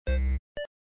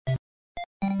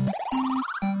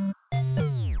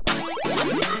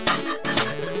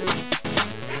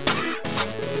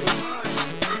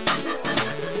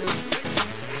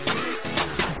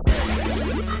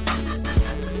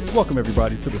Welcome,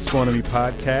 everybody, to the Spawn-O-Me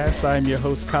podcast. I am your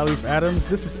host, Khalif Adams.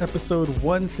 This is episode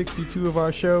 162 of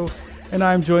our show, and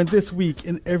I'm joined this week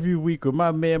and every week with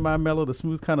my man, my mellow, the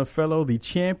smooth kind of fellow, the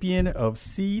champion of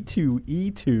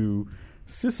C2E2,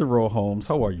 Cicero Holmes.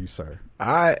 How are you, sir?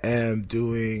 I am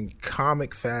doing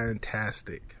comic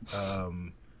fantastic.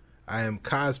 I am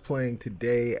cosplaying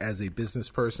today as a business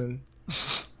person.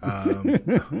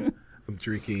 I'm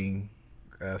drinking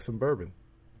some bourbon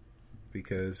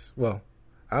because, well,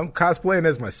 I'm cosplaying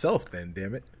as myself then,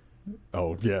 damn it.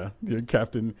 Oh, yeah. You're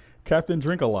Captain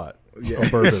Drink a Lot Yeah. of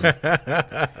bourbon.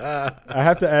 I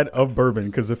have to add of bourbon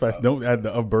because if I don't add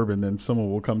the of bourbon, then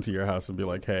someone will come to your house and be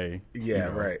like, hey. Yeah,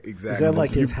 right. Exactly. Is that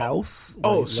like his house?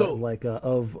 Like,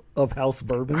 of house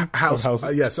bourbon? House.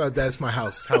 House. Yes, that's my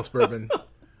house bourbon.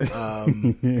 Yeah,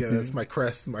 that's my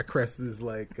crest. My crest is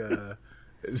like,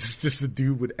 it's just a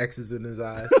dude with X's in his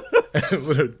eyes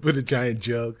with a giant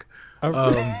jug.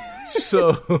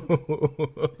 So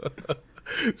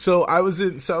I was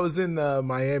in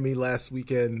Miami last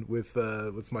weekend with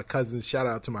my cousins. Shout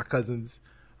out to my cousins,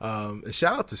 and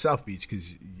shout out to South Beach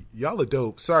because y'all are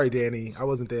dope. Sorry, Danny, I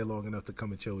wasn't there long enough to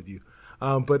come and chill with you.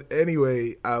 But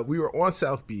anyway, we were on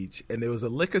South Beach and there was a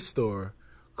liquor store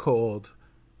called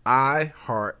I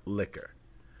Heart Liquor,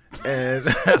 and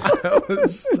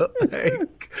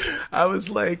I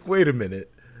was like, wait a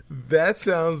minute. That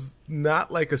sounds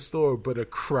not like a store, but a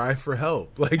cry for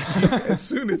help. Like as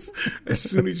soon as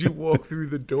you walk through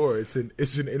the door, it's an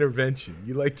intervention.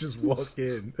 You like just walk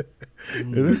in.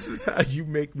 This is how you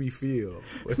make me feel.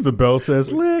 The bell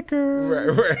says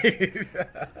liquor. Right.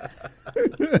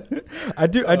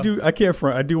 I can't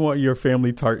front. I do want your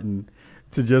family tartan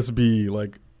to just be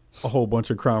like a whole bunch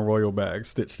of Crown Royal bags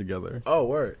stitched together. Oh,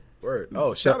 word.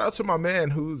 Oh, shout out to my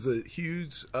man who's a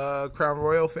huge Crown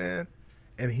Royal fan.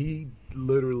 And he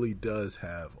literally does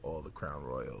have all the Crown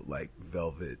Royal, like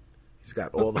velvet. He's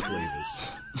got all the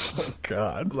flavors. Oh,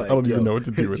 God. Like, I don't even know what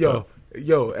to do with that.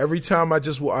 Yo, every time I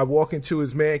walk into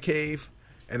his man cave,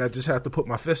 and I just have to put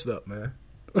my fist up, man.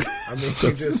 I mean,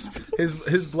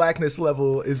 his blackness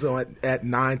level is at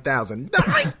 9,000.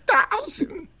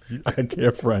 9,000! I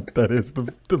can't front. That is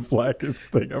the blackest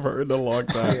thing I've heard in a long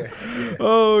time. Yeah.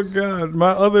 Oh, God. My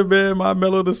other man, my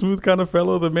mellow, the smooth kind of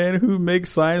fellow, the man who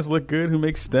makes science look good, who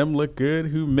makes STEM look good,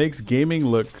 who makes gaming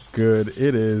look good.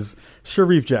 It is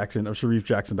Sharif Jackson of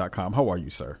SharifJackson.com. How are you,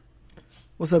 sir?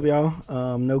 What's up,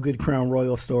 y'all? No good Crown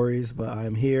Royal stories, but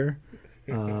I'm here,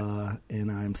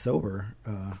 and I'm sober,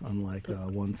 unlike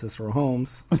one Cicero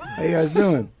Holmes. How you guys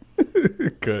doing?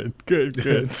 Good.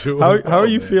 How are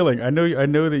you feeling? I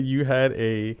know that you had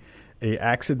a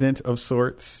accident of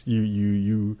sorts.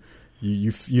 You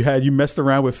messed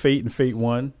around with fate and fate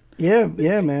won. Yeah,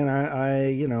 man.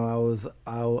 I was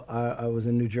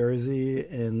in New Jersey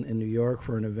and in New York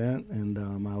for an event, and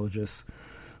I was just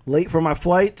late for my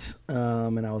flight,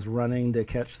 and I was running to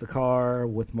catch the car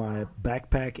with my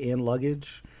backpack and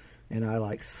luggage. And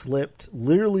I slipped,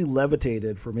 literally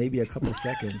levitated for maybe a couple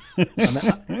seconds.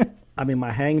 I mean,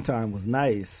 my hang time was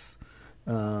nice,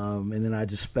 and then I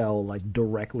just fell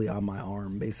directly on my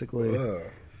arm, basically.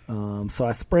 So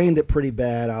I sprained it pretty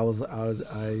bad. I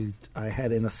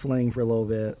had it in a sling for a little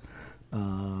bit,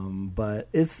 but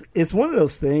it's one of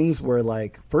those things where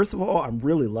first of all, I'm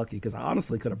really lucky because I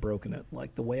honestly could have broken it,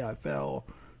 the way I fell,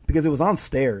 because it was on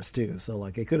stairs too. So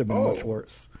it could have been much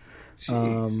worse.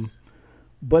 Jeez.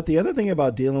 But the other thing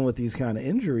about dealing with these kind of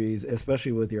injuries,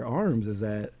 especially with your arms, is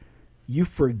that you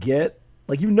forget,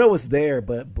 it's there,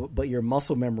 but your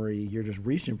muscle memory, you're just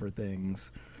reaching for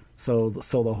things. So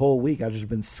the whole week I've just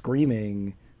been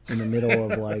screaming in the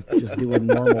middle of just doing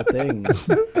normal things.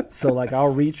 So I'll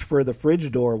reach for the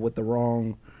fridge door with the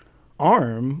wrong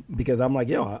arm because I'm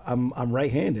I'm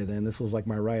right-handed and this was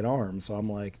my right arm. So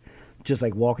I'm just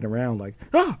walking around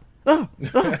so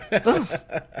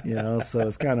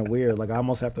it's kind of weird. I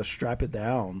almost have to strap it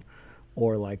down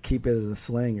or keep it in a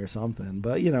sling or something.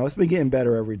 But it's been getting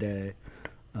better every day.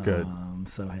 Good.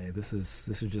 So hey, this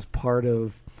is just part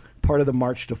of the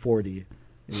march to 40.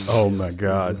 My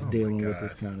God. Just dealing with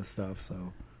this kind of stuff.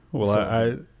 So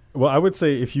I would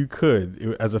say if you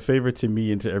could, as a favor to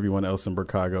me and to everyone else in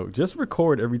Chicago, just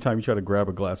record every time you try to grab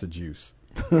a glass of juice.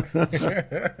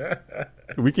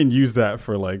 We can use that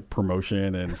for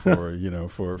promotion and for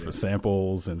for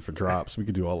samples and for drops. We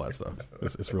could do all that stuff.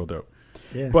 It's real dope.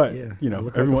 Yeah, but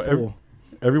everyone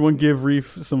everyone give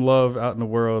Reef some love out in the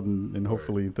world, and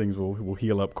hopefully things will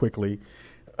heal up quickly.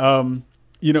 One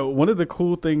of the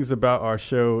cool things about our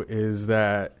show is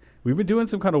that we've been doing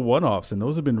some kind of one-offs, and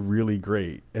those have been really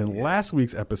great. And last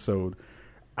week's episode,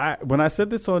 when I said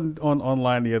this on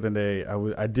online the other day,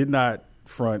 I did not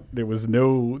front. There was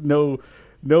no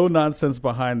no nonsense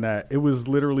behind that. It was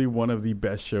literally one of the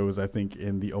best shows, I think,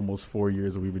 in the almost 4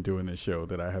 years that we've been doing this show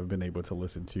that I have been able to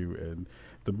listen to. And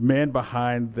the man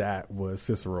behind that was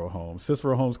Cicero Holmes.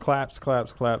 Cicero Holmes, claps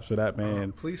for that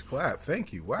man. Please clap.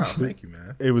 Thank you. Wow. Thank you,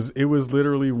 man. It was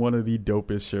literally one of the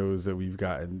dopest shows that we've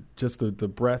gotten. Just the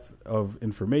breadth of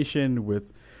information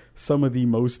with some of the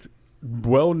most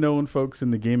well-known folks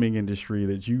in the gaming industry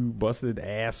that you busted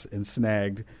ass and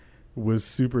snagged was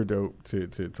super dope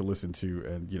to listen to.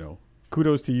 And, you know,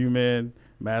 kudos to you, man.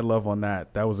 Mad love on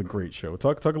that. That was a great show.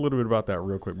 Talk a little bit about that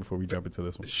real quick before we jump into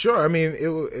this one. Sure. I mean,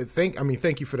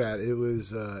 thank you for that. It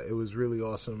was really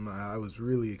awesome. I was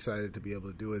really excited to be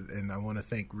able to do it, and I want to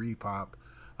thank Repop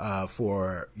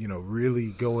for, you know,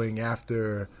 really going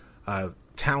after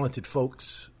talented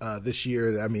folks this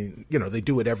year. I mean, you know, they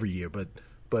do it every year,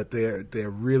 but they're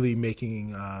really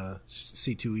making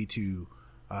C2E2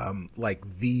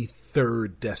 like the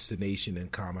third destination in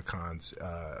Comic-Cons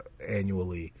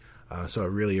annually. So I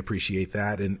really appreciate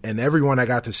that. And everyone I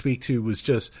got to speak to was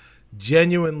just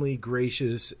genuinely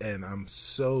gracious, and I'm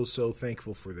so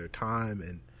thankful for their time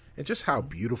and just how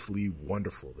beautifully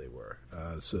wonderful they were.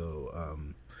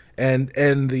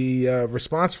 And the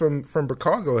response from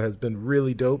Chicago has been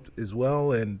really dope as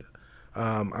well. And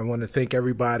I want to thank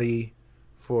everybody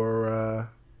for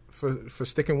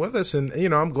sticking with us. And, you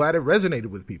know, I'm glad it resonated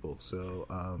with people. So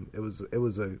it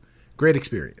was a great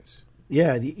experience.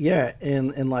 Yeah,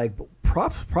 and like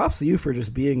props to you for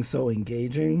just being so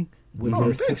engaging with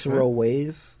your Cicero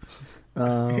ways,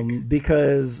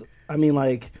 because I mean,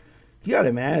 like, you gotta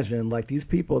imagine, like, these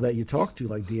people that you talk to,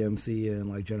 like DMC and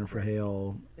like Jennifer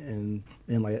Hale and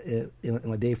like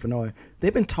Dave Fennoy,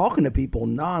 they've been talking to people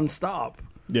nonstop.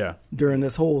 Yeah. During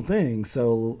this whole thing,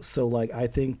 so like, I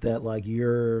think that like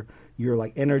your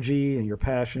like energy and your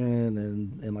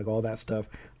passion and like all that stuff,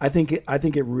 I think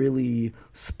it really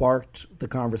sparked the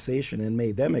conversation and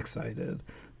made them excited,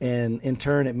 and in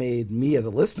turn it made me as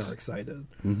a listener excited.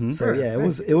 Mm-hmm. So yeah, it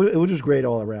was just great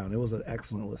all around. It was an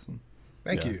excellent listen.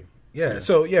 Thank you. Yeah.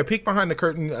 So yeah, peek behind the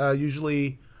curtain.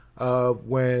 Usually,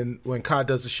 when COD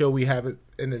does the show, we have it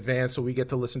in advance, so we get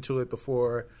to listen to it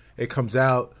before it comes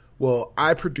out. Well,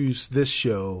 I produced this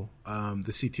show,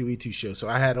 the C2E2 show. So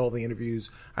I had all the interviews,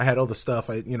 I had all the stuff.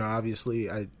 I did all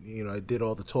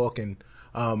the talking,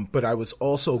 but I was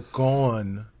also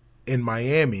gone in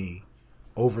Miami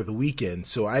over the weekend,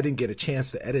 so I didn't get a chance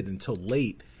to edit until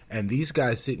late, and these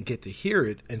guys didn't get to hear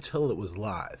it until it was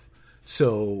live.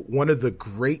 So one of the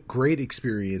great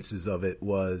experiences of it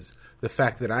was the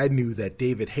fact that I knew that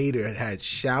David Hayter had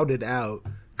shouted out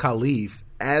Khalif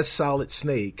as Solid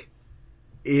Snake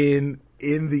in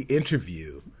the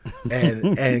interview,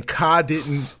 and Ka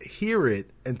didn't hear it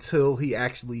until he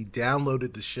actually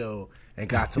downloaded the show and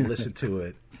got to listen to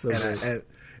it.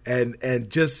 And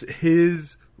just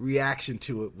his reaction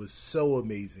to it was so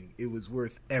amazing. It was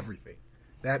worth everything.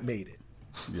 That made it.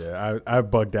 Yeah, I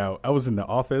bugged out. I was in the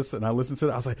office and I listened to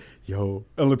it. I was like, yo.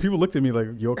 And the people looked at me like,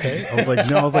 you okay? I was like,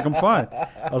 no. I was like, I'm fine.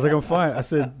 I'm fine. I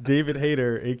said, David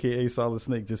Hayter, a.k.a. Solid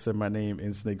Snake, just said my name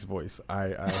in Snake's voice.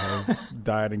 I have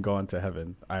died and gone to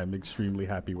heaven. I am extremely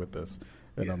happy with this.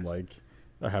 And I'm like,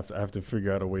 I have to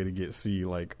figure out a way to get C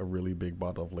like a really big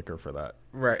bottle of liquor for that.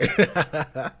 Right.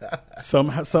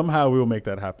 Somehow we will make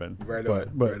that happen. Right.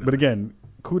 But again,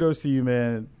 kudos to you,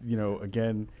 man. You know,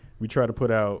 again, we try to put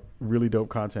out really dope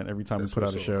content every time we put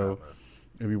out a show.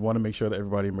 And we want to make sure that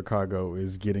everybody in Chicago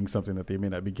is getting something that they may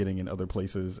not be getting in other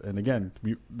places. And again,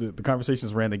 the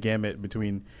conversations ran the gamut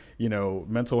between, you know,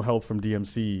 mental health from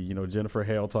DMC, you know, Jennifer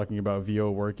Hale talking about VO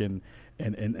work and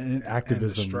activism. And the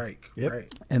strike. Yep.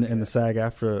 Right. And the SAG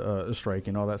after a strike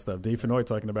and all that stuff. Dave Fennoy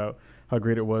talking about how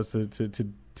great it was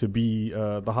to be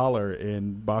the Holler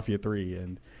in Mafia 3.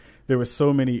 And there were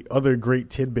so many other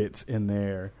great tidbits in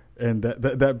there. And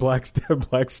that Black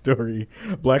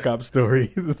Ops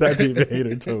story that David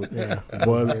Hayter told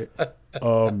was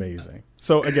amazing.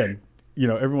 So again, you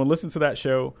know, everyone listen to that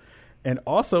show and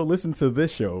also listen to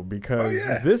this show because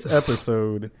this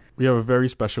episode we have a very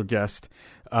special guest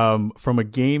from a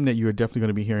game that you are definitely going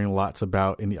to be hearing lots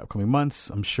about in the upcoming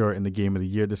months. I'm sure in the Game of the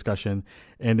Year discussion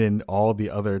and in all the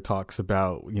other talks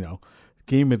about, you know,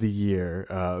 Game of the Year,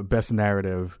 Best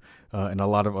Narrative, and a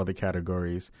lot of other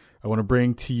categories. I want to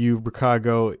bring to you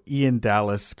Chicago, Ian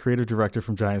Dallas, creative director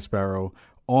from Giant Sparrow,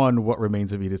 on What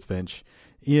Remains of Edith Finch.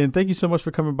 Ian, thank you so much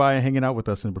for coming by and hanging out with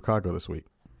us in Chicago this week.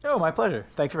 Oh, my pleasure.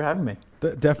 Thanks for having me.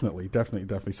 Definitely.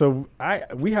 So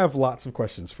we have lots of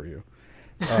questions for you.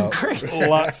 Great.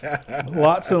 Lots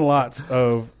and lots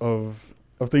of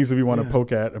things that we want to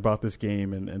poke at about this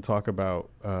game and talk about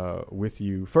with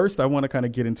you. First, I want to kind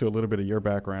of get into a little bit of your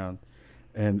background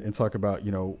and talk about,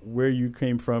 where you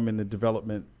came from in the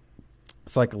development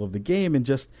cycle of the game and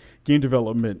just game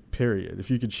development period.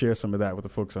 If you could share some of that with the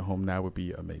folks at home now, would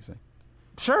be amazing.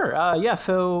 Sure. Yeah.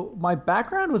 So my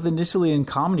background was initially in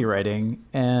comedy writing,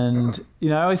 and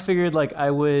I always figured like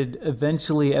I would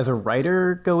eventually, as a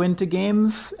writer, go into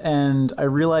games. And I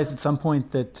realized at some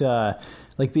point that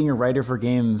like being a writer for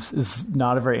games is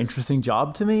not a very interesting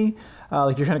job to me.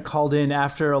 Like you're kind of called in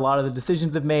after a lot of the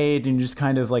decisions have made, and you're just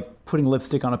kind of like putting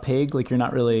lipstick on a pig. Like you're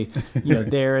not really,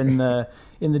 there in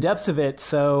the depths of it.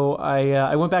 So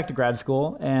I went back to grad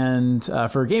school and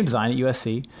for game design at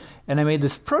USC, and I made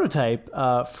this prototype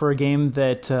for a game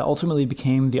that ultimately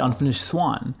became The Unfinished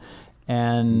Swan.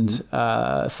 And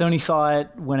Sony saw it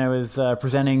when I was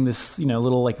presenting this,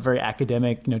 little like very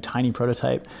academic, tiny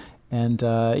prototype. And,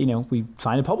 we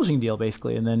signed a publishing deal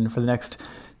basically. And then for the next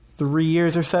 3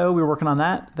 years or so, we were working on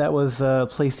that. That was a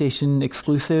PlayStation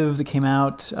exclusive that came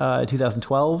out in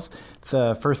 2012. It's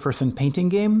a first-person painting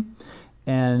game.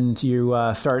 And you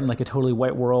start in like a totally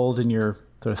white world, and you're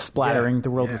sort of splattering the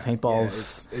world with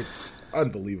paintballs. Yeah, it's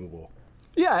unbelievable.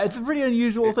 Yeah, it's a pretty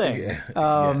unusual thing.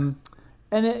 And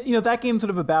that game's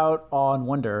sort of about awe and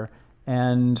wonder.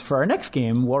 And for our next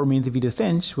game, What Remains of Edith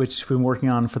Finch, which we've been working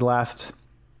on for the last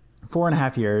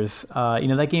 4.5 years,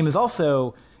 that game is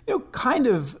also kind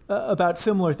of about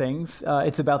similar things.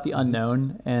 It's about the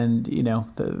unknown and,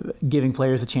 giving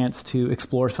players a chance to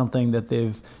explore something that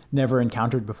they've never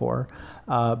encountered before.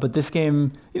 But this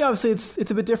game, obviously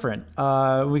it's a bit different.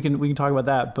 We can talk about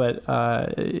that. But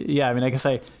I guess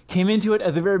I came into it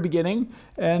at the very beginning,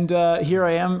 and here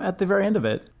I am at the very end of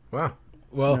it. Wow.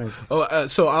 Well,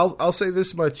 nice. So I'll say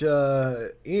this much.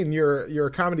 Ian, you're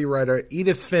a comedy writer.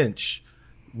 Edith Finch,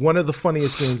 one of the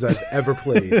funniest games I've ever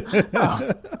played.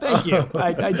 Oh, thank you.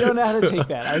 I don't know how to take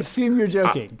that. I assume you're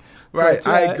joking. Right.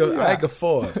 But, I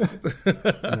guffaw.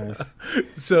 Nice.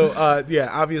 So,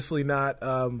 obviously not.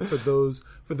 For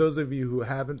those of you who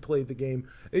haven't played the game,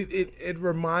 it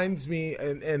reminds me,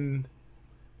 and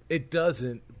it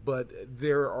doesn't, but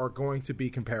there are going to be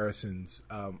comparisons,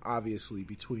 obviously,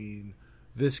 between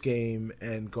this game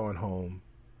and Gone Home.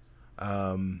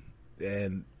 And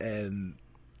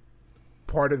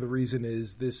part of the reason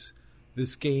is this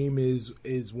game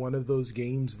is one of those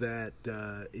games that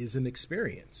is an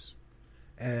experience,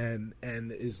 and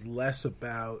is less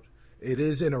about, it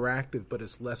is interactive, but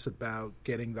it's less about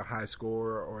getting the high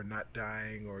score or not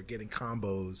dying or getting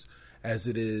combos as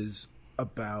it is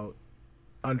about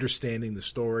understanding the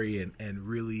story and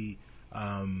really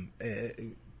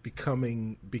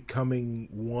becoming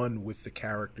one with the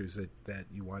characters that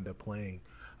you wind up playing.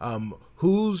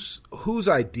 Whose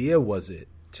idea was it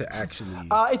to actually?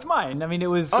 It's mine. I mean, it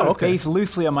was based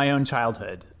loosely on my own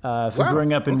childhood.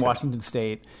 Growing up in Washington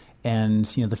State, and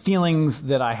the feelings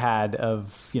that I had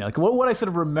of like what I sort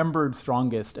of remembered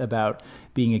strongest about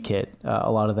being a kid.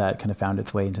 A lot of that kind of found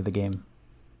its way into the game.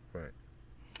 Right.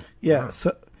 Yeah.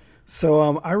 Wow.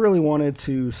 So I really wanted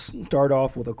to start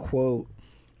off with a quote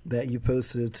that you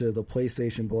posted to the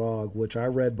PlayStation blog, which I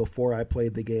read before I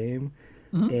played the game.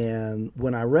 Mm-hmm. And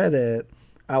when I read it,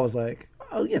 I was like,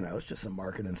 oh, it's just some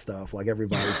marketing stuff like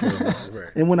everybody says. Right.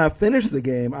 And when I finished the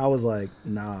game, I was like,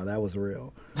 nah, that was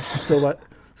real. So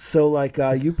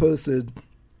you posted,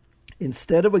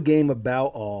 instead of a game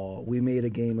about awe, we made a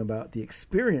game about the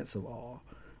experience of awe.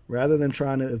 Rather than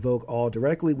trying to evoke awe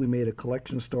directly, we made a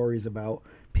collection of stories about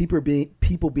people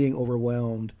being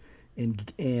overwhelmed,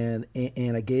 and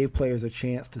I gave players a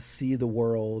chance to see the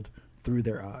world through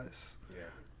their eyes.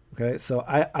 Okay, so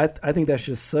I think that's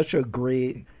just such a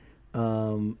great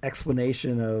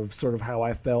explanation of sort of how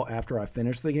I felt after I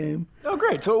finished the game. Oh,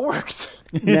 great! So it worked.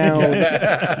 Now,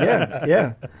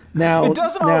 yeah. Now it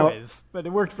doesn't always, but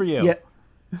it worked for you.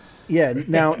 Yeah.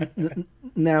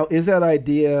 Now, is that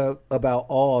idea about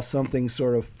awe something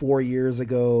sort of 4 years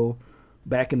ago,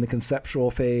 back in the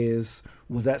conceptual phase?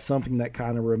 Was that something that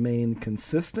kind of remained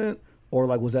consistent? Or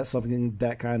was that something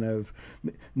that kind of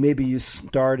maybe you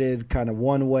started kind of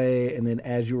one way, and then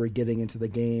as you were getting into the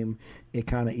game, it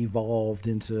kind of evolved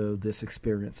into this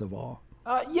experience of awe?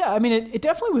 I mean, it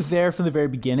definitely was there from the very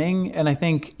beginning. And I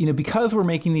think, because we're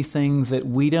making these things that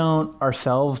we don't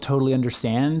ourselves totally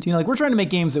understand, we're trying to make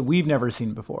games that we've never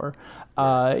seen before.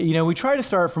 We try to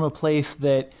start from a place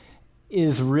that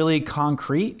is really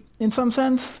concrete in some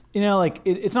sense.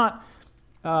 It's not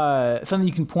something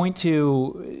you can point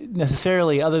to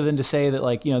necessarily, other than to say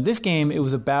that this game, it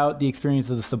was about the experience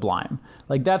of the sublime.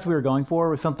 That's what we were going for,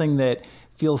 was something that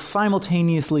feels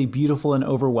simultaneously beautiful and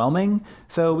overwhelming.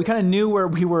 So we kind of knew where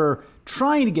we were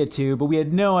trying to get to, but we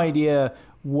had no idea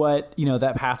what,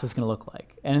 that path was going to look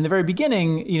like. And in the very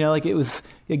beginning, like it was,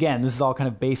 again, this is all kind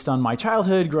of based on my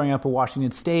childhood growing up in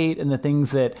Washington State and the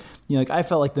things that, like I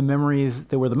felt like the memories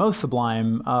that were the most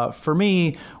sublime. For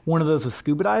me, one of those was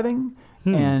scuba diving.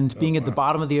 And being at the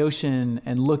bottom of the ocean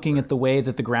and looking at the way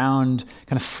that the ground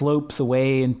kind of slopes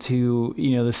away into,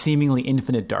 the seemingly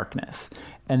infinite darkness.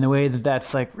 And the way that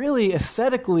that's like really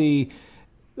aesthetically,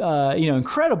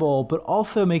 incredible, but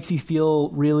also makes you feel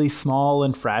really small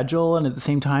and fragile and at the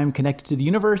same time connected to the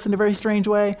universe in a very strange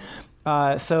way.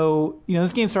 So,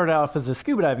 this game started off as a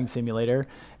scuba diving simulator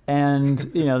and,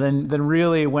 then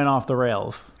really went off the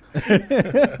rails.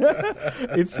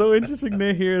 It's so interesting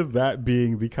to hear that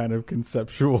being the kind of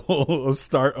conceptual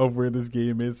start of where this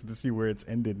game is to see where it's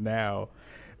ended now.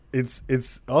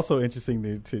 It's also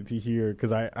interesting to hear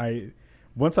because I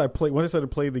once I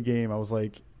started playing the game, I was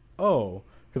like, oh,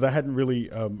 because I hadn't really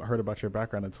heard about your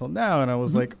background until now, and I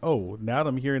was like, oh, now that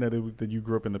I'm hearing that you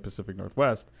grew up in the Pacific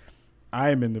Northwest,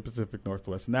 I'm in the Pacific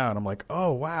Northwest now, and I'm like,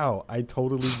 oh wow, I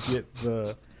totally get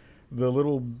the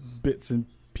little bits and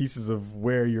pieces of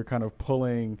where you're kind of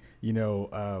pulling,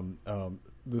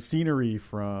 the scenery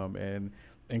from and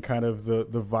kind of the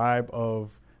vibe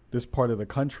of this part of the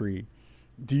country.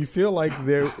 Do you feel like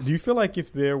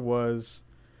if there was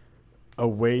a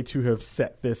way to have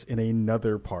set this in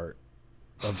another part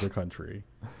of the country,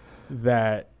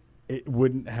 that it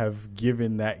wouldn't have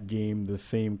given that game the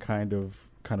same kind of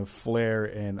flair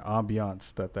and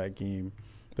ambiance that game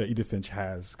that Edith Finch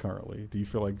has currently? Do you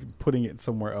feel like putting it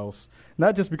somewhere else,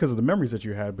 not just because of the memories that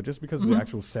you had, but just because of the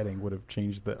actual setting would have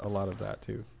changed a lot of that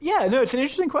too? Yeah, no, it's an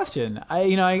interesting question.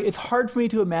 It's hard for me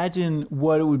to imagine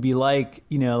what it would be like,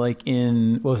 like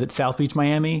in, what was it, South Beach,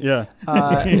 Miami? Yeah.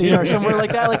 Or somewhere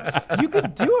like that. Like you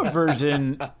could do a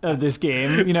version of this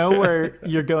game, where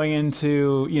you're going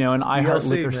into, an iHeart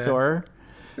liquor store.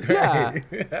 Yeah.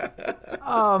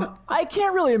 I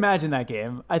can't really imagine that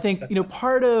game. I think,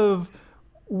 part of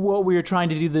what we are trying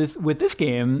to do with this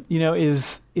game,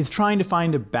 is trying to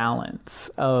find a balance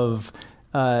of,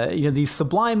 these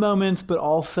sublime moments, but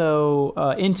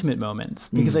also intimate moments.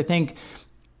 Because I think,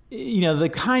 the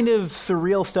kind of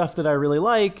surreal stuff that I really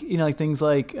like, like things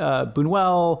like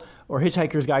Buñuel or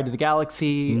Hitchhiker's Guide to the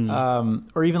Galaxy,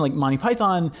 or even like Monty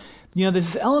Python, there's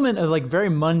this element of like very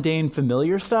mundane,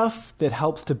 familiar stuff that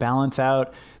helps to balance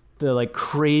out the like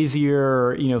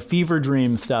crazier, fever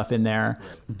dream stuff in there.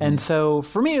 And so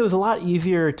for me, it was a lot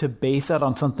easier to base that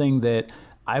on something that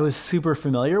I was super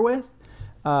familiar with,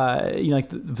 like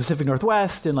the Pacific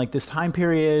Northwest and like this time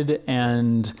period.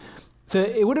 And so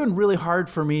it would have been really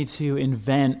hard for me to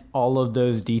invent all of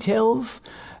those details.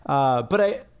 And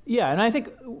I think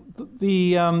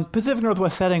the Pacific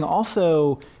Northwest setting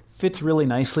also fits really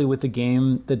nicely with the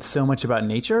game that's so much about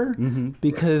nature,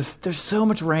 because there's so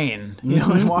much rain,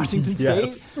 in Washington State.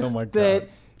 Yes. Oh my God. That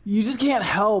you just can't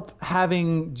help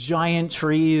having giant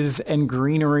trees and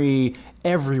greenery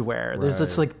everywhere. There's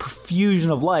this like profusion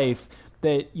of life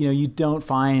that, you don't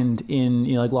find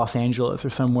in, like Los Angeles or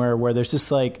somewhere where there's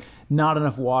just like not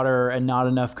enough water and not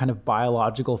enough kind of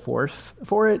biological force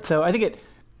for it. So I think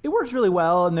it works really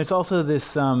well. And there's also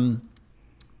this, kind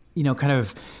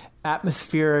of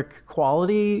atmospheric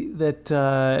quality that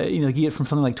you get from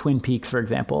something like Twin Peaks, for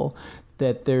example,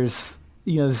 that there's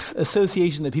this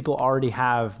association that people already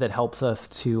have that helps us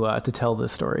to tell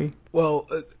this story. Well,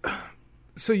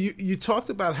 so you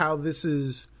talked about how this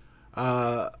is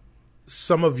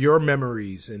some of your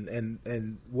memories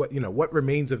and what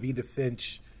remains of Edith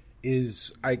Finch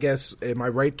is, I guess, am I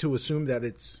right to assume that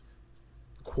it's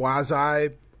quasi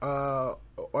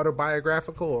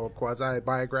autobiographical or quasi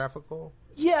biographical?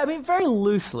 Yeah, I mean, very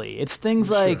loosely. It's things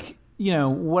like,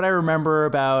 what I remember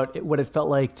about what it felt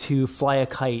like to fly a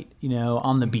kite,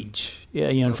 on the beach,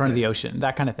 in front of the ocean,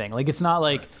 that kind of thing. Like, it's not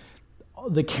like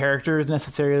the characters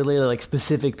necessarily, like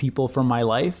specific people from my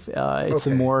life. It's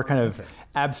a more kind of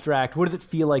abstract, what does it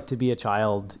feel like to be a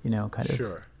child, kind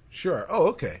of. Sure. Oh,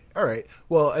 okay. All right.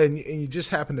 Well, and you just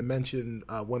happened to mention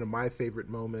one of my favorite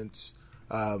moments,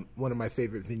 one of my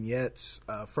favorite vignettes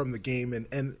from the game.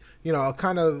 And I'll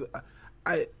kind of...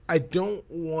 I don't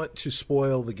want to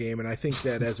spoil the game, and I think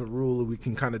that as a rule we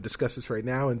can kind of discuss this right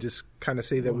now and just kind of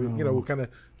say that we'll kind of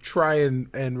try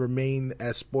and remain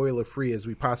as spoiler free as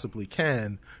we possibly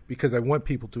can, because I want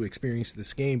people to experience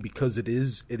this game because it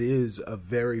is a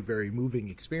very, very moving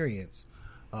experience,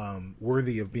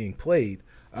 worthy of being played.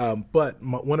 But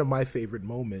one of my favorite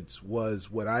moments was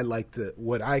what I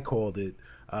called it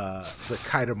the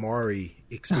Katamari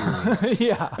experience.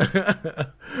 Yeah.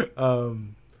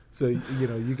 So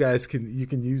you guys can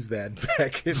use that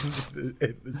back in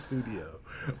the studio.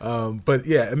 But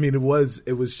yeah, I mean, it was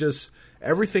just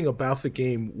everything about the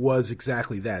game was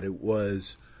exactly that. It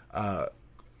was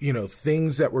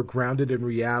things that were grounded in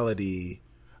reality,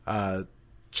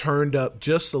 turned up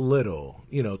just a little,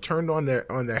 turned on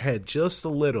their head just a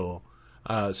little,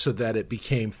 so that it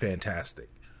became fantastic.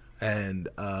 And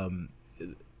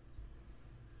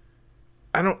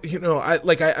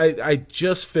I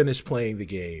just finished playing the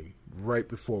game right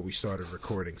before we started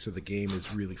recording, so the game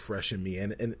is really fresh in me,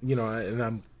 and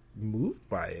I'm moved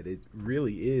by it. It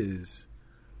really is.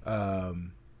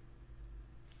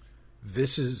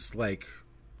 This is like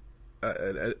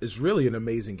it's really an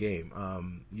amazing game.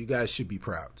 You guys should be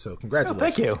proud. So congratulations. Oh,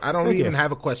 thank you. I don't even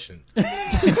have a question.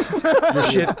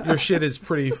 Your shit is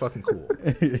pretty fucking cool.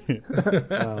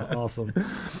 Awesome.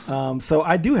 So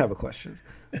I do have a question.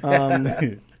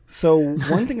 So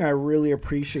one thing I really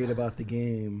appreciate about the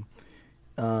game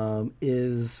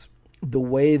is the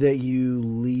way that you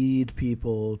lead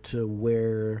people to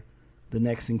where the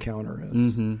next encounter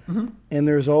is. Mm-hmm. Mm-hmm. And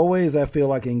there's always, I feel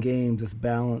like in games, this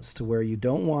balance to where you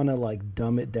don't want to like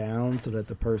dumb it down so that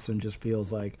the person just feels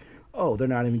like, oh, they're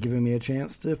not even giving me a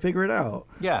chance to figure it out.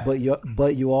 Yeah.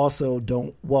 But you also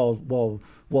don't.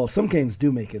 Well, some games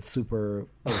do make it super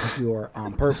obscure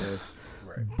on purpose.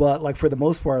 Right. But like for the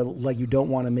most part, like you don't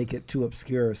want to make it too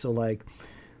obscure. So like,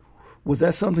 was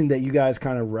that something that you guys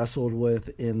kind of wrestled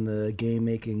with in the game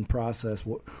making process,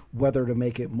 whether to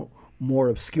make it more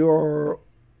obscure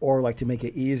or like to make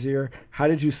it easier? How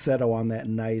did you settle on that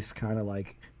nice kind of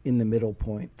like in the middle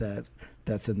point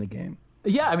that's in the game?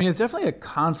 Yeah, I mean, it's definitely a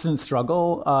constant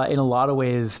struggle in a lot of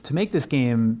ways to make this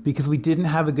game because we didn't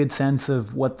have a good sense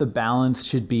of what the balance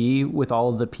should be with all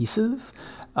of the pieces.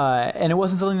 And it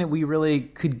wasn't something that we really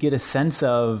could get a sense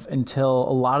of until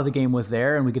a lot of the game was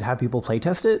there and we could have people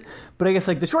playtest it. But I guess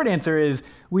like the short answer is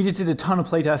we just did a ton of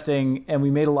playtesting and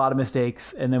we made a lot of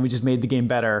mistakes and then we just made the game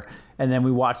better. And then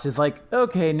we watched it's like,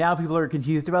 okay, now people are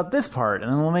confused about this part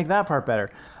and then we'll make that part better.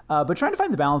 But trying to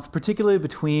find the balance, particularly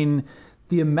between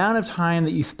the amount of time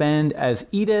that you spend as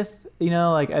Edith,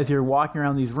 like as you're walking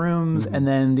around these rooms, mm-hmm. and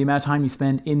then the amount of time you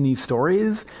spend in these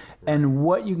stories, and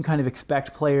what you can kind of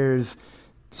expect players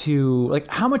to, like,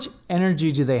 how much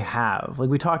energy do they have? Like,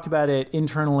 we talked about it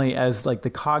internally as like the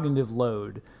cognitive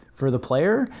load for the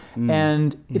player,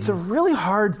 and it's a really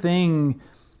hard thing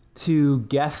to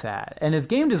guess at. And as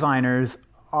game designers,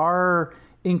 our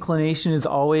inclination is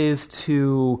always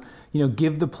to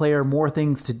give the player more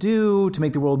things to do, to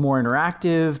make the world more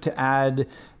interactive, to add,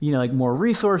 like more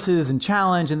resources and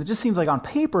challenge. And it just seems like on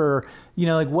paper,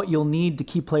 like what you'll need to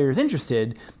keep players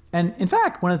interested. And in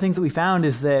fact, one of the things that we found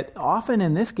is that often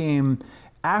in this game,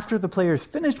 after the player's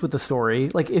finished with the story,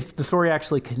 like if the story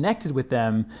actually connected with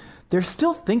them, they're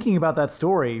still thinking about that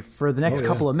story for the next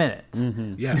couple of minutes.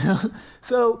 Mm-hmm. Yes.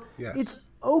 So it's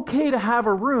okay to have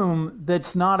a room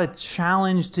that's not a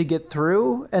challenge to get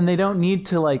through, and they don't need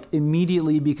to like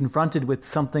immediately be confronted with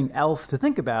something else to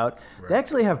think about. Right. They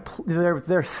actually have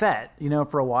they're set,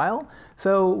 for a while.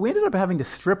 So we ended up having to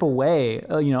strip away,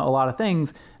 a lot of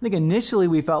things. I think initially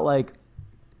we felt like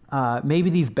maybe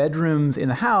these bedrooms in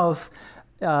the house.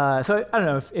 So I don't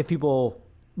know if people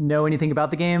know anything about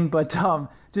the game, but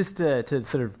just to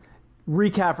sort of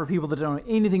recap for people that don't know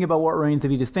anything about what remains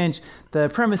of Edith Finch, the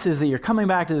premise is that you're coming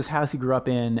back to this house you grew up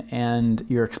in and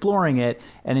you're exploring it,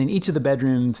 and in each of the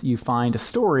bedrooms you find a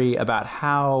story about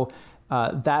how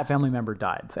that family member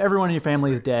died. So everyone in your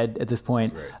family is dead at this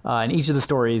point, and each of the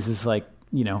stories is like,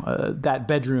 that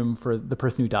bedroom for the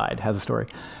person who died has a story,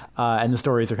 and the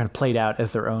stories are kind of played out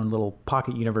as their own little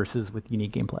pocket universes with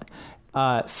unique gameplay.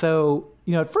 So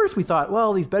at first we thought,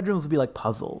 well, these bedrooms would be like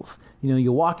puzzles.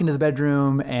 You'll walk into the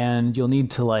bedroom and you'll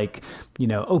need to like,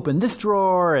 open this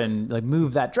drawer and like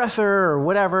move that dresser or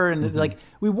whatever. And like,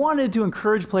 we wanted to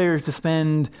encourage players to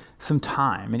spend some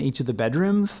time in each of the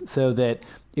bedrooms so that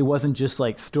it wasn't just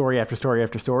like story after story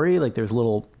after story, like there's a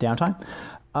little downtime.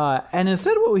 And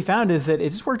instead what we found is that it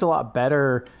just worked a lot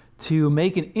better to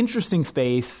make an interesting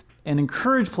space and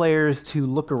encourage players to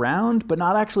look around, but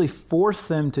not actually force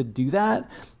them to do that.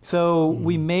 So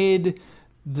we made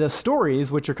the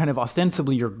stories, which are kind of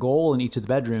ostensibly your goal in each of the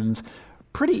bedrooms,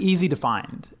 pretty easy to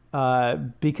find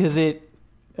because it's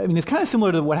kind of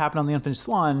similar to what happened on The Unfinished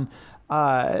Swan.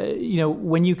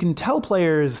 When you can tell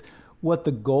players what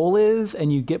the goal is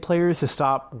and you get players to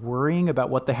stop worrying about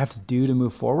what they have to do to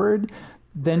move forward,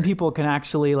 then people can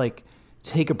actually like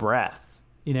take a breath,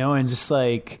 and just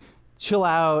like chill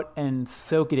out and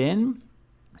soak it in.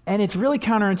 And it's really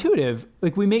counterintuitive.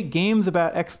 Like we make games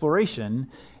about exploration,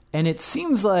 and it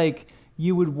seems like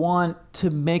you would want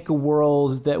to make a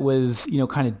world that was,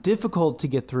 kind of difficult to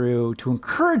get through to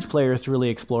encourage players to really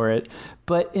explore it.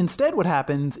 But instead what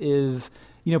happens is,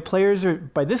 players are,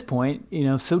 by this point,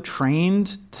 so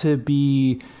trained to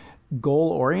be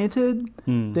goal-oriented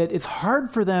that it's hard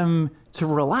for them to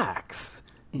relax.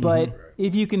 But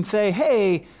if you can say,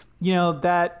 hey,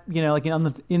 like in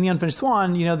the Unfinished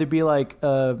Swan, there'd be like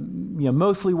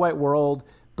mostly white world,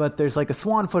 but there's like a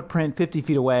swan footprint 50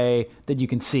 feet away that you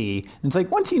can see. And it's like,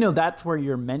 once that's where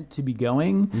you're meant to be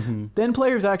going, then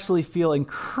players actually feel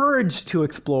encouraged to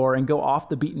explore and go off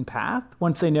the beaten path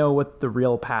once they know what the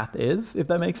real path is, if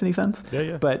that makes any sense.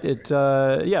 Yeah. But it's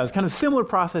kind of a similar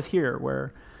process here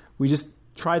where we just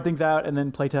tried things out and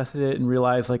then play tested it and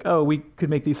realized like, oh, we could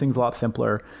make these things a lot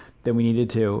simpler than we needed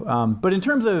to. But in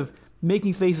terms of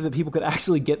making spaces that people could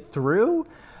actually get through,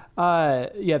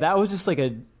 that was just like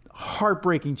a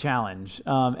heartbreaking challenge.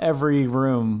 Every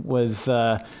room was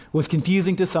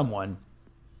confusing to someone.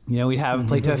 We'd have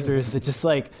playtesters that just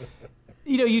like,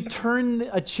 you turn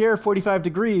a chair 45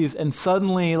 degrees and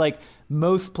suddenly like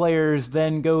most players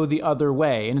then go the other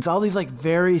way. And it's all these like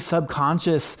very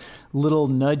subconscious little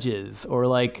nudges, or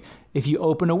like if you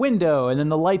open a window and then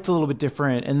the light's a little bit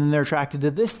different and then they're attracted to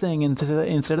this thing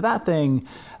instead of that thing.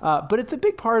 But it's a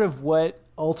big part of what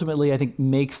ultimately I think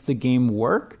makes the game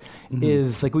work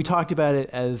is like we talked about it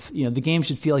as, the game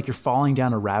should feel like you're falling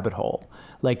down a rabbit hole.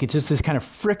 Like it's just this kind of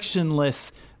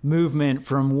frictionless movement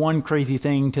from one crazy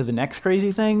thing to the next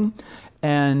crazy thing.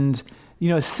 And,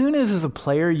 as soon as a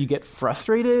player you get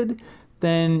frustrated,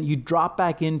 then you drop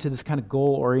back into this kind of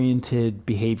goal-oriented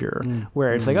behavior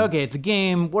where it's like, okay, it's a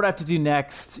game. What do I have to do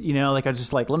next? Like I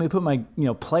just like, let me put my,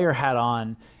 player hat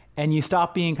on, and you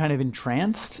stop being kind of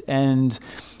entranced. And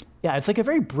yeah, it's like a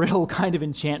very brittle kind of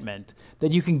enchantment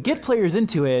that you can get players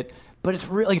into it, but it's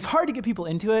really, like, it's hard to get people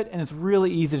into it, and it's really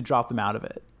easy to drop them out of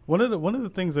it. One of the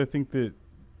things I think that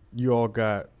you all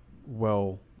got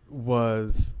well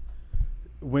was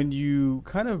when you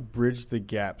kind of bridged the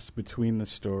gaps between the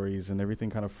stories and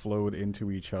everything kind of flowed into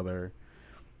each other.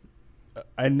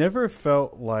 I never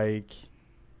felt like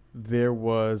there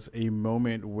was a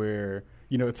moment where,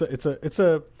 it's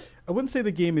a I wouldn't say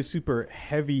the game is super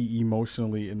heavy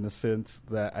emotionally in the sense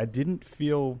that I didn't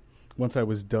feel once I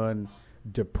was done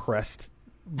depressed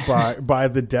by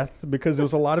the death, because there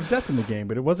was a lot of death in the game,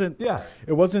 but it wasn't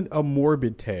a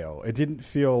morbid tale. It didn't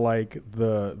feel like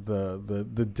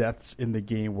the deaths in the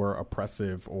game were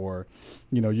oppressive, or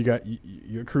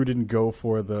your crew didn't go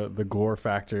for the gore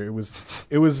factor. It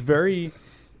was very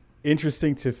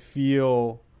interesting to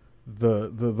feel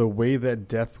the way that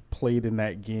death played in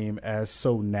that game as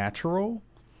so natural.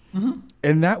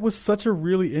 And that was such a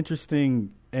really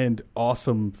interesting and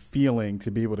awesome feeling to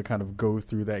be able to kind of go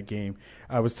through that game.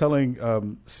 I was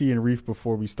telling C and Reef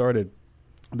before we started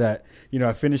that,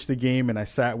 I finished the game and I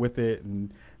sat with it,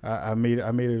 and I made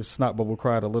a snot bubble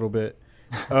cried a little bit.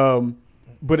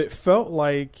 But it felt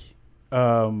like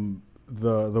what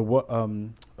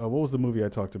was the movie I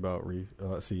talked about, Reef?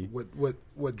 C?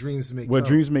 What Dreams May Come. What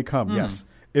Dreams May Come, yes.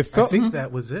 It felt, I think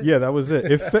that was it. Yeah, that was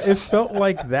it. It felt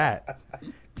like that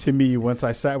to me once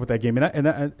I sat with that game.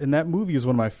 And that movie is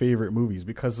one of my favorite movies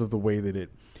because of the way that it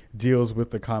deals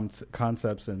with the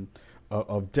concepts and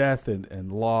of death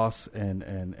and loss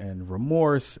and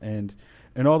remorse and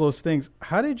all those things.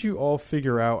 How did you all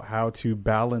figure out how to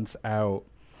balance out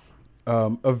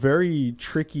a very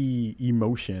tricky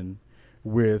emotion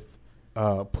with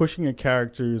pushing the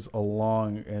characters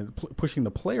along and pushing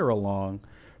the player along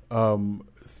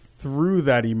through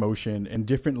that emotion and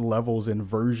different levels and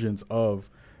versions of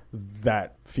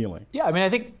that feeling? Yeah, I mean, I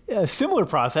think a similar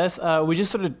process. We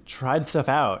just sort of tried stuff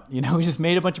out. We just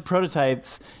made a bunch of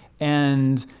prototypes,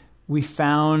 and we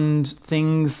found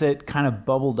things that kind of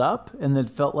bubbled up and that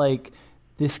felt like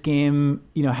this game,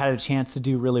 had a chance to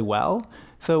do really well.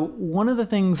 So one of the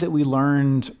things that we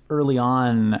learned early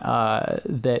on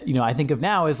that, I think of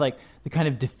now is like the kind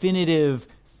of definitive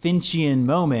Finchian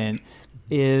moment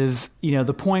is,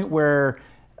 the point where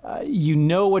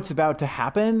what's about to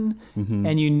happen,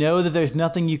 and that there's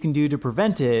nothing you can do to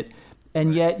prevent it.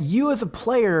 And yet you as a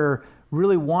player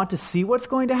really want to see what's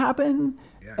going to happen.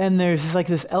 Yeah. And there's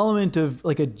this element of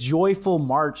like a joyful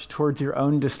march towards your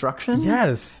own destruction.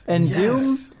 Yes. And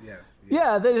doom. Yes.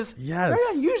 Yeah, that is very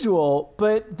unusual.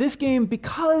 But this game,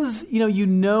 because,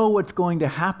 what's going to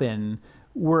happen,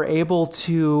 we're able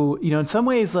to, in some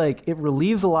ways, like it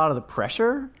relieves a lot of the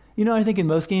pressure. I think in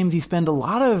most games you spend a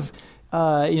lot of,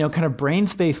 kind of brain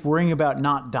space worrying about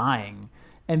not dying.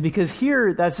 And because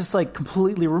here that's just like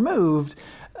completely removed,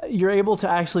 you're able to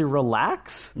actually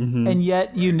relax, and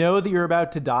yet that you're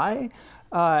about to die.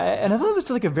 And I thought it was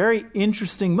like a very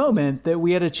interesting moment that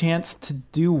we had a chance to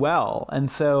do well. And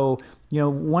so,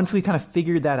 once we kind of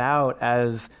figured that out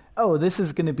as, oh, this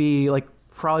is going to be like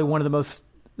probably one of the most,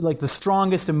 like the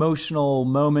strongest emotional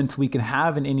moments we can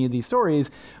have in any of these stories,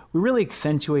 we really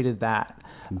accentuated that.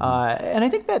 And I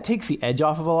think that takes the edge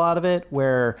off of a lot of it,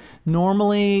 where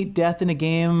normally death in a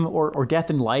game or death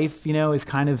in life, is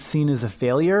kind of seen as a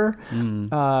failure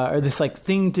or this like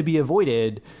thing to be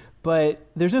avoided. But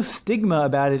there's no stigma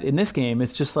about it in this game.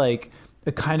 It's just like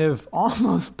a kind of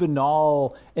almost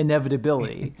banal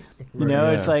inevitability.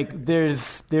 It's like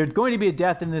there's going to be a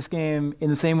death in this game in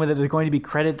the same way that there's going to be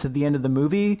credits at the end of the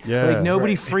movie. Yeah, like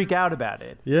nobody freak out about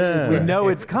it. Yeah, we know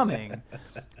it's coming.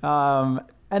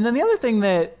 And then the other thing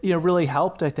that really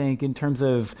helped, I think, in terms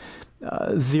of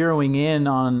zeroing in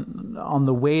on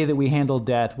the way that we handled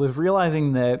death was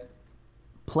realizing that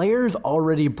players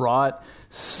already brought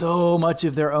so much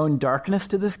of their own darkness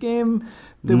to this game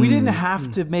that we didn't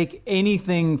have to make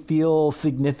anything feel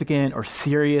significant or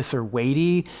serious or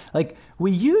weighty. Like,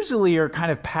 we usually are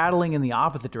kind of paddling in the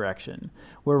opposite direction,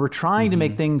 where we're trying to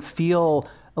make things feel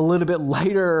a little bit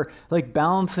lighter, like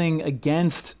balancing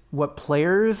against what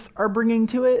players are bringing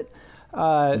to it.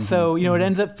 So, it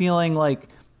ends up feeling like,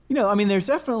 there's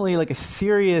definitely like a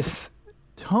serious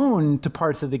tone to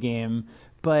parts of the game,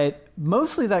 but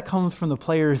mostly that comes from the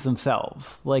players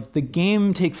themselves. Like, the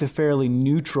game takes a fairly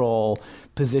neutral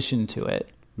position to it.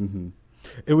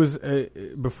 It was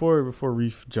before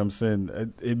Reef jumps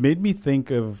in. It made me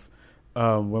think of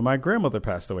when my grandmother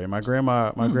passed away. My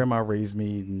grandma raised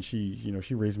me, and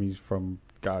she raised me from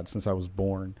God since I was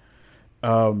born.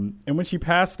 And when she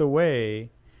passed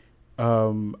away,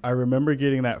 I remember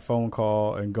getting that phone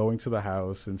call and going to the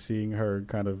house and seeing her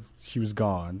she was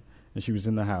gone and she was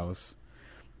in the house.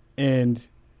 And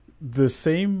the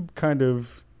same kind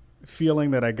of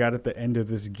feeling that I got at the end of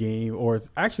this game, or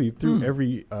actually through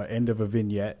every end of a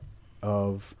vignette,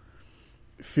 of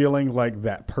feeling like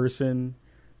that person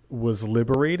was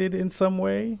liberated in some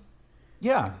way,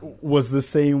 was the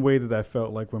same way that I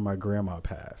felt like when my grandma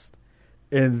passed.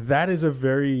 And that is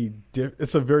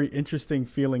it's a very interesting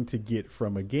feeling to get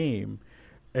from a game.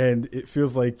 And it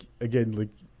feels like, again, like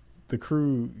the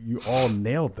crew, you all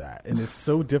nailed that. And it's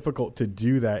so difficult to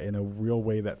do that in a real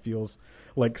way that feels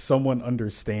like someone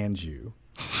understands you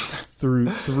through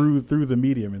the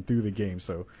medium and through the game.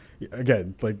 So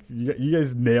again, like you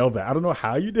guys nailed that. I don't know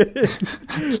how you did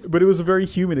it, but it was a very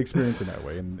human experience in that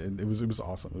way. And it was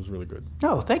awesome. It was really good.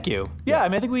 Oh, thank you. Yeah. I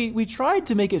mean, I think we tried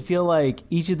to make it feel like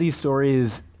each of these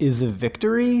stories is a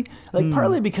victory, like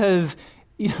partly because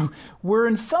we're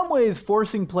in some ways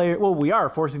we are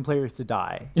forcing players to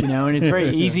die, and it's very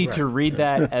easy to read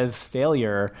that as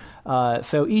failure.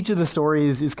 So each of the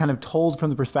stories is kind of told from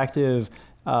the perspective,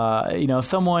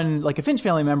 someone like a Finch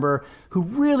family member who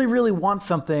really, really wants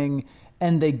something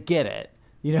and they get it.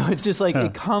 It's just like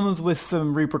it comes with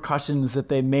some repercussions that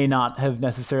they may not have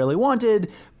necessarily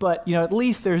wanted, but, at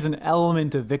least there's an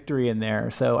element of victory in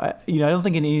there. So, I don't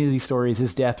think in any of these stories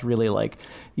is death really like,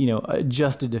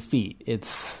 just a defeat.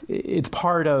 It's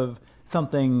part of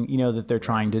something, that they're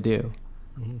trying to do.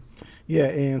 Mm-hmm. Yeah,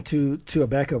 and to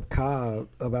back up Ka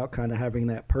about kind of having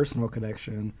that personal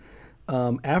connection,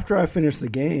 after I finished the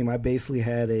game, I basically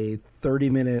had a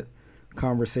 30-minute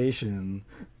conversation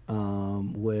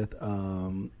with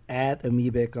at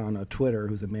Amoebic on Twitter,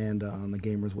 who's Amanda on the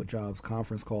Gamers with Jobs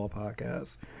conference call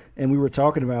podcast. And we were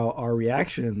talking about our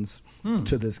reactions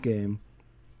to this game.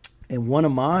 And one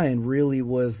of mine really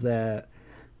was that,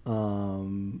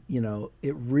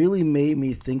 it really made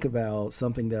me think about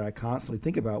something that I constantly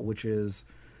think about, which is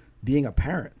being a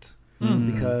parent.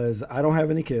 Because I don't have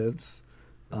any kids.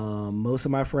 Most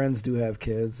of my friends do have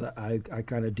kids. I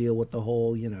kind of deal with the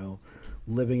whole,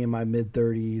 living in my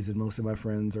mid-30s, and most of my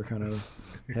friends are kind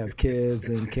of have kids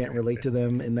and can't relate to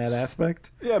them in that aspect.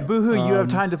 Yeah, boo-hoo, you have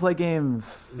time to play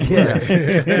games. Yeah,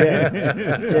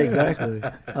 exactly.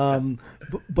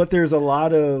 But there's a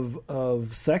lot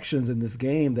of sections in this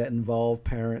game that involve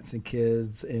parents and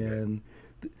kids and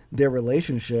their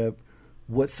relationship.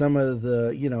 What some of the,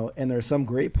 and there's some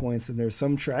great points and there's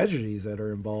some tragedies that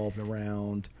are involved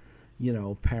around,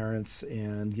 parents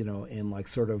and, and like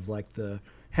sort of like the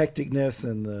hecticness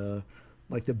and the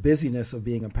busyness of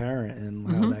being a parent and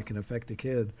how that can affect a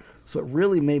kid. So it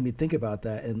really made me think about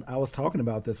that. And I was talking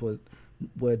about this with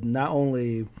not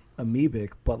only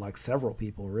Amoebic, but like several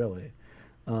people really.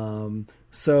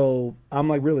 So I'm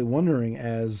like really wondering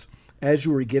as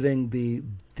you were getting the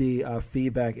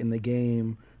feedback in the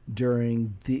game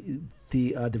during the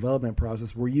development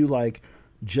process, were you like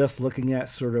just looking at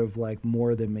sort of like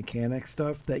more the mechanic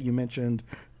stuff that you mentioned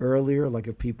earlier, like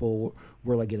if people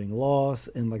were like getting lost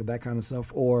and like that kind of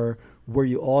stuff, or were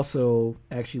you also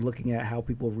actually looking at how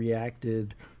people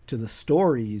reacted to the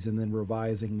stories and then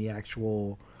revising the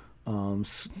actual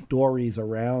stories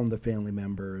around the family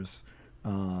members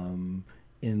in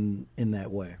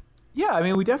that way? Yeah, I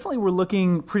mean, we definitely were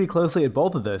looking pretty closely at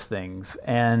both of those things,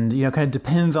 and kind of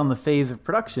depends on the phase of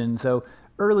production. So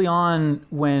early on,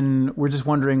 when we're just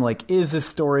wondering, like, is this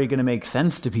story going to make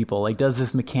sense to people? Like, does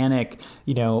this mechanic,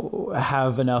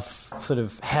 have enough sort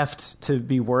of heft to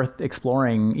be worth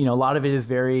exploring? A lot of it is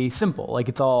very simple. Like,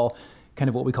 it's all kind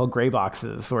of what we call gray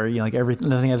boxes, where like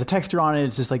nothing has a texture on it.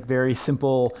 It's just like very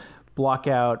simple, block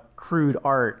out, crude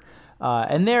art.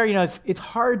 And there, it's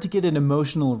hard to get an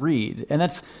emotional read. And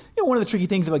that's one of the tricky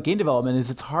things about game development is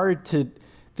it's hard to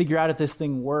figure out if this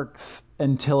thing works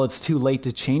until it's too late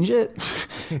to change it,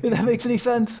 if that makes any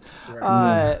sense.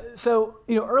 Right. So,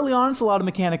 early on, it's a lot of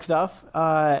mechanic stuff.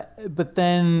 But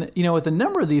then, with a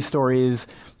number of these stories,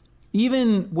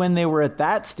 even when they were at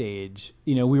that stage,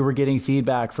 we were getting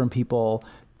feedback from people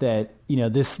that,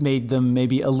 this made them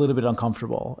maybe a little bit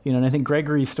uncomfortable. And I think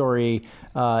Gregory's story,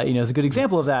 is a good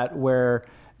example of that, where,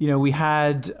 we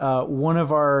had one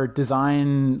of our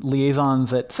design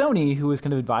liaisons at Sony who was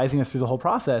kind of advising us through the whole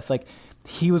process. Like,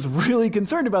 he was really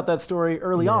concerned about that story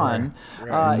early on.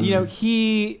 Right.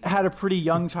 He had a pretty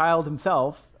young child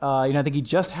himself. I think he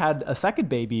just had a second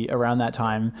baby around that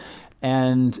time.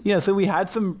 And, so we had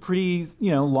some pretty,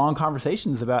 long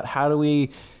conversations about how do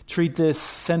we treat this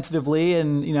sensitively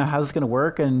and, how's this going to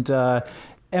work.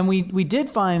 And we did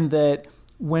find that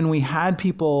when we had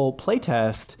people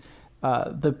playtest,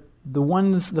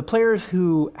 the players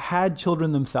who had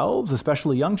children themselves,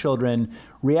 especially young children,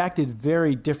 reacted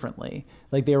very differently.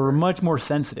 Like, they were much more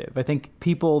sensitive. I think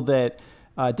people that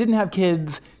didn't have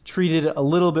kids treated it a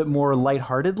little bit more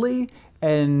lightheartedly.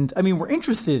 And I mean, we're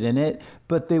interested in it,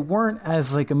 but they weren't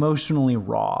as like emotionally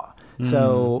raw.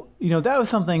 So, that was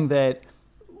something that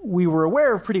we were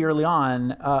aware of pretty early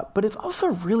on, but it's also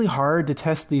really hard to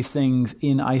test these things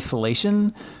in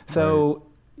isolation. So,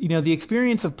 the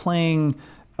experience of playing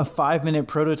a 5-minute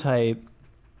prototype,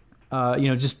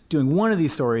 just doing one of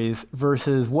these stories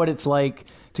versus what it's like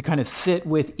to kind of sit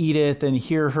with Edith and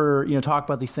hear her, talk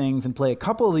about these things and play a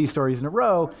couple of these stories in a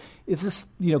row is just,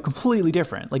 completely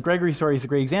different. Like, Gregory's story is a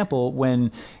great example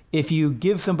when if you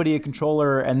give somebody a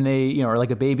controller and they, are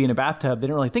like a baby in a bathtub, they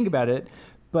don't really think about it.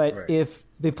 But if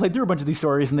they've played through a bunch of these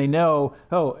stories and they know,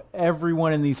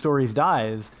 everyone in these stories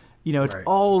dies, it's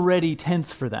already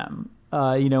tense for them,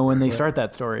 when they start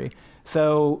that story.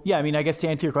 So, yeah, I mean, I guess to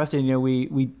answer your question,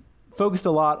 we focused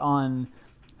a lot on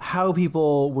how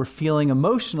people were feeling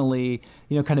emotionally,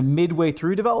 kind of midway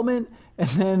through development. And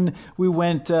then we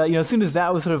went, as soon as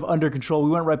that was sort of under control, we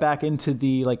went right back into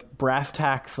the like brass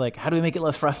tacks, like how do we make it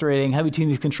less frustrating? How do we tune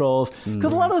these controls?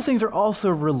 Because a lot of those things are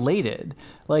also related.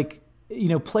 Like,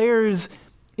 players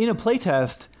in a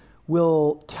playtest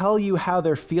will tell you how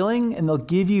they're feeling and they'll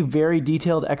give you very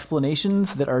detailed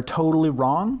explanations that are totally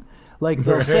wrong. Like,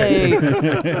 they'll say,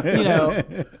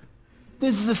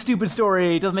 this is a stupid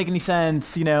story. It doesn't make any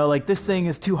sense. Like, this thing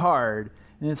is too hard.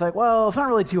 And it's like, well, it's not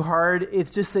really too hard.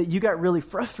 It's just that you got really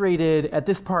frustrated at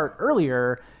this part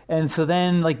earlier. And so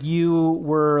then, like, you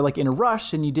were like in a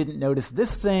rush and you didn't notice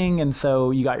this thing. And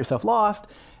so you got yourself lost.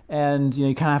 And,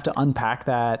 you kind of have to unpack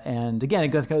that. And again, it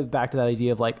goes back to that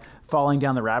idea of like falling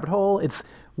down the rabbit hole. It's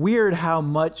weird how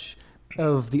much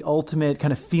of the ultimate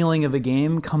kind of feeling of a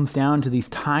game comes down to these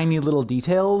tiny little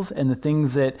details and the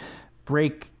things that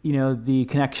break, the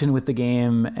connection with the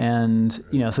game. And,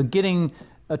 so getting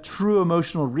a true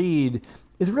emotional read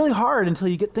is really hard until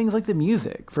you get things like the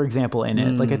music, for example, in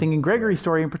it. Like, I think in Gregory's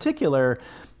story in particular,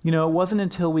 it wasn't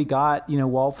until we got,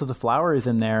 Waltz of the Flowers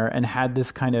in there and had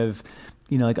this kind of,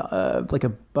 like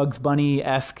a Bugs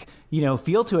Bunny-esque,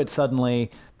 feel to it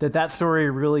suddenly, that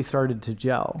story really started to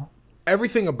gel.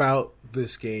 Everything about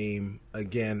this game,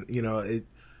 again,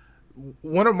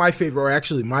 one of my favorite, or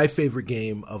actually my favorite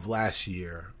game of last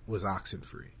year was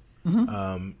Oxenfree.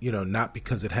 Not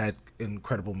because it had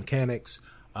incredible mechanics,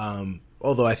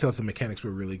 although I thought the mechanics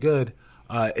were really good.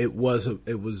 It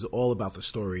was all about the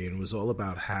story, and it was all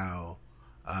about how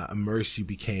immersed you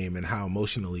became and how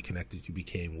emotionally connected you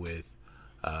became with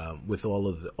all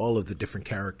of the different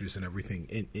characters and everything,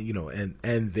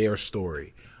 and their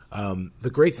story.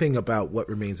 The great thing about What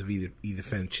Remains of Edith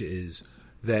Finch is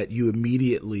that you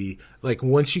immediately, like,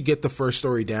 once you get the first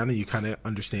story down and you kind of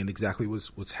understand exactly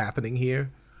what's happening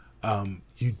here,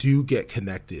 you do get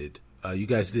connected. You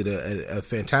guys did a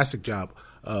fantastic job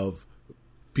of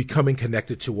becoming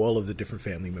connected to all of the different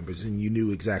family members, and you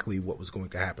knew exactly what was going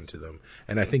to happen to them.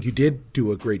 And I think you did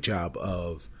do a great job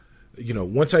of,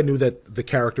 once I knew that the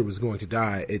character was going to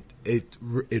die,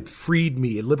 it freed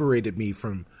me, it liberated me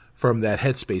from that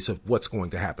headspace of what's going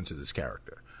to happen to this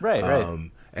character. Right.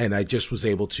 And I just was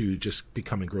able to just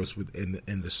become engrossed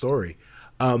in the story.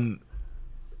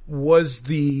 Was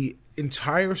the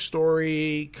entire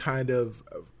story kind of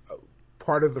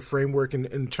part of the framework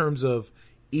in terms of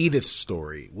Edith's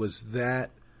story? Was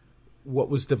that what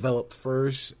was developed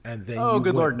first, and then you good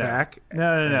went Lord, back?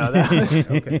 No. That was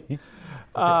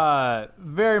Okay.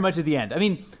 very much at the end. I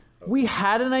mean, we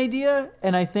had an idea,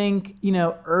 and I think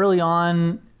early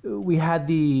on we had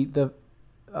the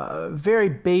very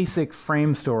basic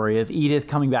frame story of Edith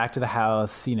coming back to the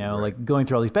house, like going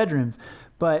through all these bedrooms.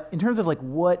 But in terms of like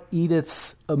what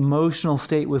Edith's emotional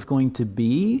state was going to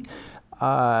be,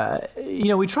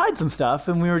 we tried some stuff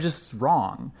and we were just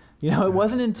wrong. It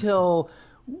wasn't until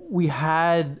we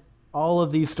had all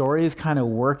of these stories kind of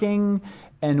working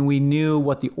and we knew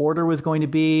what the order was going to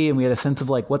be and we had a sense of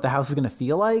like what the house is going to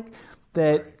feel like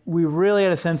that we really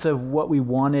had a sense of what we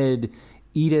wanted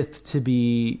Edith to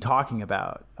be talking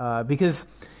about. Because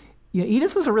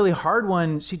Edith was a really hard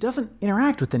one. She doesn't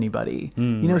interact with anybody.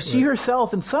 She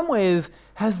herself, in some ways,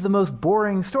 has the most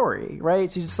boring story,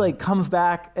 right? She just like comes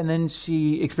back and then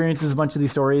she experiences a bunch of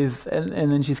these stories and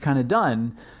then she's kind of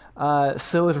done.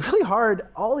 So it's really hard.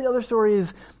 All the other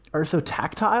stories are so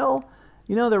tactile.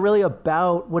 They're really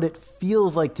about what it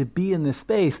feels like to be in this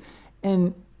space.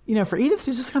 And, for Edith,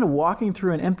 she's just kind of walking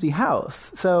through an empty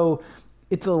house. So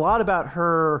it's a lot about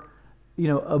her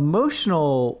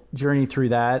emotional journey through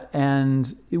that.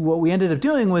 And what we ended up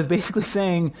doing was basically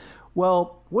saying,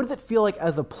 well, what does it feel like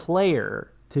as a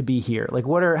player to be here? Like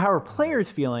how are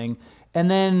players feeling? And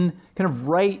then kind of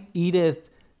write Edith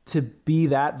to be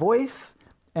that voice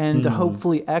and to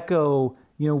hopefully echo,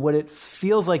 what it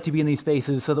feels like to be in these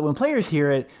spaces so that when players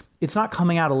hear it, it's not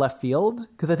coming out of left field.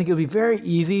 Because I think it would be very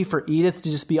easy for Edith to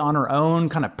just be on her own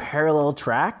kind of parallel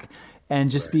track and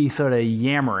just be sort of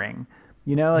yammering.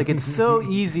 Like it's so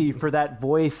easy for that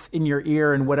voice in your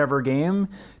ear in whatever game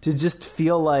to just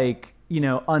feel like,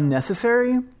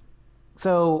 unnecessary.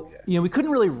 So, we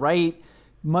couldn't really write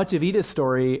much of Edith's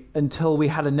story until we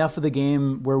had enough of the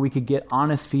game where we could get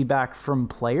honest feedback from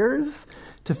players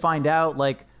to find out,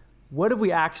 like, what have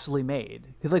we actually made?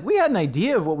 Because, like, we had an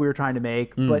idea of what we were trying to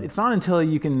make, but it's not until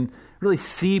you can really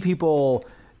see people,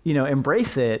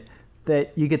 embrace it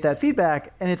that you get that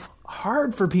feedback. And it's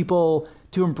hard for people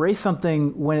to embrace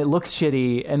something when it looks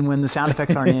shitty and when the sound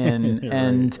effects aren't in.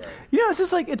 And, it's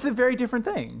just like, it's a very different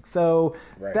thing. So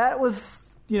that was,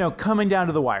 coming down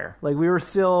to the wire. Like we were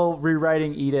still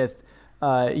rewriting Edith,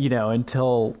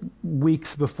 until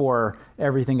weeks before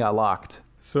everything got locked.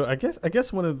 So I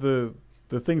guess one of the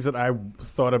things that I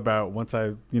thought about once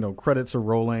credits are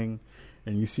rolling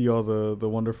and you see all the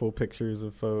wonderful pictures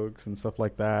of folks and stuff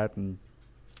like that. And,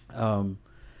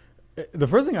 the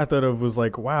first thing I thought of was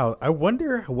like, wow, I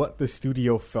wonder what the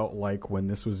studio felt like when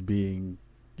this was being,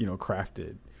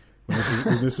 crafted,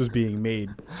 when this was being made.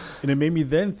 And it made me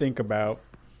then think about,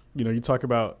 you talk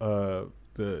about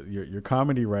your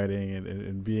comedy writing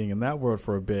and being in that world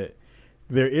for a bit.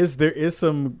 There is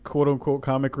some quote unquote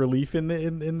comic relief in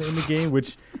the game,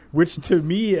 which to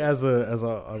me as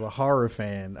a horror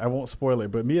fan, I won't spoil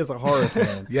it, but me as a horror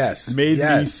fan, made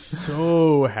me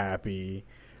so happy.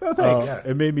 Oh, thanks.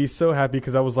 It made me so happy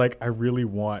because I was like, I really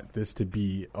want this to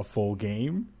be a full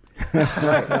game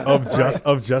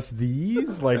of just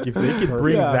these. Like, if they could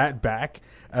bring that back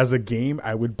as a game,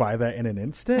 I would buy that in an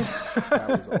instant. That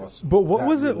was awesome. But what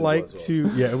was it like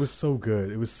to? Yeah, it was so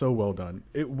good. It was so well done.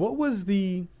 What was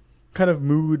the kind of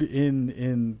mood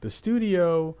in the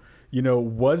studio?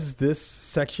 Was this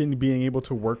section being able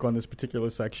to work on this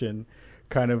particular section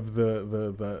kind of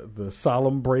the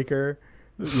solemn breaker?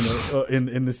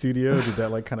 In the studio, did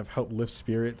that like kind of help lift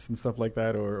spirits and stuff like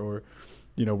that, or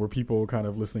were people kind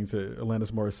of listening to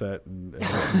Alanis Morissette and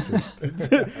listening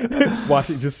to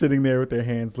watching, just sitting there with their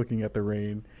hands looking at the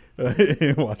rain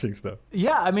and watching stuff?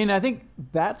 Yeah, I mean, I think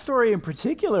that story in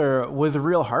particular was a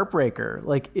real heartbreaker.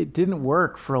 Like, it didn't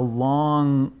work for a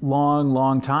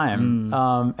long time,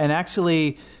 and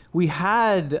actually, we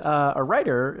had a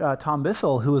writer, Tom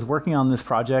Bissell, who was working on this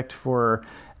project for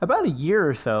about a year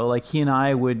or so. Like, he and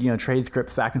I would, trade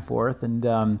scripts back and forth. And,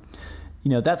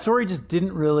 that story just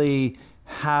didn't really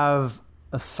have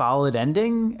a solid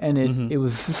ending. And it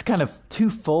was just kind of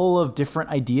too full of different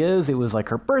ideas. It was like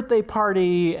her birthday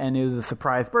party and it was a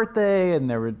surprise birthday. And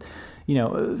there were,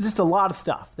 just a lot of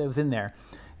stuff that was in there.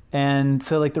 And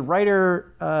so like the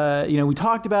writer, we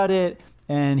talked about it.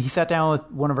 and he sat down with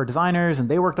one of our designers, and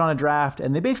they worked on a draft,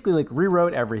 and they basically like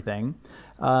rewrote everything,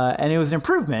 and it was an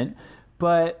improvement.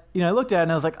 But, you know, I looked at it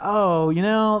and I was like, oh, you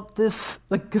know, this,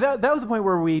 like, because that was the point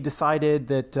where we decided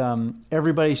that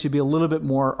everybody should be a little bit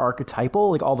more archetypal,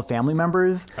 like all the family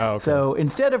members. Oh, okay. So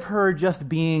instead of her just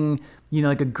being, you know,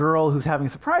 like a girl who's having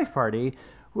a surprise party,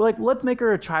 we're like, let's make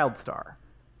her a child star.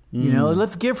 You know,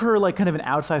 let's give her like kind of an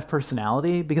outsized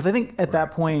personality, because I think at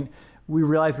that point we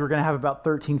realized we were going to have about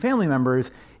 13 family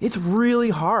members. It's really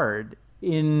hard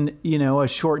in, you know, a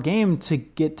short game to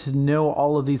get to know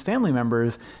all of these family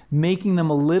members, making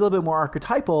them a little bit more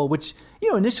archetypal, which,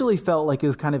 you know, initially felt like it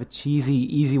was kind of a cheesy,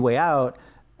 easy way out,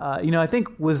 you know, I think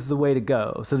was the way to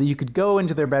go, so that you could go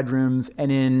into their bedrooms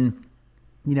and in,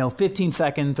 you know, 15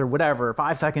 seconds or whatever,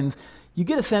 5 seconds, you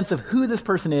get a sense of who this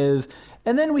person is,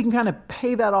 and then we can kind of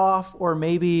pay that off, or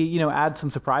maybe, you know, add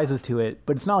some surprises to it,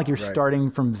 but it's not like you're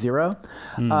starting from zero.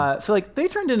 So like they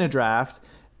turned in a draft,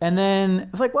 and then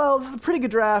it's like, well, this is a pretty good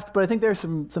draft, but I think there's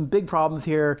some big problems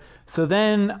here. So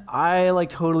then I like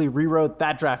totally rewrote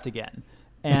that draft again.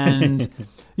 And,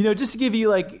 you know, just to give you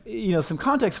like, you know, some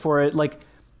context for it, like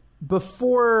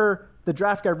before the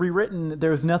draft got rewritten,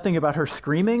 there was nothing about her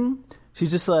screaming.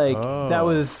 She's just like, that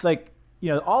was like, you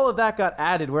know, all of that got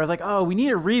added where I was like, oh, we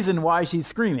need a reason why she's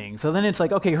screaming. So then it's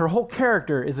like, okay, her whole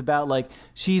character is about like,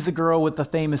 she's a girl with the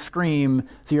famous scream.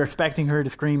 So you're expecting her to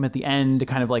scream at the end to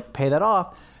kind of like pay that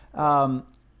off.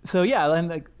 So yeah, and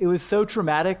like it was so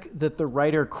traumatic that the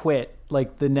writer quit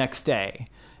like the next day.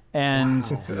 And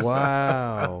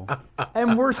Wow.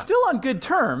 and we're still on good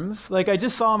terms. Like I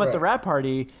just saw him at the wrap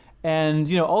party, and,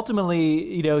 you know,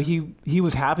 ultimately, you know, he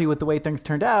was happy with the way things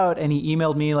turned out, and he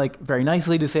emailed me like very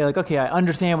nicely to say like, okay, I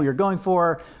understand what you're going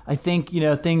for. I think, you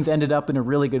know, things ended up in a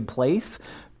really good place.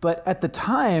 But at the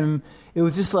time, it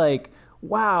was just like,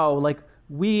 wow, like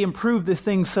we improved this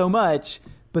thing so much,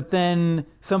 but then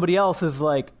somebody else has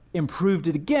like improved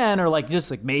it again, or like just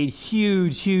like made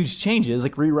huge changes,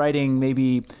 like rewriting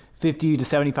maybe 50 to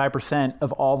 75%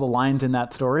 of all the lines in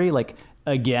that story, like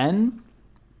again.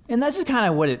 And that's just kind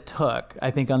of what it took,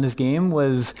 I think, on this game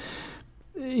was,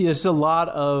 you know, just a lot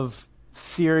of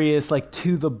serious, like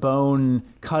to the bone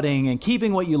cutting and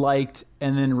keeping what you liked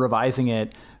and then revising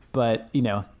it. But, you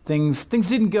know, things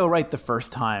didn't go right the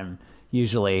first time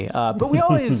usually. But we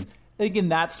always, I think in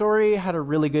that story, had a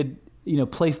really good, you know,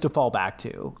 place to fall back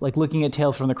to. Like looking at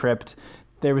Tales from the Crypt,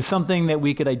 there was something that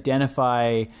we could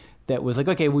identify that was like,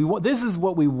 okay, this is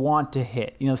what we want to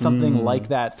hit, you know, something like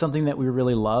that, something that we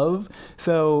really love.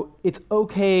 So it's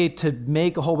okay to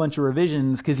make a whole bunch of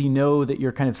revisions because you know that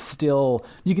you're kind of still,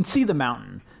 you can see the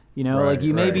mountain, you know, like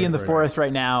you may be in the forest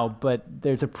right now, but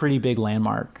there's a pretty big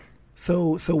landmark.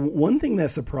 So one thing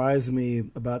that surprised me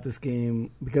about this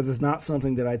game, because it's not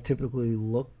something that I typically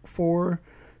look for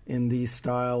in the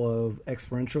style of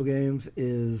experiential games,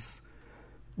 is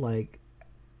like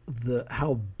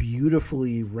how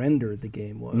beautifully rendered the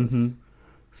game was.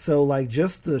 So like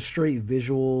just the straight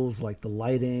visuals, like the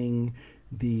lighting,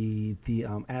 the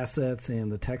assets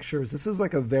and the textures. This is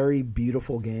like a very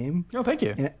beautiful game. Oh, thank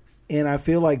you. And I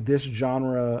feel like this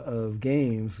genre of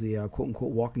games, the quote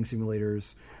unquote walking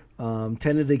simulators,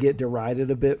 tended to get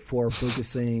derided a bit for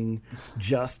focusing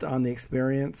just on the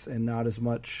experience and not as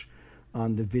much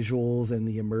on the visuals and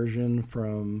the immersion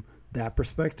from that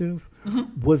perspective.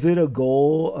 Was it a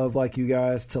goal of like you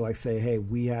guys to like say, hey,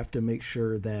 we have to make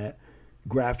sure that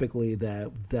graphically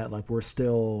that like we're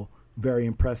still very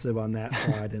impressive on that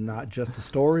side and not just the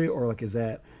story, or like is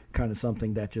that kind of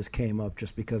something that just came up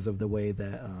just because of the way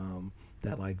that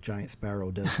that like Giant Sparrow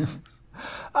does things?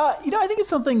 You know, I think it's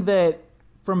something that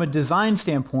from a design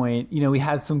standpoint, you know, we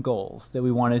had some goals that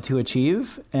we wanted to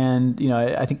achieve. And, you know,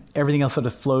 I think everything else sort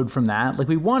of flowed from that. Like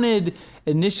we wanted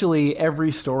initially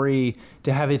every story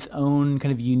to have its own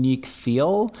kind of unique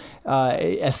feel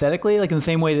aesthetically. Like in the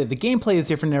same way that the gameplay is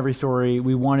different in every story,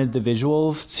 we wanted the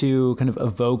visuals to kind of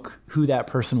evoke who that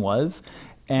person was.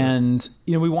 And,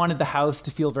 you know, we wanted the house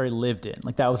to feel very lived in.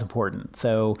 Like that was important.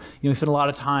 So, you know, we spent a lot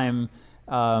of time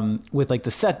with like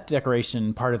the set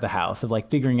decoration part of the house, of like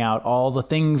figuring out all the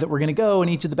things that were going to go in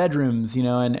each of the bedrooms, you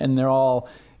know, and they're all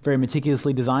very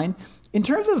meticulously designed. In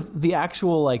terms of the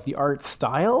actual, like the art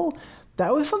style,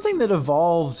 that was something that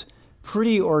evolved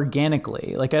pretty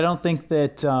organically. Like, I don't think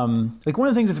that, like one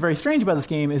of the things that's very strange about this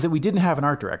game is that we didn't have an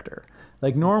art director.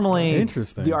 Like normally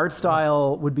the art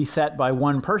style would be set by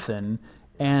one person.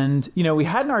 And, you know, we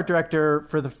had an art director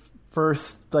for the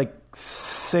first like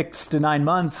 6 to 9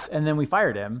 months, and then we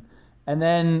fired him, and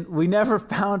then we never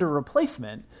found a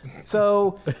replacement.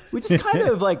 So we just kind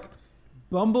of like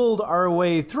bumbled our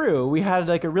way through. We had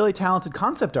like a really talented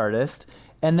concept artist,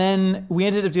 And then we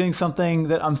ended up doing something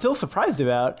that I'm still surprised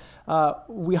about.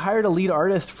 We hired a lead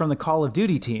artist from the Call of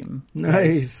Duty team.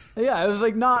 Nice. Yeah, it was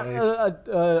like not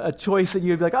a choice that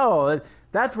you'd be like, oh,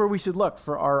 that's where we should look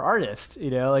for our artist,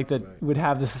 like that would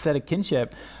have this aesthetic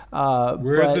kinship.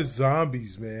 Where are the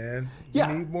zombies, man? Yeah.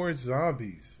 You need more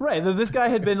zombies. Right. This guy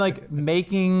had been like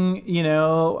making,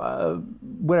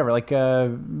 whatever, like,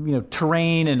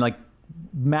 terrain and like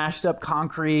mashed up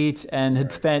concrete, and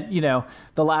had spent,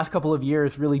 the last couple of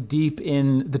years really deep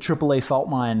in the AAA salt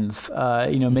mines,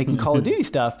 making Call of Duty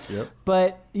stuff. Yep.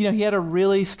 But, he had a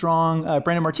really strong,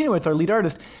 Brandon Martinowitz, our lead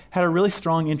artist, had a really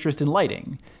strong interest in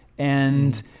lighting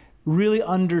and really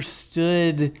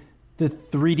understood the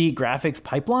 3D graphics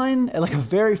pipeline at like a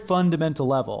very fundamental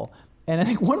level. And I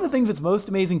think one of the things that's most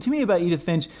amazing to me about Edith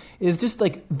Finch is just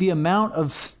like the amount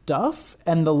of stuff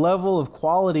and the level of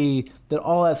quality that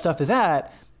all that stuff is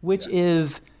at, which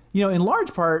is, in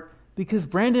large part because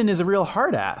Brandon is a real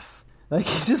hard ass. Like,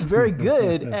 he's just very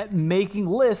good at making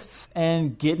lists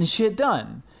and getting shit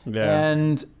done. Yeah.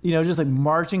 And, just like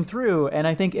marching through. And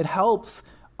I think it helps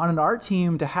on an art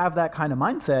team to have that kind of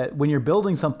mindset when you're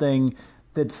building something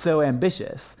that's so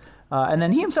ambitious. And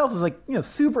then he himself was like,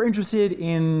 super interested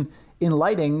in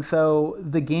lighting. So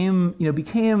the game,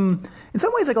 became in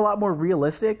some ways like a lot more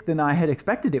realistic than I had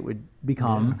expected it would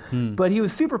become. Yeah. But he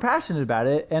was super passionate about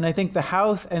it. And I think the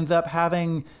house ends up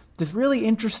having this really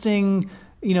interesting,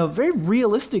 very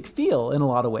realistic feel in a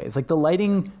lot of ways. Like the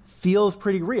lighting feels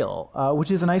pretty real,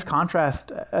 which is a nice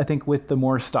contrast, I think, with the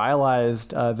more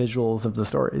stylized visuals of the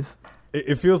stories.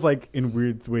 It feels like in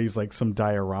weird ways like some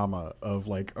diorama of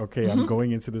like, okay, I'm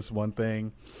going into this one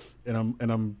thing and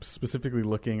I'm specifically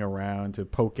looking around to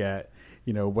poke at,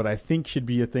 what I think should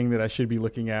be a thing that I should be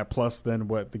looking at, plus then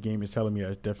what the game is telling me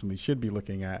I definitely should be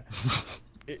looking at.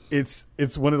 It's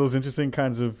one of those interesting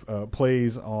kinds of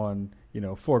plays on,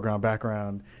 foreground,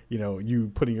 background,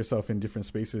 you putting yourself in different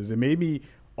spaces. It made me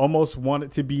almost want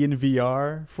it to be in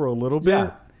VR for a little bit.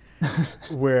 Yeah.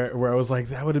 where I was like,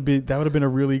 that would have been a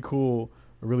really cool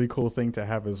thing to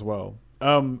have as well.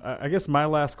 I guess my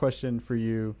last question for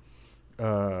you,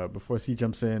 before C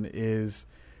jumps in, is,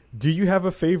 do you have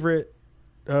a favorite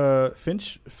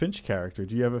Finch character?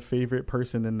 Do you have a favorite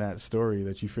person in that story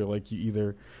that you feel like you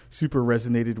either super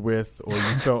resonated with or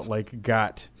you felt like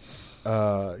got,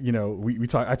 I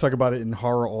talk about it in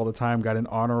horror all the time, got an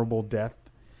honorable death?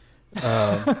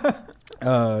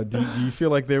 Do you feel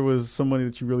like there was someone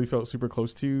that you really felt super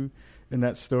close to in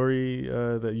that story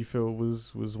that you feel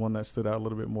was one that stood out a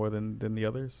little bit more than the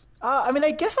others?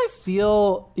 I guess I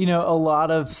feel, a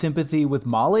lot of sympathy with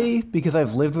Molly because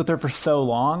I've lived with her for so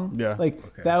long. Yeah.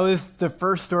 That was the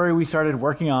first story we started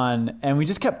working on, and we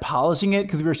just kept polishing it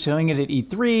because we were showing it at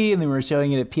E3 and then we were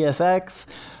showing it at PSX.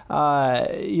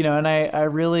 And I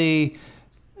really...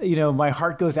 my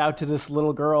heart goes out to this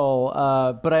little girl,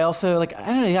 but I also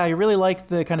I really like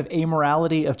the kind of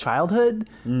amorality of childhood,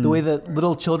 the way that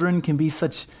little children can be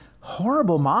such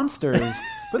horrible monsters,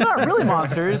 but not really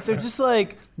monsters. They're just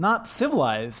like not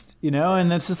civilized,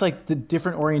 and that's just like the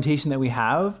different orientation that we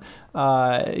have,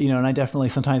 and I definitely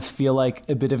sometimes feel like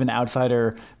a bit of an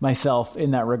outsider myself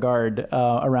in that regard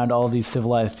around all of these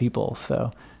civilized people.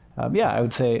 So, I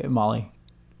would say Molly.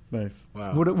 Nice.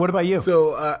 Wow. What about you?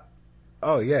 So,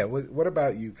 oh yeah. What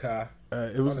about you, Ka?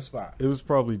 On the spot. It was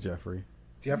probably Jeffrey.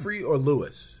 Jeffrey or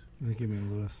Lewis? I think you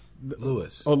mean Lewis.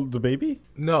 Lewis. Oh, the baby?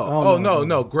 No.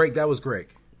 No. Greg. That was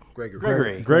Greg.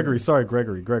 Gregory. Sorry,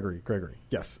 Gregory.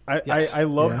 Yes. I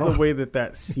love the way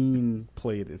that scene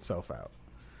played itself out.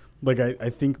 Like, I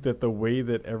think that the way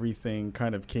that everything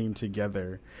kind of came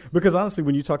together, because honestly,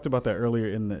 when you talked about that earlier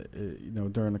in the,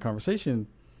 during the conversation,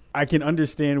 I can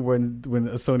understand when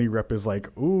a Sony rep is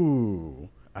like, ooh,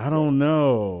 I don't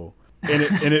know.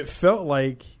 And it felt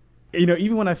like,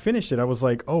 even when I finished it, I was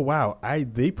like, oh, wow,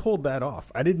 they pulled that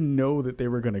off. I didn't know that they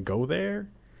were going to go there.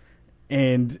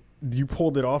 And you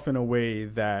pulled it off in a way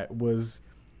that was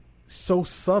so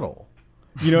subtle.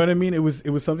 You know what I mean? It was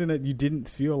something that you didn't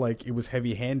feel like it was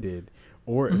heavy-handed,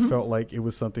 or it felt like it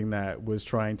was something that was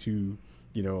trying to,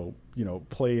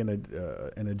 play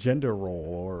an agenda role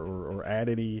or add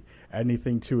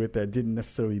anything to it that didn't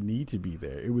necessarily need to be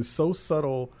there. It was so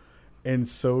subtle and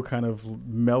so kind of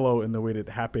mellow in the way that it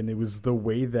happened. It was the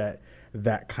way that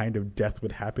kind of death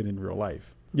would happen in real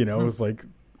life. It was like,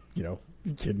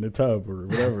 kid in the tub or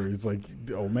whatever. It's like,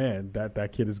 oh man,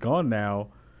 that kid is gone now.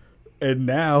 And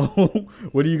now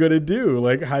what are you going to do?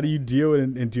 Like, how do you deal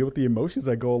and deal with the emotions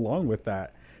that go along with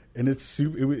that? And it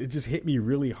just hit me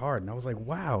really hard. And I was like,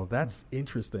 wow, that's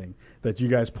interesting that you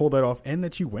guys pulled that off and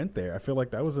that you went there. I feel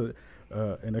like that was an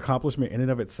accomplishment in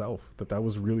and of itself, that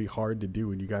was really hard to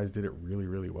do. And you guys did it really,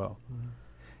 really well.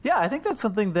 Yeah, I think that's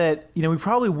something that, we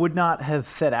probably would not have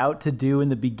set out to do in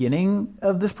the beginning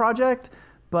of this project.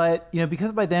 But,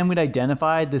 because by then we'd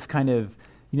identified this kind of,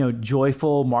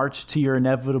 joyful march to your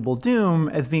inevitable doom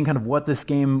as being kind of what this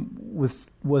game was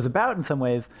about in some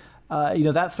ways,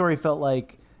 that story felt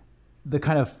like the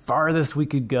kind of farthest we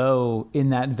could go in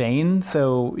that vein.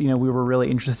 So, we were really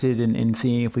interested in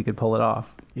seeing if we could pull it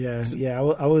off. Yeah.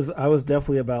 I was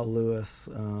definitely about Lewis.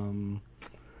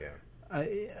 I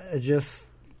just,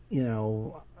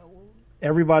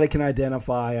 everybody can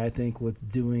identify, I think, with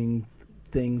doing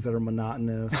things that are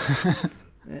monotonous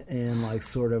and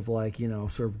sort of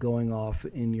going off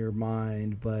in your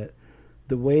mind. But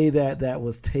the way that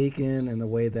was taken and the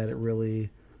way that it really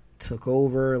took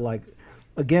over,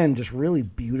 again, just really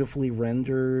beautifully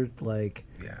rendered,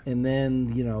 and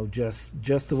then,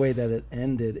 just the way that it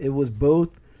ended, it was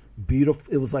both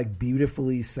beautiful. It was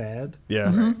beautifully sad. Yeah.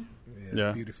 Mm-hmm.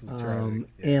 Yeah, beautifully tragic.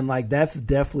 And that's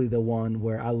definitely the one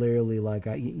where I literally I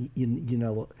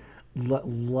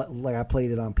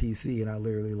played it on PC and I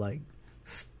literally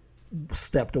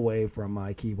stepped away from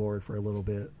my keyboard for a little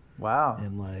bit. Wow.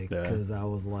 And because I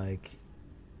was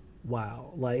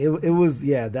wow, it was,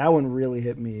 that one really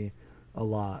hit me a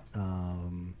lot.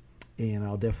 And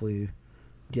I'll definitely,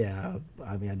 I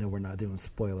know we're not doing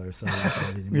spoilers, so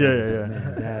man,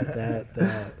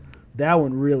 that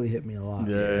one really hit me a lot.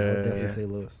 Yeah, so I would definitely say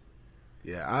Lewis.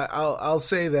 Yeah, I'll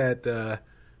say that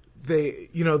they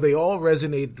all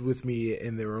resonated with me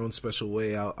in their own special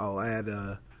way. I'll add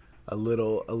a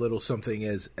little something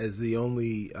as the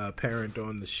only parent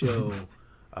on the show.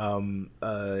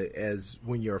 As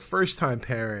when you're a first time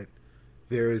parent,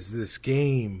 there is this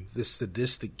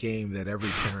sadistic game that every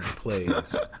parent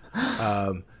plays.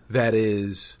 That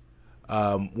is.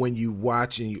 When you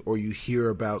watch or you hear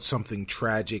about something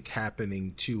tragic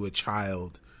happening to a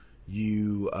child,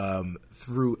 you,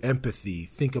 through empathy,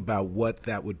 think about what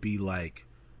that would be like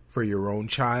for your own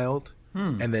child,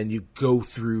 and then you go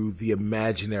through the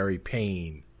imaginary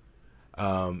pain.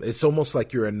 It's almost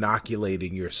like you're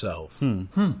inoculating yourself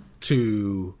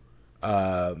to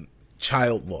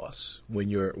child loss when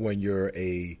you're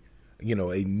a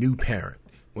new parent.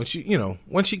 Once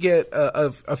you get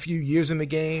a few years in the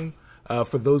game.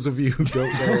 For those of you who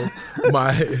don't know,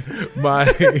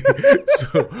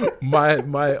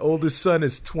 my oldest son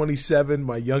is 27.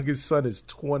 My youngest son is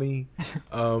 20.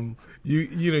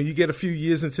 You get a few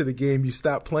years into the game, you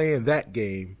stop playing that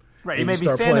game. Right, you may be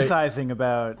fantasizing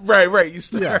about. Right. You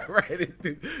start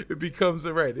It becomes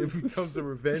a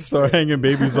revenge. Start hanging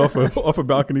babies off of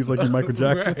balconies like you're Michael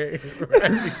Jackson. Right,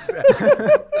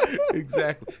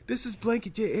 exactly. This is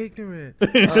blanket. You're ignorant.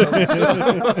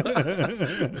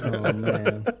 Oh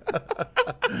man.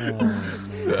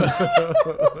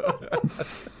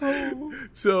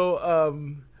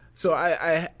 So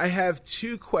I have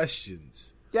two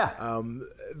questions. Yeah.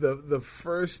 The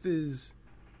first is.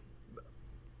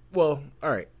 Well, all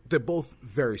right. They're both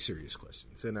very serious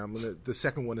questions, and the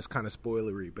second one is kind of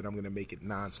spoilery, but I'm gonna make it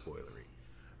non-spoilery.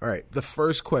 All right. The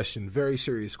first question, very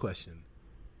serious question.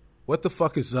 What the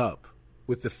fuck is up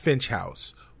with the Finch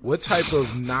house? What type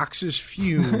of noxious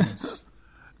fumes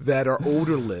that are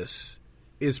odorless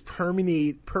is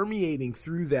permeating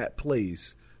through that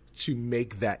place to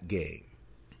make that game?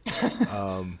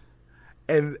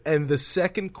 And the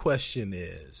second question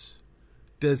is,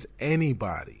 does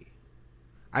anybody?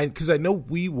 Because I know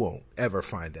we won't ever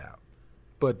find out,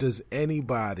 but does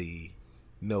anybody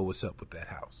know what's up with that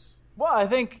house? Well, I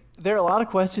think there are a lot of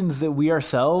questions that we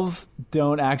ourselves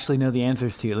don't actually know the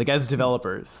answers to, as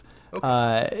developers. Okay.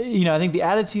 I think the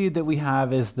attitude that we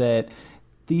have is that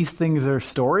these things are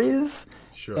stories,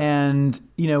 Sure. and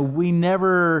we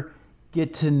never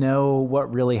get to know what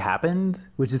really happened,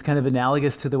 which is kind of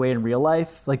analogous to the way in real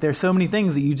life. There's so many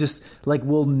things that you just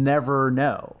will never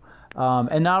know.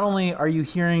 And not only are you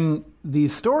hearing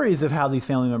these stories of how these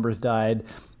family members died,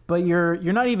 but you're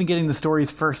not even getting the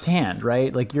stories firsthand,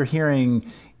 right? You're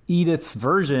hearing Edith's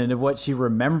version of what she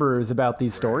remembers about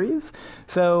these stories.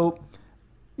 So,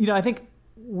 I think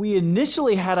we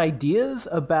initially had ideas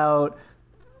about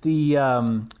the,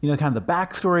 kind of the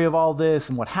backstory of all this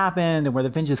and what happened and where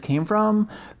the Finches came from.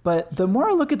 But the more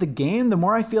I look at the game, the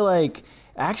more I feel like,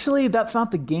 actually, that's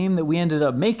not the game that we ended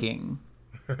up making.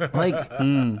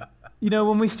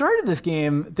 When we started this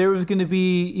game, there was going to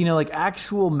be,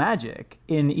 actual magic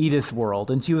in Edith's world.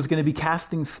 And she was going to be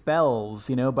casting spells,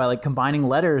 by combining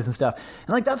letters and stuff.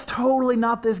 And that's totally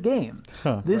not this game.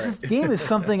 This game is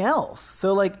something else.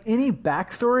 So any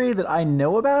backstory that I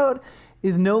know about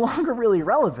is no longer really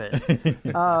relevant.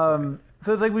 So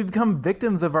it's we become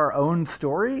victims of our own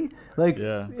story.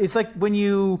 It's when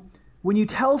you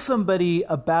tell somebody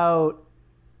about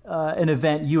an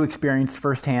event you experienced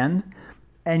firsthand,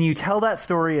 and you tell that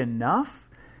story enough,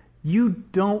 you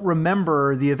don't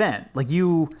remember the event. Like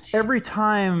every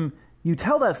time you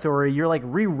tell that story, you're like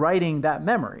rewriting that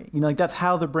memory. Like that's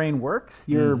how the brain works.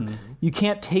 You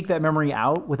can't take that memory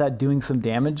out without doing some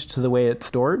damage to the way it's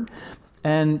stored.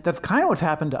 And that's kind of what's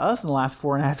happened to us in the last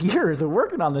 4.5 years of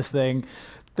working on this thing,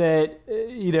 that,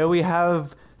 we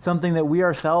have something that we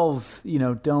ourselves,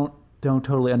 don't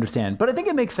totally understand. But I think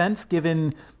it makes sense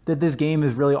given that this game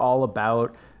is really all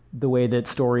about the way that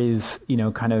stories, we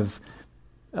don't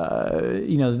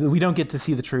get to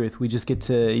see the truth. We just get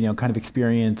to, kind of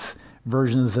experience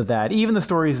versions of that, even the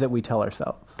stories that we tell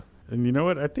ourselves. And you know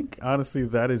what? I think, honestly,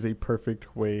 that is a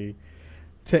perfect way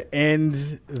to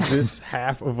end this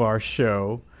half of our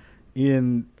show.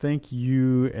 Ian, thank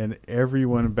you and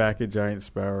everyone back at Giant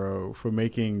Sparrow for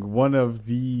making one of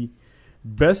the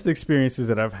best experiences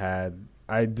that I've had.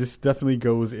 This definitely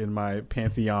goes in my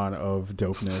pantheon of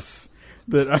dopeness.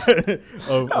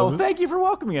 Thank you for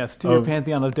welcoming us to your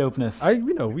pantheon of dopeness.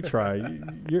 We try.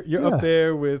 You're up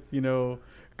there with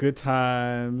Good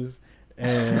Times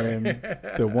and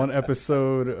the one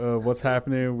episode of What's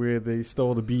Happening where they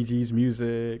stole the Bee Gees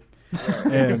music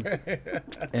and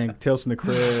Tales from the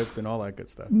Crypt and all that good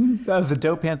stuff. That was a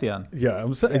dope pantheon. Yeah,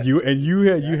 I'm saying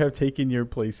you have taken your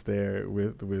place there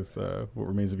with What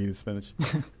Remains of Edith Finch,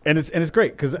 and it's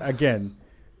great because again,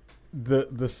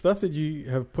 the stuff that you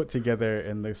have put together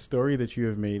and the story that you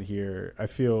have made here, I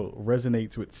feel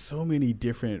resonates with so many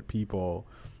different people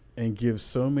and gives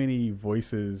so many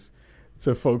voices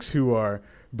to folks who are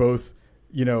both,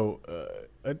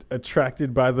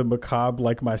 attracted by the macabre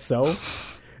like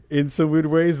myself in some weird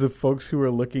ways, the folks who are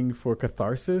looking for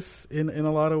catharsis in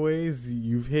a lot of ways.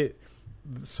 You've hit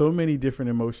so many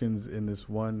different emotions in this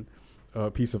one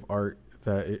piece of art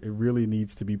that it really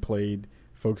needs to be played.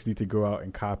 Folks need to go out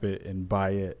and cop it and buy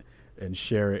it and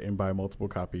share it and buy multiple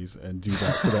copies and do that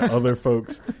so that other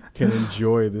folks can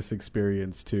enjoy this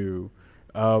experience too.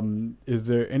 Is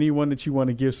there anyone that you want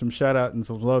to give some shout out and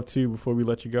some love to before we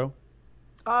let you go?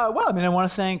 I want to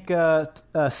thank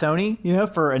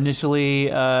Sony, for initially,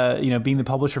 being the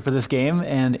publisher for this game,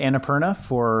 and Annapurna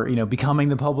for, becoming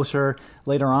the publisher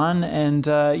later on. And,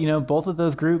 both of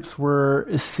those groups were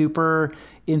super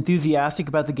enthusiastic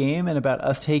about the game and about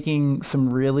us taking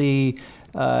some really,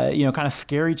 kind of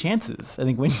scary chances. I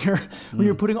think when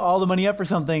you're putting all the money up for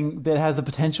something that has the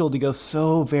potential to go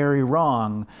so very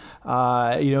wrong,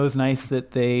 it was nice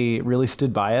that they really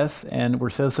stood by us and were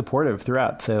so supportive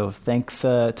throughout. So thanks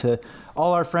to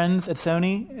all our friends at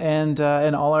Sony and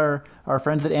all our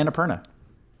friends at Annapurna.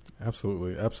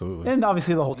 Absolutely. And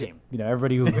obviously the whole team.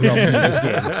 Everybody who helped me in this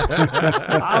game.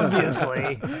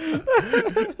 Obviously.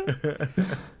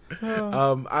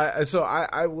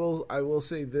 I will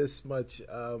say this much.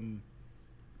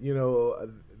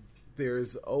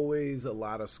 There's always a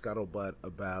lot of scuttlebutt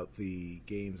about the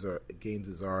games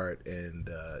as art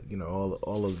and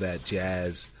all of that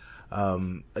jazz.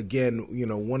 Again,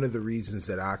 one of the reasons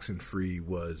that Oxenfree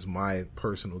was my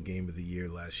personal game of the year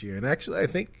last year, and actually I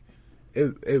think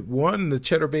it won the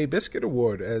Cheddar Bay Biscuit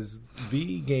Award as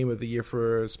the game of the year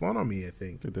for Spawn on Me, I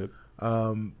think. It did.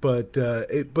 But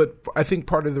I think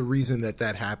part of the reason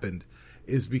that happened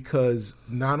is because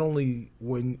not only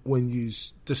when you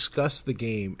discussed the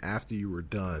game after you were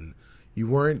done, you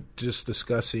weren't just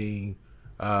discussing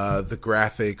the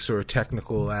graphics or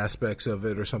technical aspects of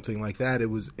it or something like that. It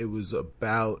was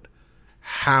about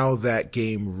how that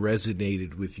game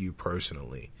resonated with you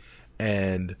personally,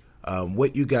 and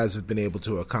what you guys have been able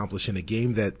to accomplish in a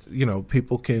game that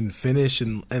people can finish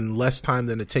in less time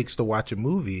than it takes to watch a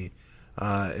movie.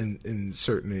 In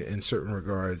certain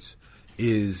regards,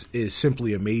 is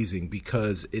simply amazing,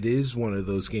 because it is one of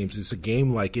those games. It's a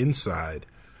game like Inside,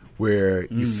 where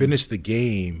you finish the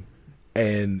game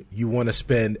and you want to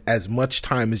spend as much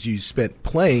time as you spent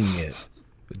playing it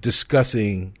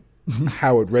discussing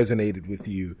how it resonated with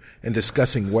you and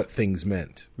discussing what things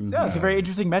meant. Yeah, it's a very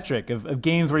interesting metric of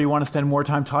games where you want to spend more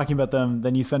time talking about them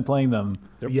than you spend playing them.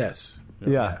 Yep. Yes.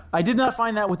 Yeah. I did not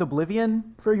find that with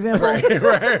Oblivion, for example. Right.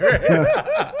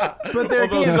 But there are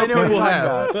games I know what you're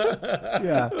talking about.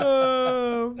 Yeah.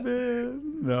 Oh,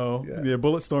 man. No. Yeah,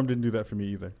 Bulletstorm didn't do that for me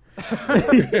either.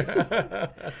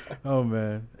 Oh,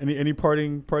 man. Any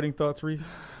parting thoughts,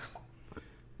 Reef?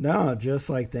 No, just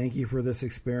thank you for this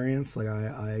experience.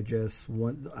 I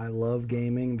love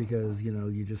gaming because,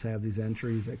 you just have these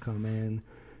entries that come in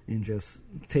and just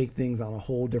take things on a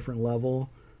whole different level.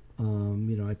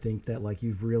 I think that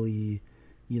you've really,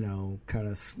 kind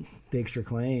of staked your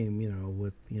claim,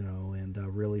 with,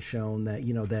 and really shown that,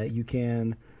 that you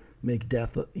can make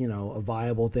death, a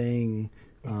viable thing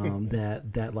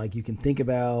that like you can think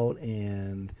about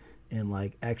and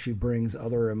like actually brings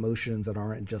other emotions that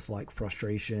aren't just like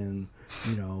frustration,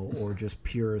 or just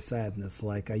pure sadness.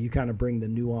 Like you kind of bring the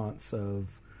nuance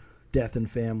of death and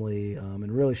family,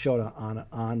 and really show it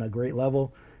on a great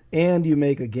level. And you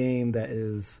make a game that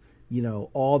is,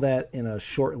 all that in a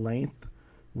short length,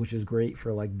 which is great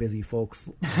for like busy folks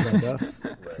like us.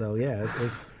 Right. So yeah,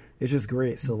 it's just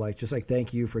great. So like,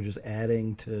 thank you for just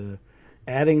adding to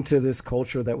this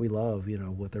culture that we love,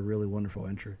 with a really wonderful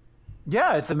entry.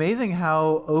 Yeah, it's amazing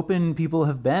how open people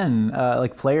have been,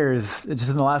 like players,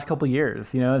 just in the last couple of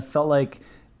years. It felt like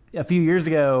a few years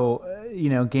ago,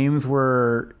 games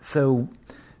were so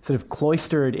sort of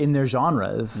cloistered in their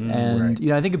genres. And,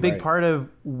 right. I think a big part of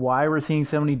why we're seeing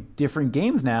so many different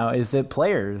games now is that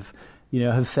players,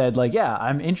 have said like, yeah,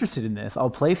 I'm interested in this. I'll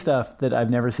play stuff that I've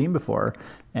never seen before.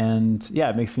 And yeah,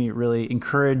 it makes me really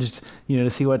encouraged, to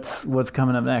see what's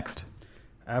coming up next.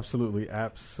 Absolutely.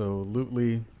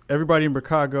 Everybody in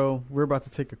Chicago, we're about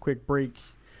to take a quick break.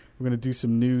 We're going to do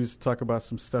some news, talk about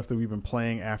some stuff that we've been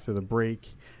playing after the break.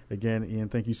 Again, Ian,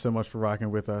 thank you so much for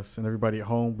rocking with us. And everybody at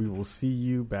home, we will see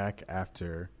you back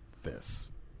after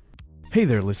this. Hey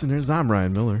there, listeners. I'm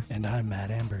Ryan Miller. And I'm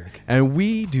Matt Amberg. And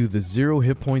we do the Zero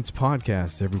Hit Points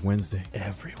podcast every Wednesday.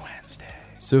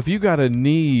 So if you got a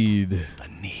need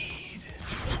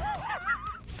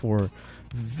for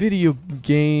video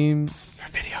games,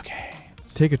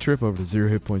 take a trip over to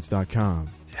zerohitpoints.com.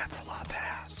 That's a lot to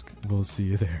ask. We'll see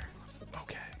you there.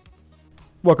 Okay.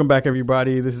 Welcome back,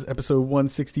 everybody. This is episode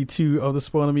 162 of the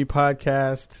Spoil to Me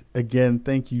podcast. Again,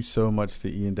 thank you so much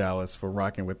to Ian Dallas for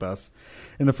rocking with us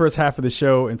in the first half of the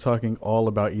show and talking all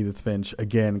about Edith Finch.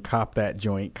 Again, cop that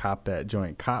joint,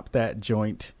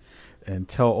 and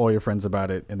tell all your friends about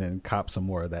it, and then cop some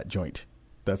more of that joint.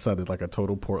 That sounded like a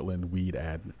total Portland weed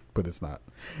ad, but it's not.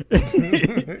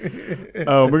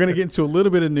 We're going to get into a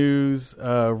little bit of news.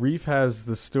 Reef has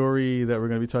the story that we're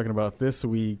going to be talking about this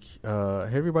week. Hey,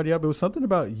 everybody up. It was something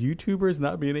about YouTubers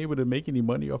not being able to make any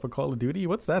money off of Call of Duty.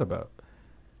 What's that about?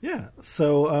 Yeah,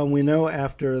 so we know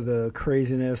after the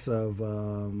craziness of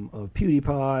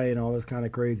PewDiePie and all this kind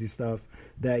of crazy stuff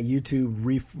that YouTube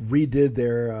redid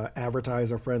their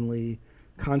advertiser-friendly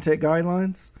content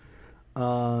guidelines.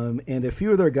 And a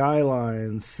few of their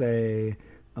guidelines say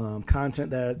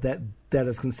content that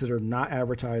is considered not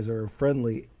advertiser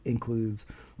friendly includes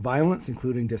violence,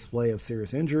 including display of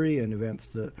serious injury and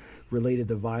events related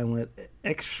to violent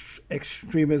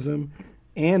extremism.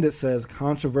 And it says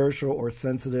controversial or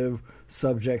sensitive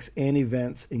subjects and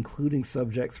events, including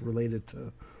subjects related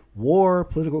to war,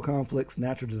 political conflicts,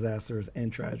 natural disasters,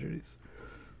 and tragedies.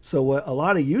 So what a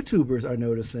lot of YouTubers are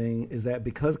noticing is that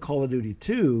because Call of Duty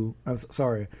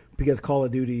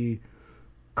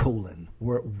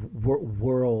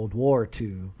World War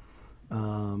II,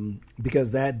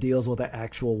 because that deals with the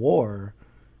actual war,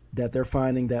 that they're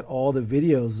finding that all the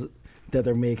videos that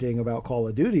they're making about Call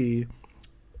of Duty,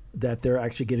 that they're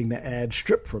actually getting the ad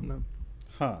stripped from them.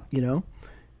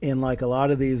 And like a lot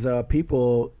of these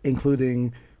people,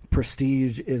 including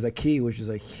Prestige is a key, which is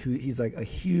he's like a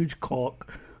huge Call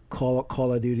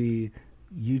of Duty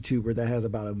YouTuber that has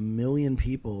about 1 million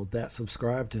people that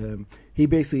subscribe to him. He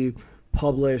basically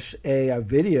published a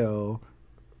video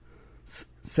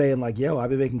saying like, yo, I've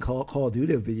been making Call of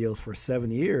Duty videos for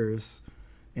 7 years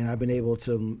and I've been able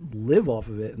to live off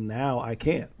of it, and now I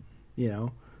can't,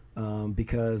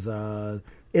 because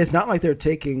it's not like they're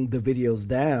taking the videos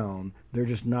down. They're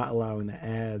just not allowing the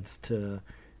ads to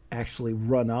actually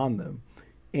run on them.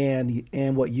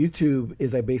 And what YouTube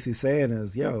is basically saying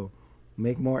is, yo,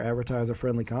 make more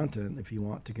advertiser-friendly content if you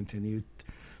want to continue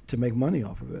to make money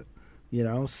off of it.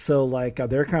 So like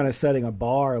they're kind of setting a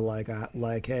bar like,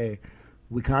 hey,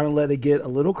 we kind of let it get a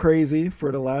little crazy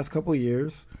for the last couple of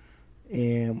years,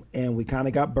 and we kind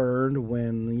of got burned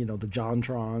when the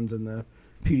JonTrons and the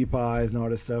PewDiePies and all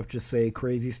this stuff just say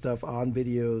crazy stuff on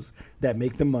videos that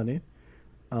make them money.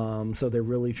 So they're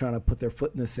really trying to put their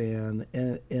foot in the sand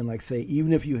and like say,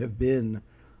 even if you have been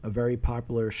a very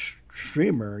popular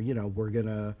streamer, we're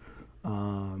gonna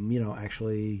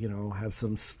actually have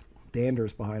some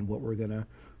standards behind what we're gonna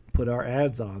put our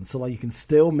ads on. So like you can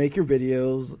still make your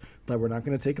videos, like we're not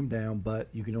gonna take them down, but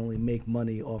you can only make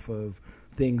money off of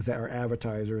things that our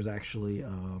advertisers actually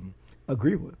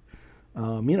agree with.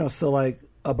 So like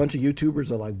a bunch of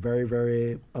YouTubers are like very,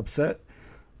 very upset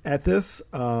at this.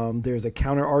 There's a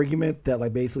counter argument that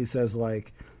like basically says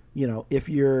like, if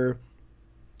you're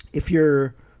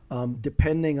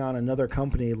depending on another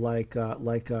company like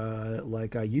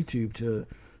YouTube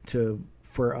to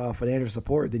for financial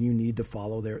support, then you need to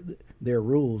follow their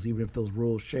rules, even if those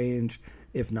rules change.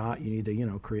 If not, you need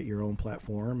to create your own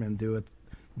platform and do it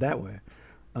that way.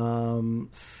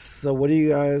 So what do you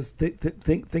guys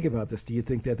think about this? Do you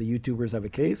think that the YouTubers have a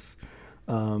case?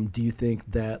 Do you think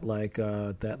that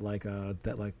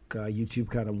YouTube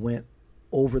kind of went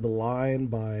over the line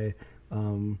by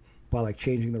like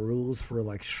changing the rules for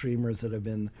like streamers that have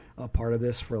been a part of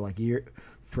this for like years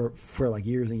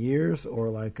and years, or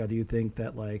like do you think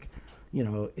that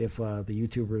if the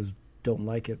YouTubers don't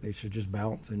like it, they should just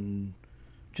bounce and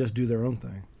just do their own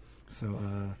thing? So,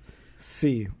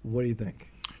 C, what do you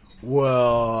think?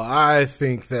 Well, I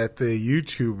think that the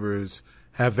YouTubers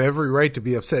have every right to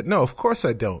be upset. No, of course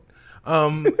I don't.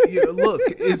 Look,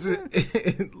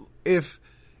 if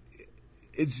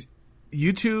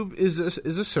YouTube is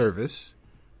a service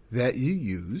that you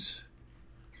use,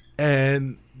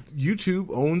 and YouTube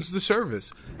owns the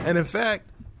service, and in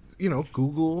fact,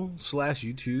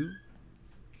 Google/YouTube,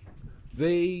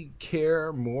 they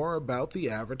care more about the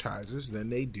advertisers than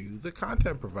they do the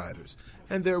content providers.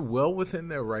 And they're well within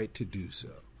their right to do so,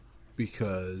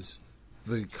 because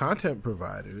the content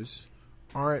providers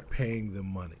aren't paying them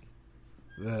money.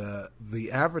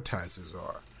 The advertisers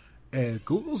are. And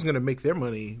Google's going to make their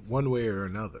money one way or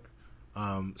another.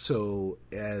 So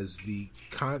as the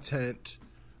content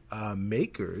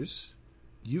makers,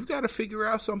 you've got to figure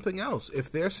out something else.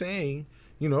 If they're saying,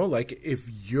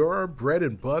 if your bread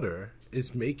and butter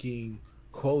is making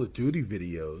Call of Duty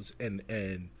videos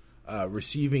and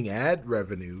receiving ad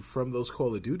revenue from those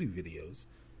Call of Duty videos,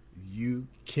 you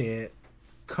can't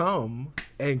come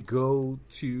and go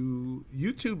to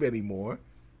YouTube anymore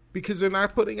because they're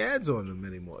not putting ads on them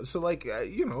anymore. So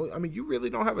you really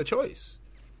don't have a choice.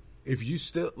 If you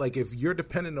still if you're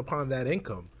dependent upon that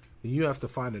income, then you have to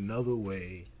find another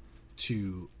way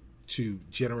to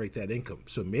generate that income.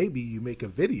 So maybe you make a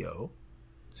video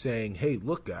saying, hey,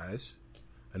 look, guys,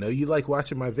 I know you like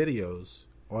watching my videos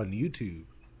on YouTube,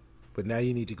 but now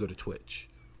you need to go to Twitch,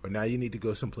 or now you need to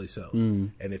go someplace else.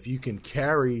 And if you can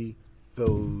carry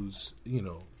those,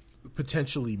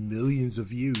 potentially millions of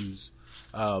views,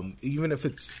 even if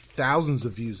it's thousands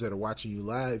of views that are watching you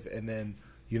live, and then,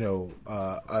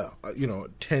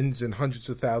 tens and hundreds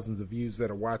of thousands of views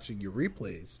that are watching your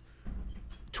replays,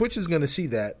 Twitch is going to see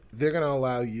that. They're going to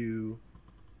allow you,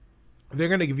 they're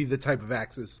going to give you the type of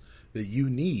access that you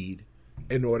need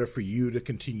in order for you to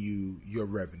continue your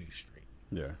revenue stream.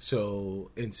 Yeah.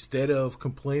 So instead of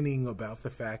complaining about the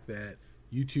fact that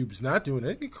YouTube's not doing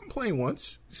it, you complain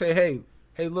once. Say,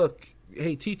 hey, look,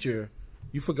 hey, teacher,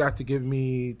 you forgot to give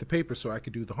me the paper so I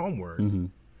could do the homework. Mm-hmm.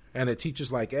 And the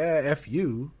teacher's like, F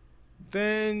you.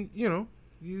 Then,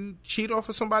 you cheat off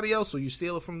of somebody else, or you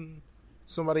steal it from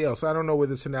somebody else. I don't know where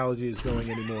this analogy is going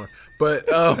anymore. But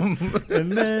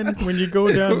and then when you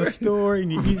go down the store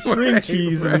and you eat string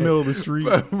cheese in the middle of the street,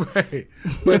 right?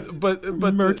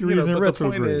 But Mercury's in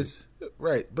retrograde. The point is,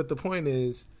 right? But the point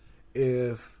is,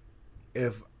 if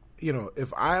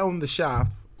I own the shop,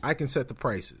 I can set the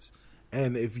prices,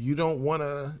 and if you don't want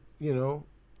to,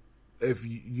 if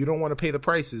you don't want to pay the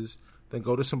prices, then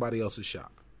go to somebody else's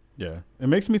shop. Yeah. It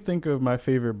makes me think of my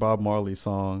favorite Bob Marley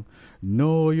song,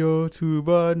 No Your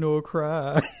Tuba, No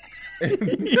Cry.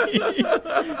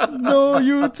 No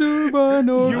your tuba,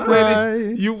 no cry.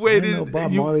 You waited.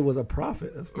 Bob Marley was a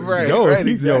prophet. That's right. Right,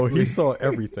 exactly. He saw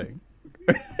everything.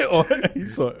 He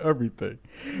saw everything.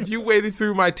 You waited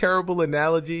through my terrible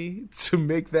analogy to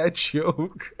make that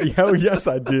joke. Oh, yes,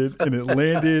 I did. And it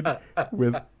landed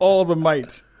with all the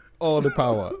might. All the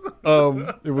power.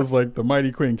 It was like the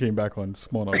Mighty Queen came back on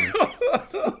Small Numbers.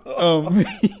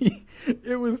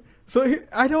 It was so.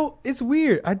 It's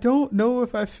weird. I don't know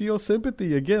if I feel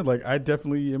sympathy again. Like, I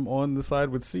definitely am on the side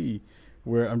with C,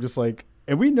 where I'm just like,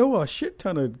 and we know a shit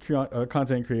ton of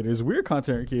content creators. We're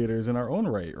content creators in our own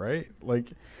right?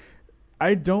 Like,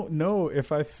 I don't know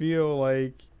if I feel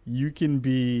like you can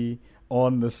be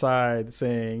on the side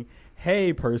saying,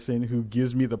 "Hey, person who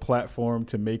gives me the platform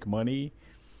to make money,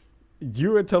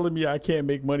 you are telling me I can't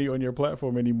make money on your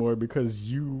platform anymore because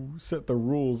you set the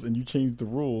rules and you changed the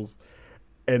rules.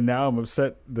 And now I'm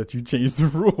upset that you changed the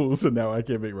rules and now I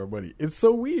can't make my money." It's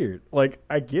so weird. Like,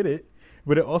 I get it,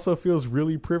 but it also feels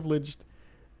really privileged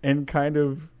and kind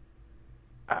of,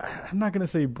 I'm not going to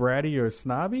say bratty or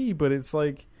snobby, but it's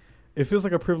like, it feels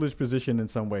like a privileged position in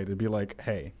some way to be like,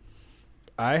 hey,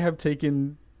 I have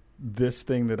taken this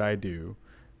thing that I do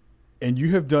and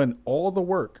you have done all the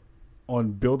work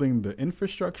on building the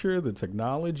infrastructure, the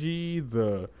technology,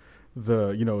 the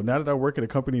now that I work at a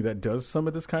company that does some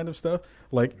of this kind of stuff,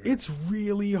 like, it's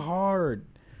really hard.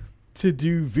 to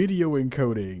do video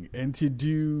encoding and to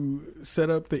do set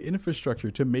up the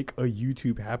infrastructure to make a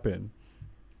YouTube happen.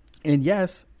 And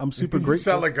yes, I'm super You grateful.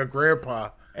 sound like a grandpa.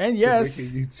 And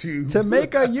yes, to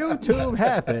make a YouTube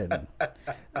happen.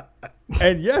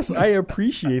 And yes, I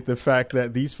appreciate the fact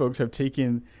that these folks have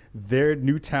taken their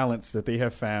new talents that they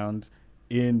have found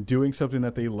in doing something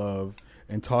that they love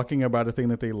and talking about a thing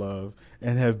that they love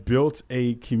and have built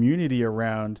a community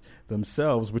around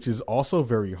themselves, which is also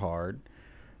very hard.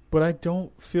 But I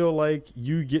don't feel like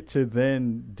you get to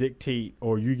then dictate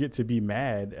or you get to be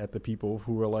mad at the people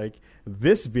who are like,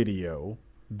 this video,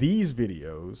 these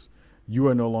videos, you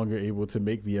are no longer able to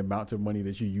make the amount of money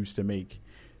that you used to make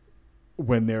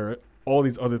when there are all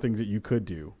these other things that you could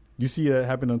do. You see that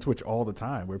happen on Twitch all the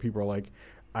time where people are like,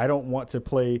 I don't want to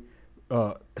play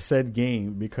said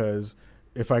game because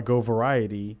if I go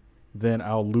variety, then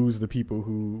I'll lose the people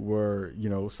who were,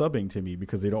 subbing to me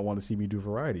because they don't want to see me do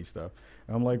variety stuff.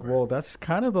 And I'm like, well, that's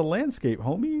kind of the landscape,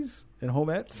 homies and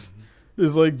homettes.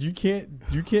 It's like you can't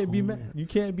be mad. You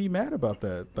can't be mad about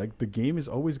that. Like the game is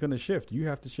always going to shift. You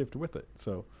have to shift with it.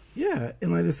 So yeah,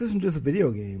 and like this isn't just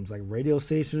video games. Like radio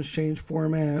stations change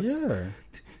formats. Yeah,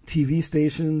 TV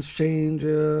stations change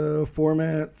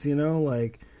formats.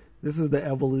 Like this is the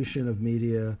evolution of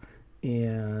media.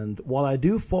 And while I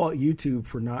do fault YouTube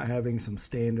for not having some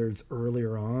standards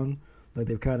earlier on, like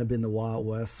they've kind of been the Wild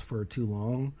West for too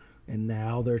long, and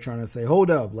now they're trying to say, hold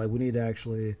up, like we need to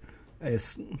actually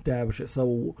establish it.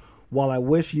 So while I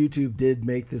wish YouTube did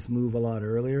make this move a lot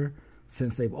earlier,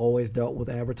 since they've always dealt with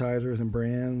advertisers and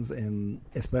brands, and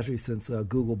especially since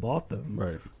Google bought them,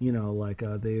 right?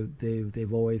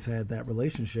 They've always had that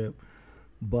relationship.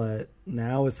 But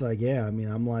now it's like, yeah, I mean,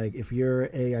 I'm like, if you're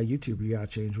a YouTuber, you got to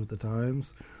change with the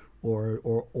times,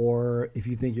 or if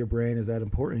you think your brand is that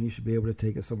important, you should be able to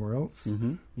take it somewhere else,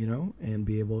 and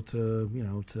be able to,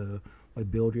 to like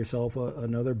build yourself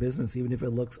another business, even if it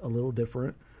looks a little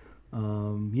different.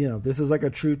 This is like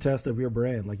a true test of your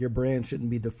brand. Like your brand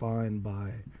shouldn't be defined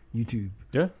by YouTube.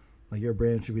 Yeah. Like your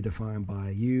brand should be defined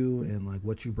by you and like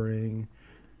what you bring.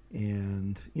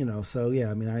 And, so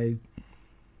yeah, I mean, I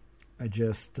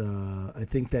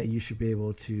think that you should be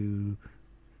able to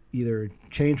either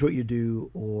change what you do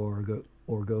or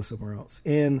go somewhere else.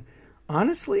 And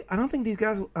honestly, I don't think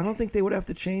they would have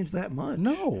to change that much.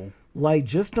 No. Like,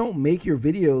 just don't make your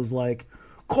videos like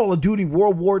Call of Duty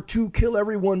World War II, kill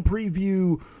everyone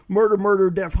preview, murder,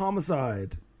 death,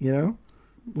 homicide,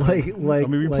 Like I mean,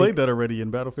 we played that already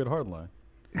in Battlefield Hardline.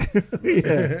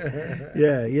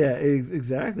 yeah,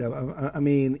 exactly. I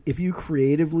mean, if you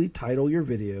creatively title your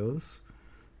videos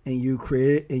and you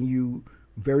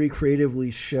very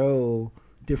creatively show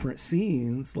different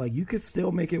scenes, like you could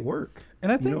still make it work.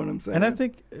 And I think, you know what I'm saying? And I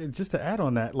think just to add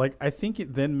on that, like I think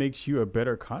it then makes you a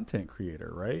better content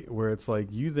creator, right? Where it's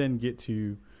like you then get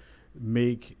to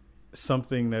make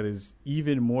something that is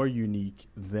even more unique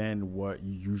than what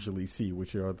you usually see,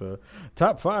 which are the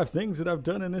top 5 things that I've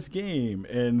done in this game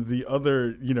and the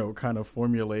other, kind of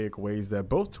formulaic ways that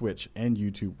both Twitch and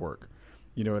YouTube work.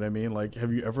 You know what I mean? Like,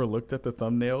 have you ever looked at the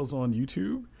thumbnails on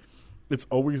YouTube? It's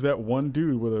always that one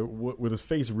dude with his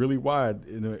face really wide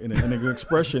in an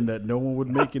expression that no one would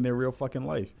make in their real fucking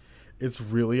life. It's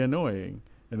really annoying.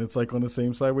 And it's like on the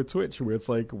same side with Twitch, where it's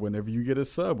like whenever you get a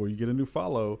sub or you get a new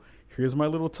follow, here's my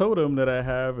little totem that I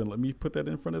have, and let me put that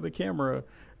in front of the camera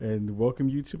and welcome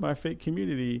you to my fake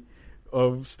community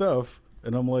of stuff.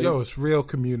 And I'm like, yo, it's real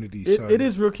community. It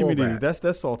is real community.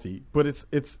 That's salty, but it's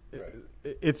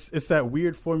that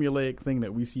weird formulaic thing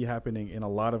that we see happening in a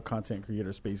lot of content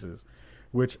creator spaces,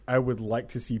 which I would like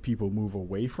to see people move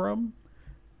away from,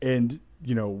 and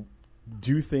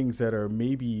do things that are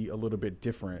maybe a little bit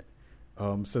different.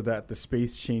 So that the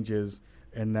space changes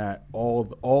and that all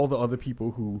the other people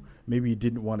who maybe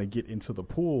didn't want to get into the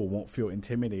pool won't feel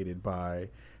intimidated by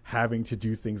having to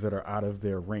do things that are out of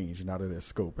their range and out of their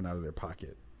scope and out of their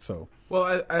pocket. So,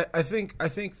 well, I think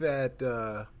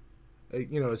that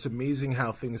it's amazing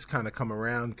how things kind of come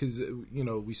around because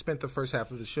we spent the first half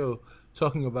of the show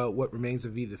talking about What Remains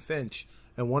of Edith Finch,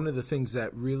 and one of the things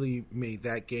that really made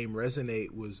that game resonate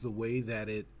was the way that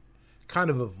it kind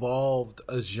of evolved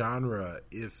a genre.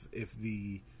 If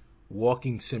the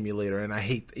walking simulator, and I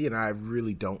hate, I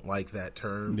really don't like that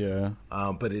term. Yeah.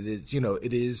 But it is,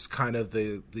 it is kind of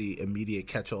the immediate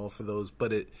catch-all for those.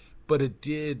 But it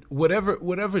did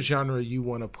whatever genre you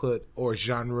want to put, or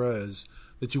genres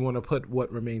that you want to put What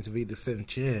Remains of Edith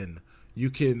Finch in.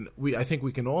 I think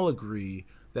we can all agree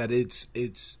that it's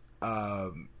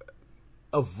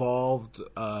evolved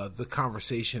the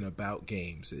conversation about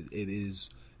games.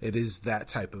 It is that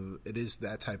type of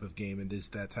game. It is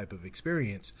that type of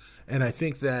experience. And I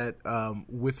think that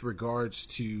with regards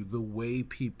to the way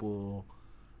people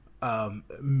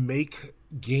make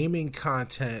gaming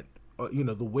content,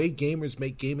 the way gamers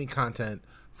make gaming content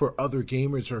for other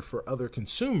gamers or for other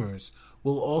consumers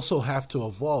will also have to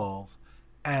evolve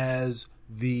as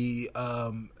the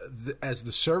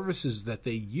services that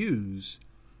they use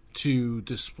to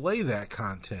display that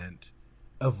content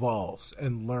evolves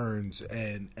and learns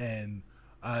and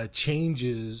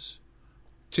changes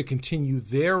to continue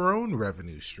their own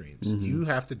revenue streams. Mm-hmm. You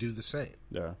have to do the same.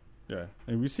 Yeah,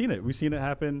 and we've seen it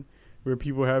happen where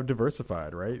people have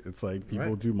diversified, right? It's like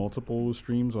people do multiple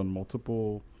streams on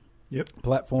multiple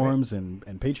platforms and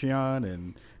Patreon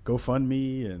and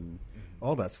GoFundMe and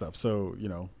all that stuff. So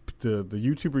the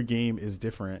YouTuber game is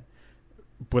different,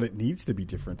 but it needs to be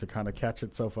different to kind of catch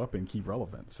itself up and keep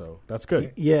relevant. So that's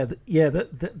good. Yeah.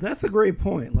 That's a great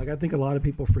point. Like, I think a lot of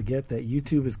people forget that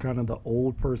YouTube is kind of the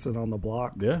old person on the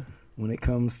block. Yeah. When it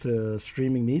comes to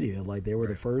streaming media, like they were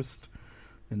the first,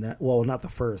 and not the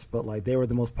first, but like they were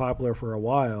the most popular for a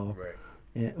while. Right.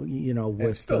 And with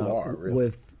and still are, really.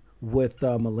 with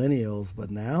millennials,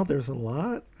 but now there's a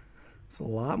lot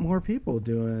more people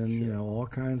doing all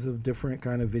kinds of different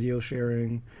kind of video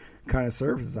sharing kind of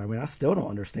services. I mean, I still don't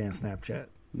understand Snapchat.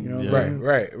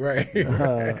 Right.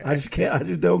 I just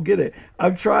don't get it.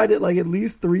 I've tried it like at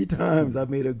least 3 times. I've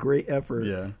made a great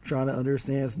effort trying to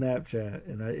understand Snapchat,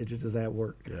 and it just doesn't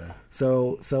work. Yeah.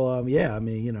 So I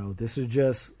mean, this is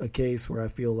just a case where I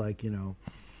feel like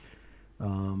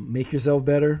make yourself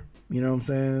better. You know what I'm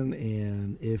saying?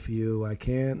 And if you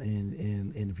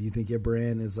and if you think your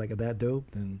brand is like that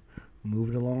dope, then move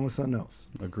it along with something else.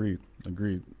 Agreed.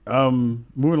 Moving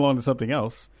along to something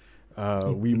else.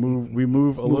 We move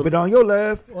a little. Move it on your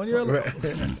left. On your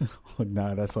left.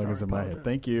 Nah, that song is in my head.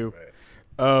 Thank you.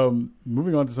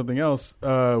 Moving on to something else.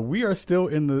 We are still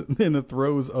in the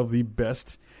throes of the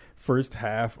best first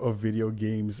half of video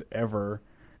games ever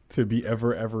to be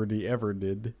ever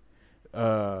did.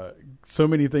 So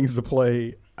many things to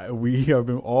play. We have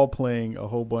been all playing a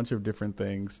whole bunch of different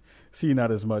things. See,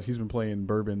 not as much. He's been playing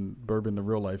Bourbon, the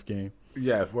real life game.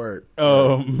 Yeah, word.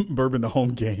 Bourbon, the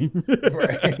home game.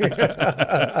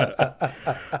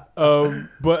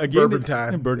 But again, Bourbon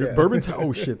time. Bourbon time.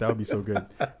 Oh shit, that would be so good.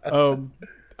 Oh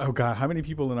god, how many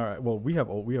people in our? Well, we have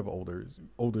older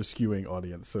skewing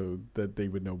audience, so that they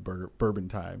would know Bourbon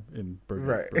time in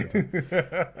Bourbon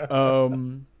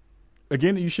time.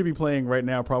 Again, you should be playing right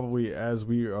now, probably as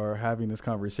we are having this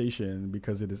conversation,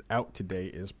 because it is out today,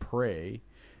 is Prey.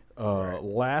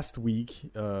 Last week,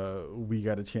 we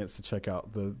got a chance to check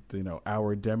out the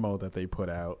our demo that they put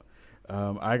out.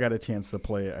 I got a chance to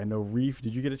play it. I know, Reef,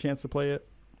 did you get a chance to play it?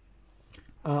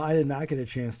 I did not get a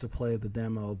chance to play the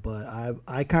demo, but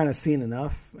I kind of seen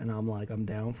enough, and I'm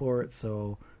down for it.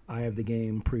 So I have the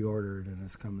game pre-ordered, and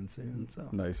it's coming soon. So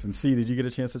nice. And C, did you get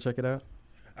a chance to check it out?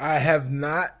 I have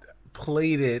not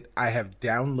played it. I have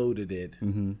downloaded it.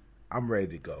 Mm-hmm. I'm ready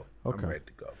to go. Okay. I'm ready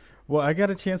to go. Well, I got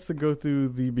a chance to go through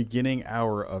the beginning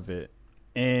hour of it,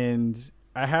 and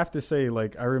I have to say,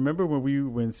 like, I remember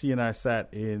when C and I sat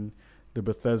in the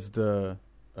Bethesda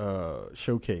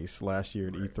showcase last year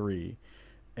at E3,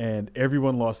 and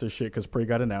everyone lost their shit because Prey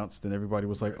got announced, and everybody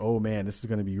was like, "Oh man, this is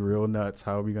going to be real nuts.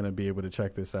 How are we going to be able to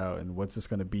check this out? And what's this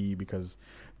going to be?" Because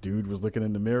dude was looking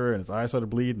in the mirror and his eyes started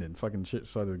bleeding and fucking shit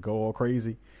started to go all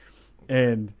crazy.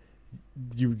 And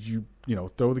you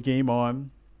throw the game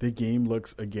on. The game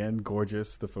looks, again,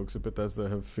 gorgeous. The folks at Bethesda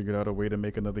have figured out a way to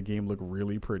make another game look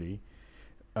really pretty.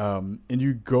 And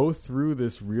you go through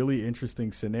this really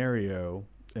interesting scenario,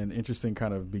 an interesting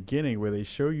kind of beginning where they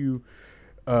show you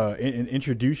and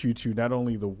introduce you to not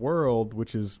only the world,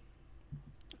 which is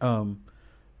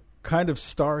kind of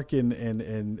stark and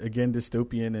again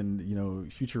dystopian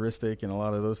and futuristic and a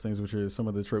lot of those things, which are some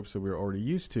of the tropes that we're already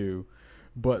used to.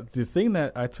 But the thing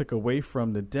that I took away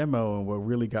from the demo and what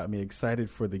really got me excited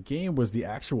for the game was the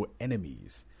actual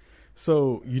enemies.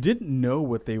 So you didn't know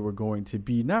what they were going to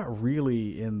be, not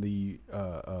really in the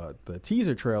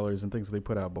teaser trailers and things they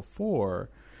put out before,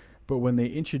 but when they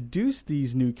introduced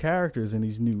these new characters and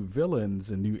these new villains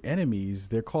and new enemies,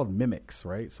 they're called mimics,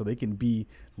 right? So they can be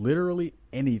literally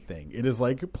anything. It is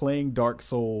like playing Dark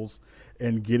Souls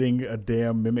and getting a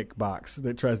damn mimic box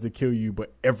that tries to kill you,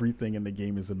 but everything in the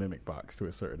game is a mimic box to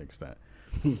a certain extent.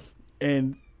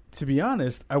 And to be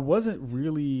honest, I wasn't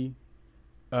really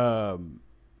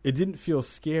it didn't feel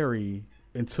scary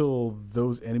until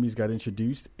those enemies got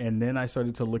introduced, and then I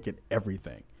started to look at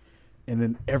everything. And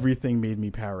then everything made me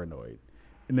paranoid.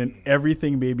 And then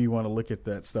everything made me want to look at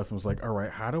that stuff and was like, all right,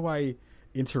 how do I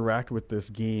interact with this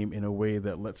game in a way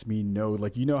that lets me know,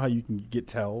 like, you know how you can get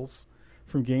tells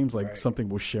from games, like something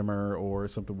will shimmer or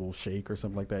something will shake or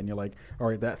something like that, and you're like, all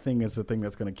right, that thing is the thing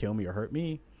that's going to kill me or hurt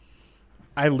me.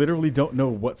 I literally don't know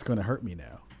what's going to hurt me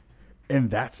now, and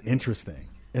that's interesting,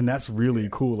 and that's really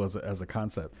cool as a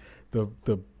concept.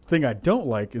 The thing I don't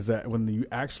like is that when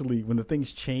the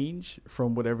things change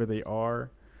from whatever they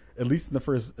are, at least in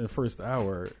the first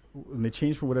hour, when they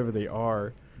change from whatever they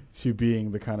are to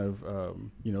being the kind of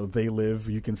they live,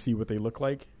 you can see what they look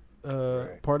like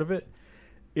part of it.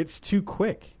 It's too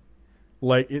quick.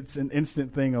 Like, it's an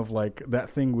instant thing of like, that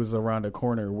thing was around a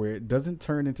corner, where it doesn't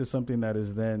turn into something that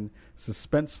is then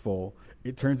suspenseful.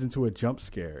 It turns into a jump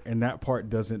scare, and that part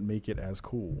doesn't make it as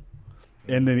cool.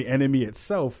 And then the enemy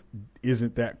itself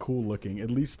isn't that cool looking, at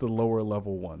least the lower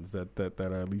level ones that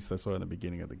are, at least I saw in the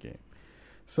beginning of the game.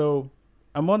 So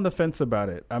I'm on the fence about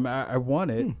it. I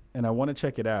want it, and I want to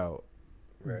check it out.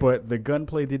 Right. But the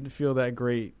gunplay didn't feel that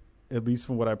great, at least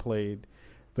from what I played.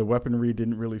 The weaponry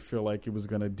didn't really feel like it was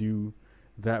going to do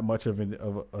that much of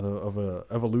a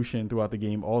evolution throughout the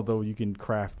game, although you can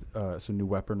craft some new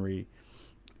weaponry.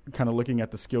 Kind of looking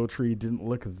at the skill tree didn't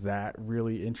look that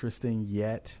really interesting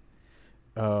yet.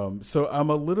 So I'm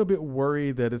a little bit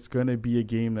worried that it's going to be a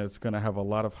game that's going to have a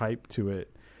lot of hype to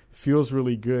it. Feels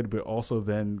really good, but also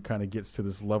then kind of gets to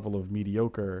this level of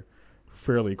mediocre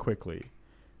fairly quickly.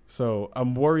 So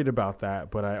I'm worried about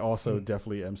that, but I also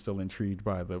definitely am still intrigued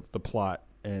by the plot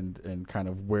and kind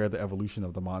of where the evolution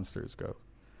of the monsters go.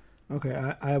 Okay,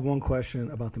 I have one question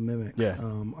about the mimics. Yeah.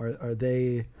 Are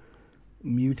they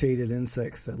mutated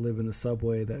insects that live in the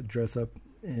subway that dress up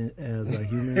as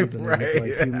humans and they look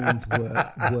like humans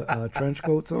with trench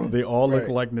coats on? They all look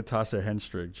like Natasha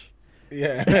Henstridge.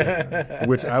 Yeah.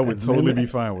 Which I would totally be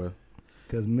fine with.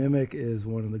 Because Mimic is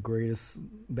one of the greatest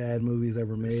bad movies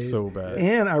ever made. It's so bad.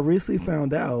 And I recently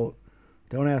found out,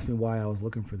 don't ask me why I was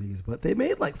looking for these, but they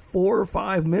made like 4 or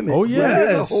 5 Mimics. Oh,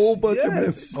 yeah. A whole bunch of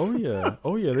Mimics. Oh, yeah.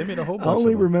 Oh, yeah. They made a whole bunch I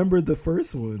only of them. remembered the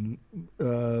first one,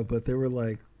 but they were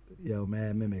like, yo,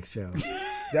 Mad Mimic show.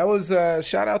 That was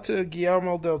shout out to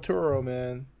Guillermo del Toro,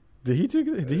 man. Did he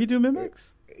do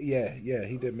Mimics? Yeah,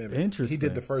 he did Mimics. Interesting. He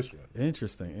did the first one.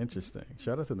 Interesting.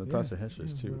 Shout out to Natasha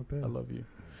Henstridge too. I love you.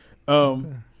 Okay.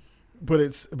 But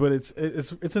it's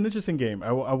an interesting game.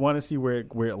 I want to see where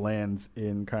it lands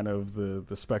in kind of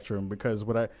the spectrum, because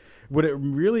what it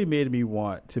really made me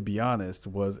want, to be honest,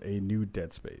 was a new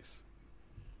Dead Space.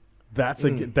 That's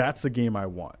a game I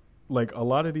want. Like, a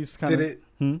lot of these kind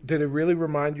Did it really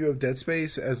remind you of Dead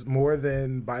Space as more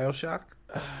than BioShock?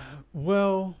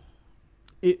 Well,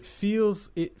 it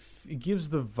gives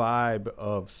the vibe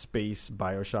of space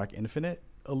BioShock Infinite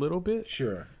a little bit.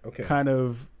 Sure. Okay. Kind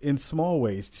of in small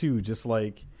ways too, just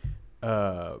like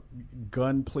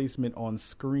gun placement on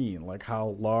screen, like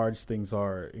how large things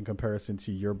are in comparison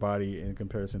to your body, in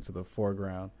comparison to the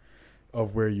foreground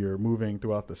of where you're moving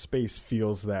throughout the space,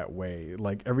 feels that way.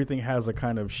 Like, everything has a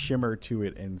kind of shimmer to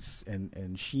it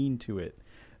and sheen to it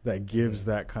that gives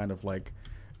that kind of, like,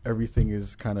 everything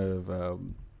is kind of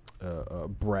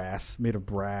brass, made of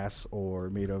brass, or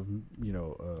made of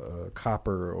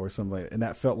copper or something like that. And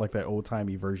that felt like that old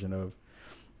timey version of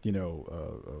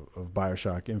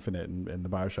BioShock Infinite and the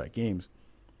BioShock games.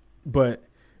 But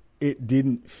it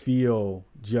didn't feel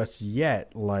just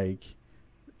yet like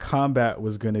combat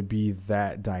was going to be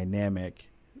that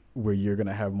dynamic where you're going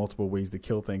to have multiple ways to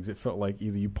kill things. It felt like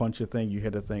either you punch a thing, you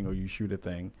hit a thing, or you shoot a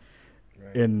thing,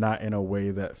 and not in a way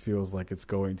that feels like it's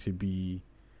going to be,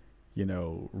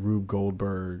 Rube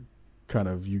Goldberg kind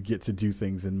of, you get to do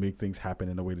things and make things happen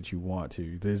in a way that you want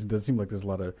to. Does seem like there's a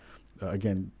lot of,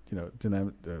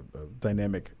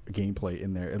 dynamic gameplay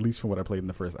in there, at least from what I played in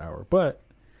the first hour. But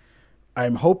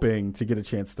I'm hoping to get a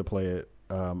chance to play it.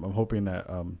 I'm hoping that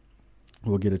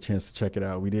we'll get a chance to check it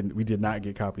out. We did not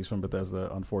get copies from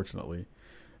Bethesda, unfortunately.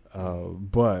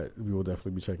 But we will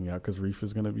definitely be checking it out, because Reef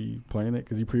is going to be playing it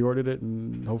because he pre-ordered it,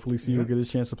 and hopefully will get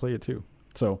his chance to play it too.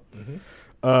 So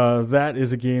that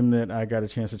is a game that I got a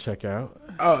chance to check out.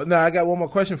 Oh, no, I got one more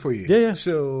question for you. Yeah.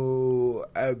 So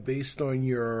based on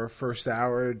your first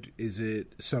hour, is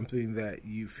it something that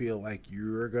you feel like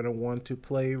you're going to want to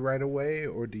play right away,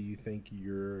 or do you think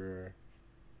you're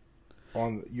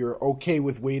okay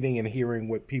with waiting and hearing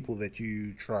what people that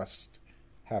you trust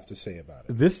have to say about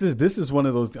it? This is one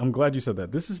of those. I'm glad you said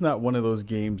that. This is not one of those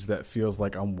games that feels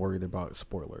like I'm worried about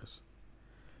spoilers.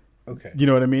 Okay, you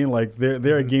know what I mean? Like,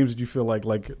 there are games that you feel like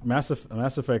Mass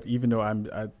Effect. Even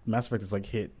though Mass Effect is like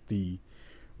hit the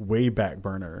way back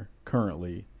burner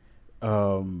currently,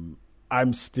 I'm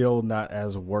still not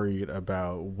as worried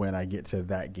about when I get to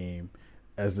that game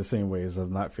as the same way as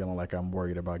I'm not feeling like I'm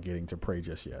worried about getting to Prey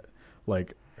just yet.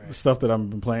 Like stuff that I've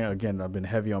been playing, again, I've been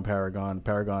heavy on Paragon.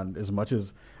 Paragon, as much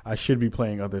as I should be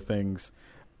playing other things,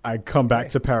 I come back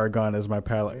to Paragon as my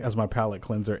palate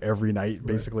cleanser every night,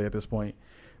 basically at this point.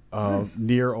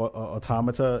 Nier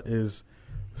Automata is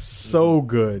so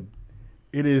good.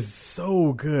 It is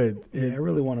so good. I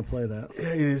really want to play that.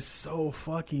 It is so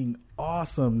fucking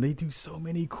awesome. They do so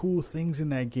many cool things in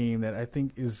that game that I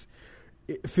think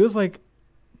it feels like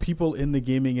people in the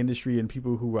gaming industry and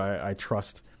people who I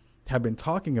trust have been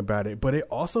talking about it, but it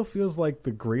also feels like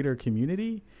the greater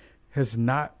community has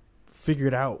not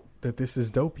figured out that this is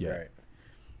dope yet,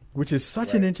 which is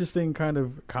such an interesting kind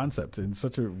of concept and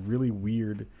such a really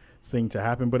weird thing to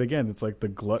happen. But again, it's like the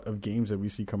glut of games that we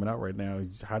see coming out right now.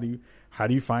 How do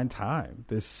you find time?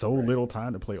 There's so little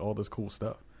time to play all this cool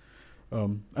stuff. I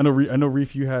know,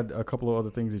 Reef, you had a couple of other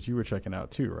things that you were checking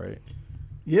out too, right?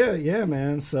 Yeah,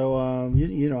 man. So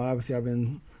you know, obviously I've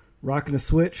been rocking the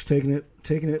Switch, taking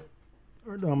it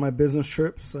on my business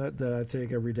trips that I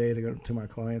take every day to go to my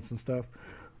clients and stuff.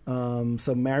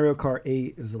 So Mario Kart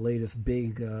 8 is the latest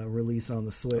big release on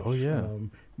the Switch. Oh yeah,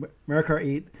 Mario Kart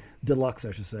 8 Deluxe,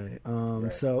 I should say.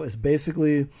 So it's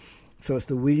basically, it's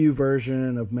the Wii U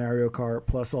version of Mario Kart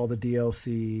plus all the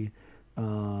DLC.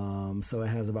 So it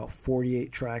has about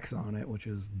 48 tracks on it, which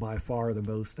is by far the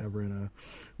most ever in a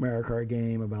Mario Kart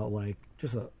game. About like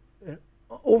just an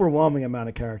overwhelming amount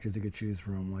of characters you could choose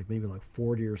from, like maybe like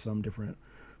 40 or some different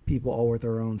people, all with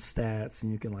their own stats,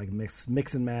 and you can like mix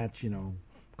and match, you know,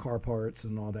 car parts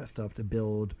and all that stuff to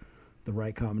build the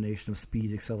right combination of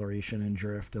speed, acceleration, and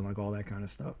drift, and like all that kind of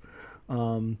stuff.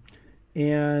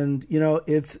 And you know,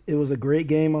 it was a great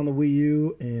game on the Wii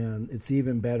U, and it's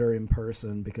even better in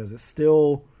person because it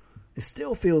still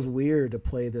feels weird to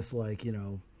play this, like, you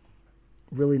know,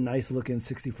 really nice looking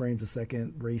 60 frames a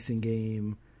second racing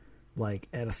game like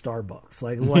at a Starbucks,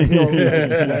 like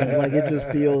it just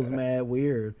feels mad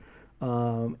weird.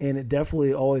 And it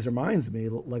definitely always reminds me,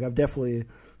 like I've definitely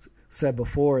said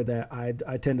before, that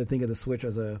I tend to think of the Switch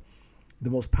as the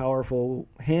most powerful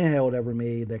handheld ever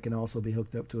made that can also be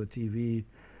hooked up to a TV,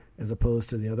 as opposed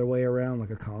to the other way around, like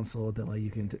a console that like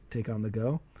you can take on the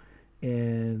go.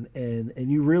 And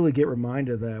you really get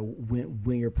reminded that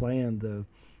when you're playing the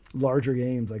larger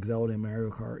games like Zelda and Mario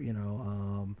Kart, you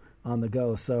know, on the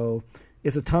go. So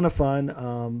it's a ton of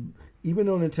fun. Even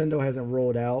though Nintendo hasn't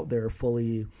rolled out their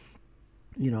fully,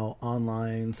 you know,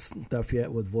 online stuff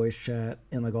yet with voice chat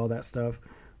and like all that stuff,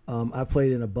 I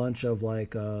played in a bunch of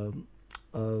like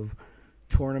of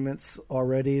tournaments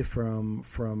already from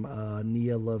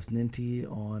Nia Loves Ninty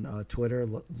on Twitter,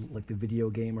 like the video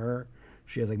gamer.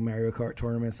 She has like Mario Kart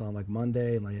tournaments on like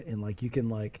Monday, and like you can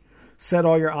like set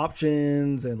all your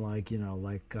options, and like, you know,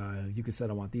 like you can set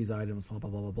I want these items, blah blah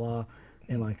blah blah blah,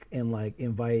 and like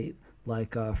invite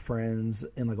like friends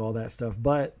and like all that stuff.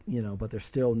 But you know, but there's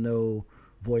still no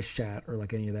voice chat or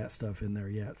like any of that stuff in there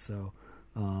yet. So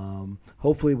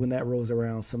hopefully when that rolls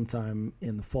around sometime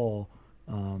in the fall,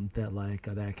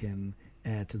 that can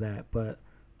add to that. But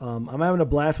I'm having a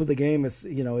blast with the game. It's,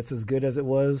 you know, it's as good as it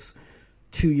was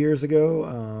 2 years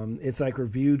ago. It's like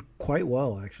reviewed quite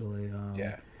well, actually.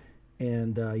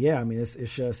 And I mean, it's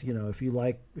just, you know, if you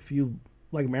like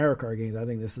Mario Kart games, I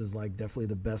think this is like definitely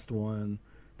the best one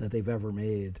that they've ever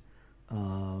made.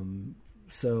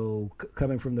 So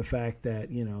coming from the fact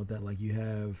that, you know, that like you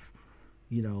have,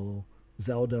 you know,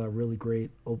 Zelda, a really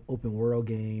great open world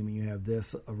game, and you have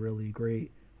this, a really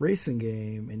great racing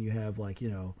game, and you have like, you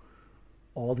know,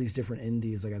 all these different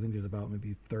indies. Like I think there's about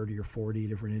maybe 30 or 40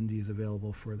 different indies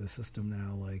available for the system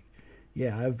now. Like,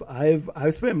 yeah,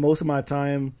 I've spent most of my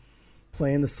time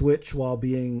playing the Switch while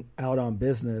being out on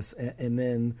business, and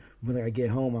then when I get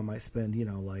home, I might spend, you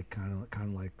know, like kind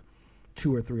of like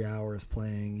 2 or 3 hours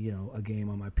playing, you know, a game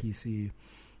on my PC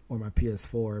or my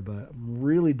PS4. But I'm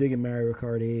really digging Mario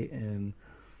Kart 8, and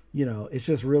you know, it's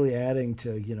just really adding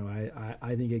to, you know,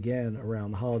 I think again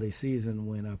around the holiday season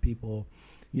when people,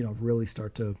 you know, really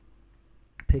start to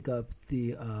pick up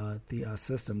the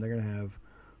system, they're gonna have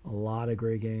a lot of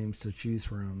great games to choose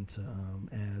from to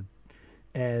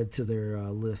add to their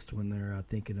list when they're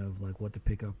thinking of like what to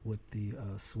pick up with the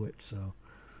Switch.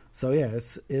 So yeah,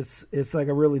 it's like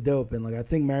a really dope. And like I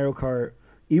think Mario Kart,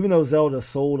 even though Zelda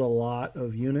sold a lot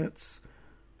of units,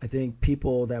 I think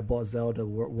people that bought Zelda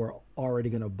were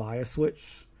already going to buy a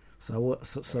Switch. So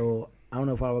I don't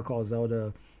know if I would call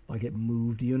Zelda like it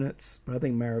moved units, but I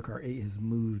think Mario Kart 8 has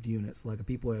moved units. Like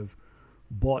people have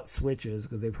bought Switches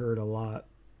because they've heard a lot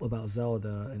about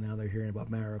Zelda, and now they're hearing about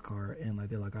Mario Kart, and like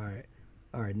they're like,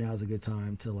 all right, now's a good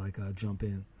time to like jump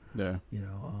in. Yeah, you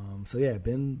know. So yeah,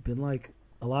 been like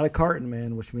a lot of karting,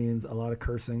 man, which means a lot of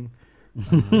cursing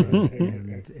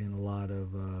and a lot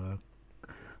of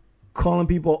calling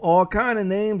people all kind of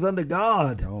names under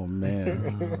God. Oh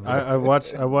man, I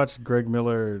watched Greg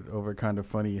Miller over Kind of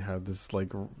Funny have this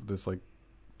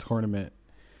tournament.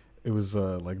 It was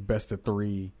like best of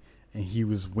 3, and he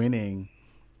was winning.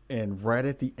 And right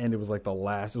at the end, it was like the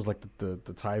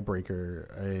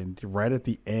tiebreaker. And right at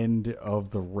the end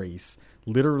of the race,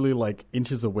 literally like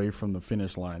inches away from the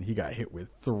finish line, he got hit with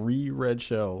 3 red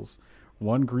shells,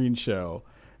 1 green shell,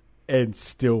 and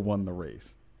still won the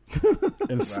race.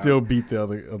 And still beat the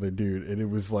other dude. And it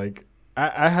was like,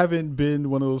 I haven't been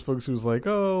one of those folks who's like,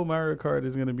 oh, Mario Kart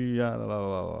is going to be, blah, blah,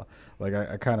 blah. Like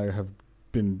I kind of have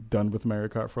been done with Mario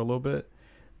Kart for a little bit.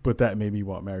 But that made me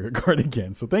want Mario Kart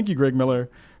again. So thank you, Greg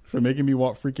Miller, for making me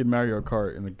want freaking Mario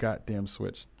Kart in the goddamn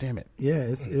Switch. Damn it. Yeah,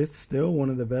 it's still one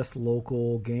of the best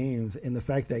local games. And the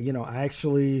fact that, I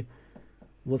actually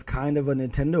was kind of a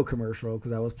Nintendo commercial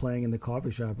because I was playing in the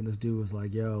coffee shop and this dude was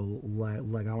like, yo,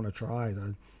 like I want to try. So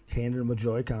I handed him a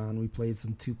Joy-Con. We played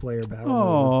some 2-player battle mode.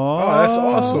 Oh, that's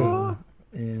awesome.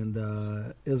 And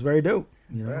it was very dope,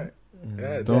 Right.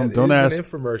 Yeah, don't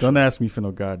ask me for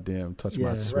no goddamn touch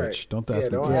my Switch. Right. Don't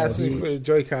ask me for the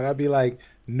Joy-Con. I'd be like,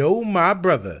 no, my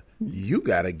brother, you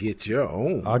gotta get your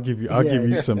own. I'll give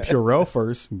you some Purell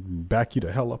first and back you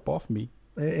the hell up off me.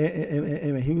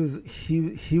 And he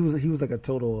was like a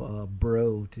total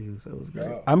bro too, so it was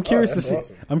great. I'm curious to see.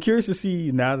 Awesome. I'm curious to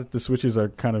see now that the Switches are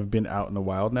kind of been out in the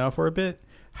wild now for a bit,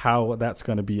 how that's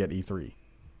going to be at E3.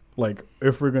 Like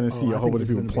if we're going to see a whole bunch of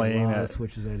people playing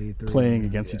Switches at E3, playing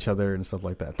against each other and stuff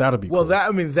like that. That'll be well.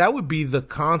 Cool. That would be the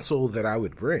console that I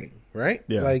would bring, right?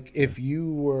 Yeah. Like if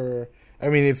you were,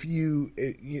 if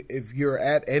you're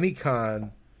at any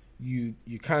con, you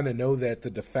kind of know that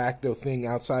the de facto thing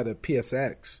outside of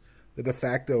PSX, the de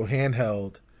facto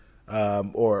handheld,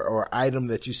 or item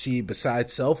that you see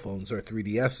besides cell phones or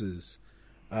 3DSs,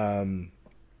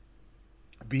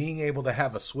 being able to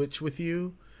have a Switch with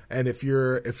you. And if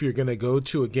you're gonna go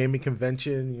to a gaming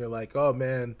convention, you're like, oh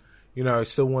man, I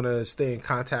still want to stay in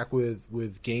contact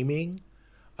with gaming.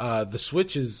 The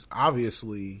Switch is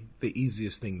obviously the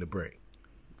easiest thing to bring.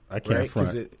 I can't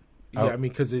front.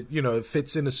 Because it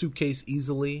fits in a suitcase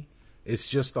easily. It's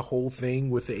just the whole thing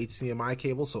with the HDMI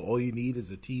cable, so all you need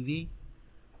is a TV,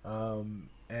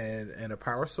 and a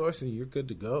power source, and you're good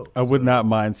to go. I would not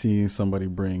mind seeing somebody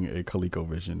bring a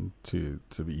ColecoVision to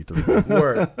the E3.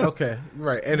 Word. Okay.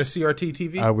 Right. And a CRT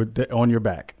TV? I would on your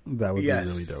back. That would be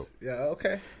really dope. Yeah.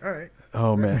 Okay. All right.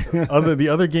 Oh man. The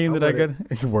other game that I got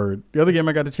The other game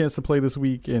I got a chance to play this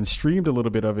week and streamed a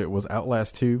little bit of it was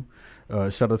Outlast 2.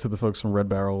 Shout out to the folks from Red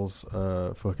Barrels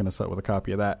for hooking us up with a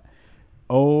copy of that.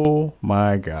 Oh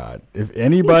my God. If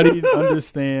anybody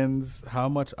understands how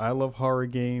much I love horror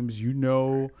games, you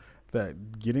know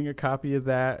that getting a copy of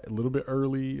that a little bit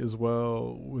early as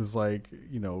well was like,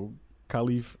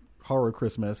 Khalif Horror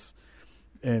Christmas,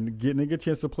 and getting a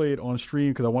chance to play it on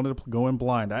stream because I wanted to go in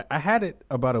blind. I had it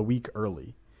about a week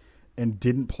early and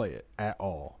didn't play it at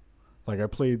all. Like I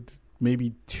played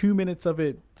maybe 2 minutes of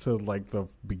it to like the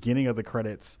beginning of the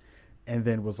credits, and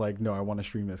then was like, no, I want to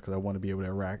stream this because I want to be able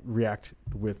to react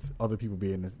with other people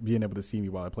being able to see me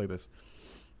while I play this.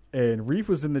 And Reef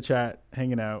was in the chat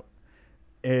hanging out,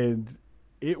 and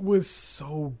it was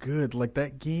so good. Like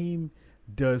that game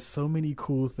does so many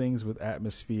cool things with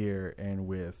atmosphere and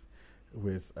with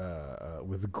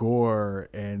gore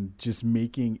and just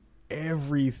making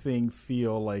everything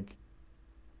feel like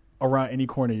around any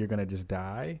corner you're gonna just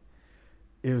die.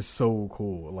 It was so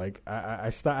cool. Like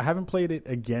I haven't played it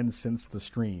again since the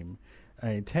stream.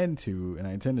 I intend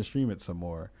to stream it some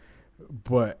more.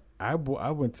 But I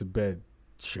went to bed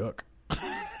shook,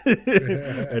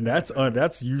 and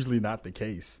that's usually not the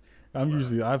case.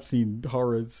 I've seen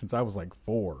horror since I was like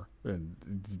 4, and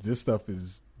this stuff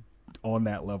is on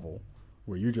that level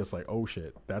where you're just like, oh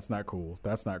shit, that's not cool.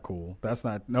 That's not cool. That's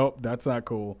not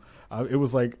cool. It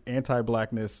was like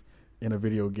anti-blackness in a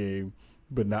video game.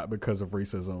 But not because of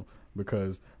racism,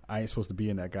 because I ain't supposed to be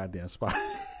in that goddamn spot.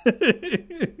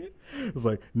 It's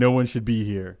like, no one should be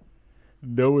here.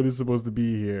 No one is supposed to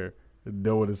be here.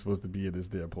 No one is supposed to be in this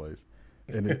damn place.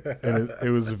 And it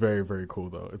was very, very cool,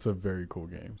 though. It's a very cool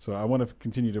game. So I want to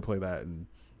continue to play that,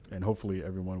 and hopefully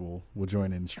everyone will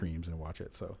join in streams and watch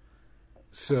it.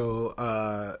 So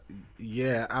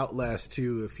Outlast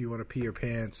 2, if you want to pee your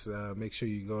pants, make sure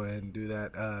you go ahead and do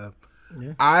that.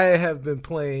 Yeah. I have been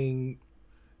playing...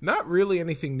 Not really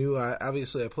anything new. I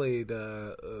played,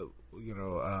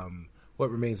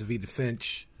 What Remains of Edith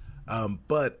Finch,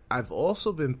 but I've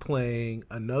also been playing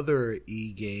another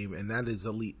E game, and that is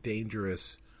Elite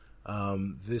Dangerous.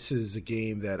 This is a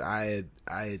game that I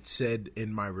had said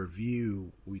in my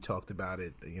review. We talked about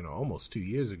it, almost 2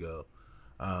 years ago.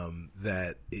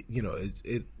 that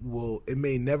it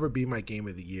may never be my game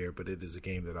of the year, but it is a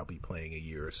game that I'll be playing a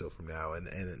year or so from now.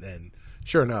 And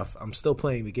sure enough, I'm still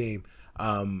playing the game.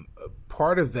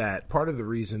 Part of the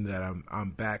reason that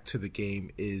I'm back to the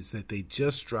game is that they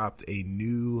just dropped a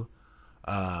new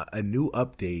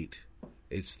update.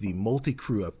 It's the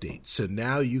multi-crew update. So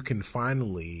now you can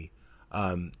finally,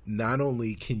 not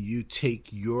only can you take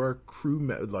your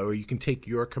or you can take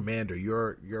your commander,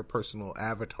 your personal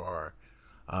avatar,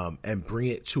 and bring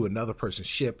it to another person's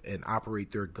ship and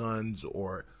operate their guns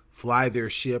or fly their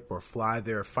ship or fly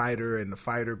their fighter in the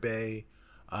fighter bay.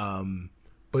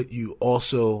 But you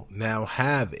also now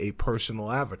have a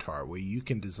personal avatar where you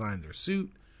can design their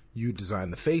suit. You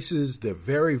design the faces. They're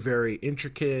very, very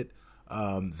intricate.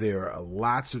 There are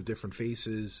lots of different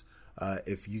faces.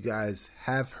 If you guys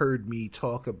have heard me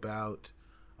talk about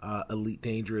Elite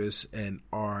Dangerous and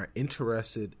are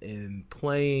interested in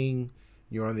playing,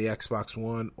 you're on the Xbox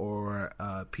One or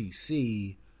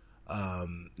PC,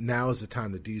 now is the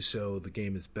time to do so. The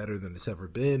game is better than it's ever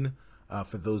been.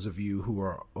 For those of you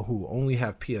who only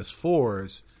have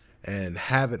PS4s and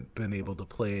haven't been able to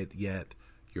play it yet,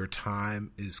 your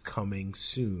time is coming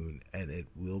soon, and it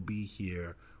will be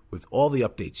here with all the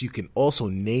updates. You can also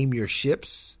name your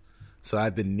ships. So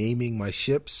I've been naming my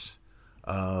ships,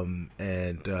 and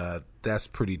that's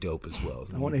pretty dope as well.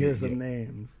 I want to hear some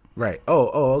names. Right.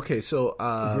 Oh, okay. So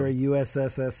is there a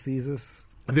USS Caesar?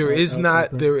 There is not.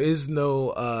 There is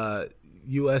no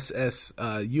US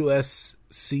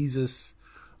Caesar.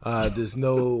 There's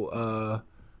no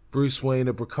Bruce Wayne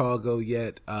or Chicago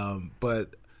yet,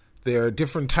 but there are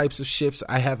different types of ships.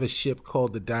 I have a ship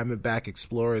called the Diamondback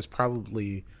Explorer. It's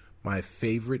probably my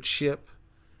favorite ship,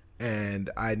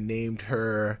 and I named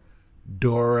her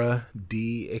Dora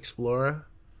D Explorer.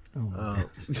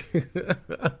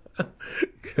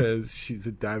 Because she's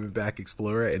a Diamondback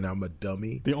Explorer and I'm a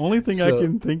dummy. The only thing I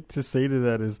can think to say to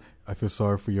that is, I feel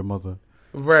sorry for your mother.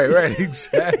 Right,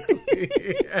 exactly.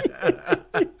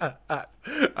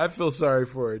 I feel sorry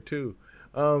for her too.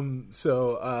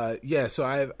 So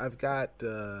I've got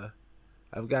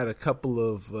a couple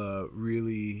of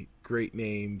really great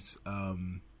names.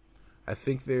 I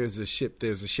think there's a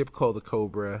ship called the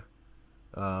Cobra,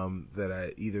 that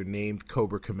I either named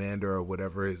Cobra Commander or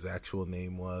whatever his actual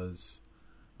name was.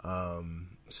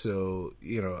 So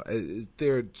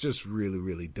they're just really,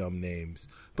 really dumb names,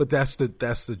 but that's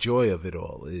the joy of it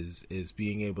all is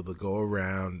being able to go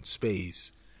around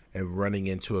space and running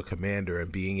into a commander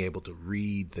and being able to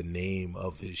read the name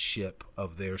of their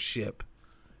ship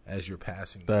as you're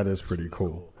passing. That is pretty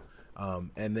cool.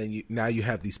 And then now you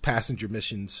have these passenger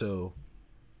missions. So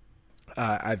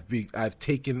I've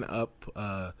taken up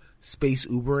space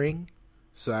Ubering.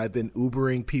 So I've been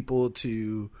Ubering people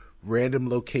to random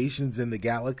locations in the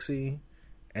galaxy,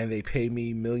 and they pay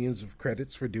me millions of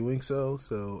credits for doing so.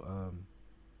 So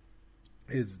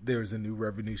there's a new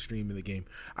revenue stream in the game.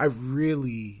 I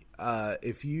really,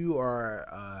 if you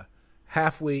are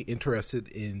halfway interested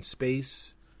in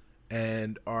space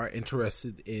and are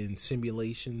interested in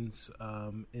simulations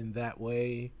in that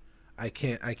way, I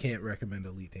can't recommend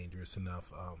Elite Dangerous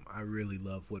enough. I really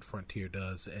love what Frontier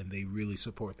does, and they really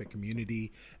support the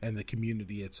community, and the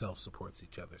community itself supports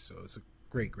each other. So it's a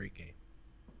great game.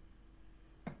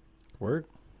 Word.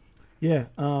 Yeah.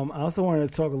 I also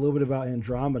wanted to talk a little bit about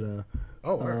Andromeda.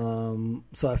 Oh, word.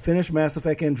 So I finished Mass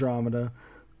Effect Andromeda.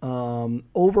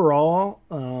 Overall,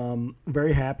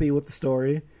 very happy with the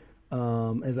story.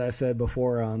 As I said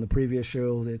before on the previous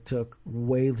show, it took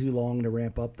way too long to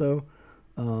ramp up, though.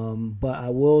 But I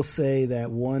will say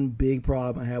that one big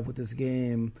problem I have with this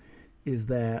game is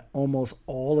that almost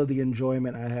all of the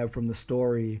enjoyment I have from the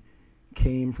story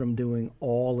came from doing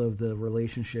all of the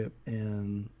relationship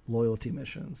and loyalty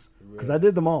missions, because I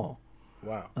did them all.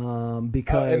 Wow.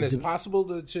 Because and it's possible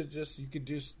to you could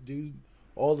just do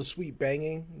all the sweet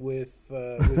banging with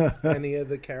any of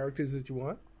the characters that you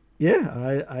want.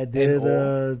 Yeah, I did.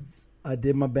 I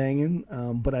did my banging,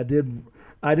 but I did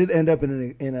end up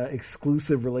in an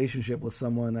exclusive relationship with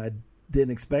someone I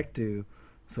didn't expect to,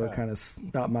 so it kind of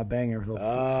stopped my banger for a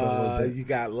little bit. You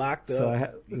got locked up. So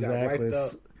Exactly.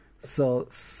 So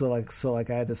I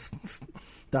had to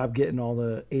stop getting all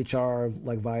the HR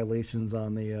violations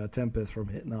on the Tempest from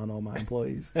hitting on all my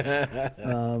employees.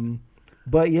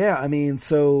 But yeah, I mean,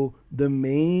 so the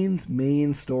main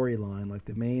storyline,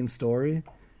 the main story,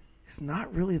 is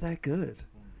not really that good.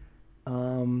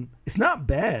 It's not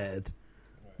bad,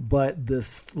 but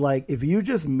this if you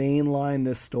just mainline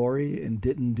this story and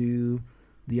didn't do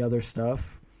the other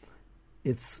stuff,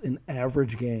 it's an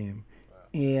average game.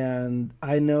 And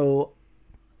I know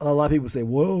a lot of people say,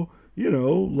 well,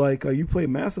 like you play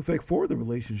Mass Effect for the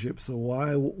relationship, so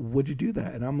why would you do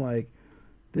that? And I'm like,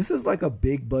 this is like a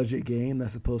big budget game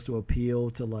that's supposed to appeal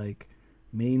to like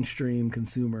mainstream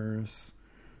consumers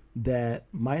that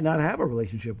might not have a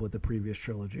relationship with the previous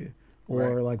trilogy,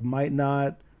 or like might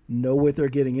not know what they're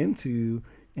getting into.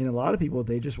 And a lot of people,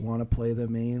 they just want to play the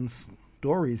main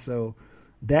story. So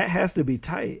that has to be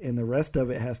tight, and the rest of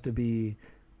it has to be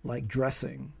like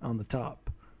dressing on the top,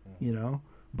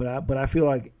 But I feel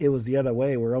like it was the other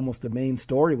way, where almost the main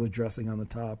story was dressing on the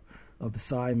top of the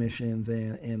side missions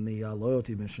and the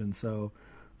loyalty missions. So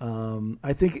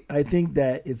I think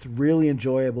that it's really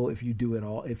enjoyable if you do it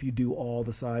all, if you do all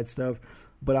the side stuff.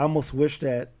 But I almost wish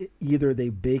that either they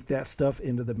bake that stuff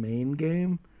into the main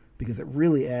game, because it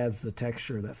really adds the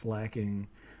texture that's lacking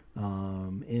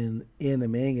in the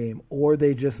main game, or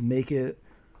they just make it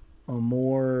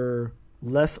a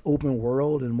less open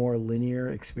world and more linear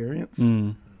experience.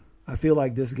 I feel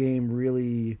like this game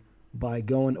really, by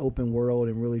going open world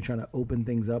and really trying to open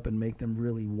things up and make them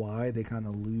really wide, they kind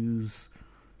of lose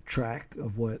track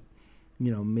of what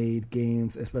made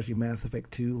games, especially Mass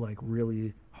Effect 2, like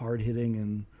really hard hitting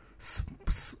and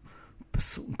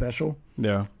special.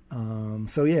 Yeah.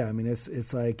 So yeah, I mean,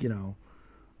 it's like,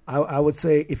 I would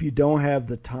say if you don't have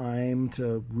the time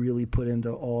to really put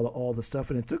into all the stuff,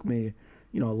 and it took me,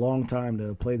 a long time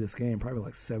to play this game, probably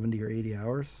like 70 or 80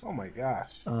 hours. Oh my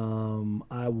gosh.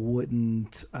 I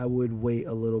would wait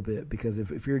a little bit, because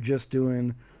if you're just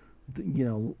doing,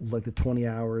 like the 20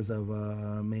 hours of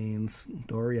main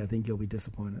story, I think you'll be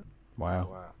disappointed.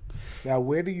 Wow. Now,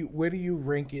 where do you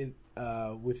rank it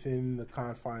within the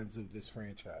confines of this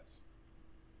franchise?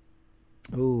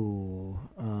 Oh,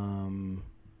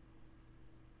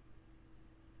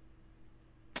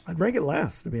 I'd rank it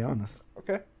last, to be honest.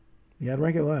 Okay. Yeah, I'd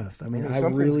rank it last. I mean,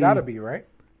 something's got to be, right?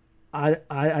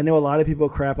 I know a lot of people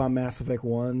crap on Mass Effect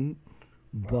 1,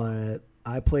 but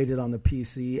I played it on the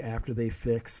PC after they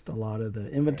fixed a lot of the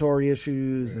inventory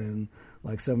issues and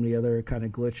like some of the other kind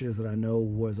of glitches that I know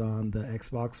was on the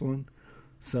Xbox one.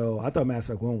 So I thought Mass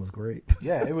Effect 1 was great.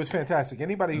 Yeah, it was fantastic.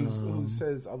 Anybody who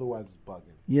says otherwise is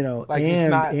bugging. Like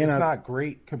it's not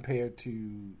great compared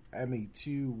to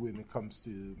ME2 when it comes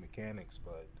to mechanics,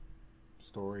 but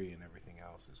story and everything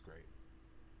else is great.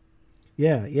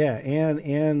 Yeah,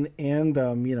 and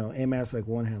Mass Effect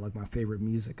 1 had like my favorite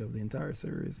music of the entire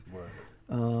series. Right.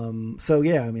 So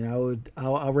yeah, I mean, I'll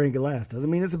rank it last.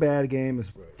 Doesn't mean it's a bad game.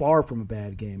 It's far from a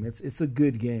bad game. It's a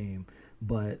good game,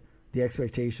 but the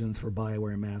expectations for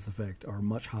BioWare and Mass Effect are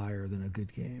much higher than a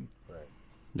good game. Right.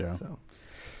 Yeah. So.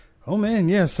 Oh man,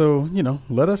 yeah. So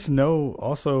let us know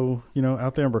also,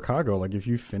 out there in Chicago, like if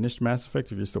you finished Mass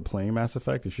Effect, if you're still playing Mass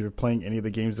Effect, if you're playing any of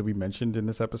the games that we mentioned in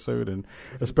this episode, and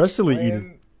especially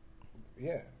Edith.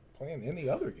 Yeah, playing any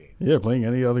other game. Yeah, playing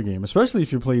any other game, especially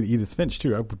if you're playing Edith Finch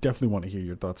too. I would definitely want to hear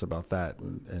your thoughts about that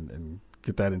and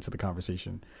get that into the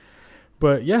conversation.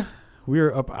 But yeah,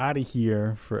 we're up out of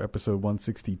here for episode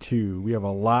 162. We have a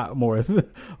lot more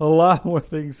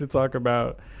things to talk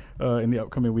about in the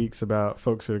upcoming weeks about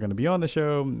folks that are going to be on the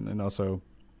show, and also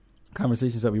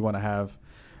conversations that we want to have.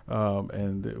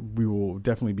 And we will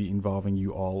definitely be involving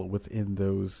you all within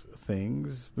those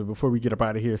things. But before we get up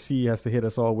out of here, C has to hit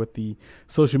us all with the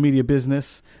social media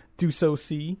business. Do so,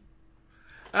 C.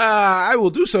 I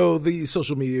will do so. The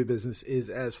social media business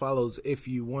is as follows. If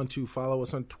you want to follow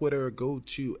us on Twitter, go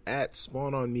to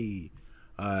 @SpawnOnMe.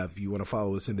 If you want to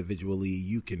follow us individually,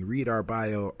 you can read our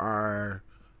bio. Our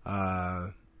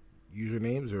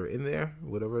usernames are in there,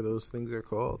 whatever those things are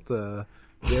called.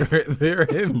 They're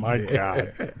in. My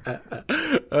God.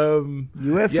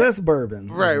 USS Bourbon.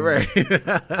 Right.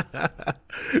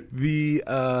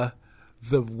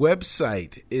 The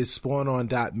website is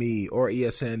spawnon.me or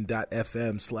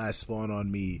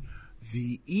esn.fm/spawnonme.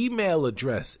 The email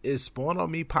address is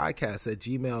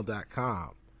spawnonmepodcast@gmail.com.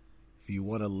 If you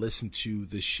want to listen to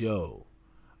the show,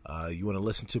 you want to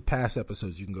listen to past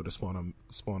episodes, you can go to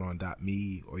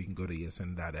spawnon.me or you can go to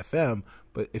esn.fm.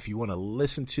 But if you want to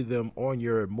listen to them on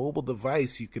your mobile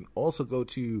device, you can also go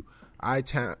to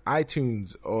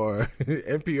iTunes or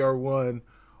NPR One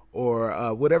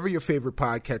or whatever your favorite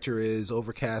podcatcher is,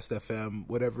 Overcast FM,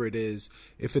 whatever it is.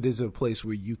 If it is a place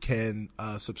where you can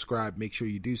subscribe, make sure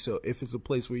you do so. If it's a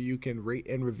place where you can rate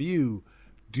and review,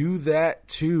 do that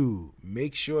too.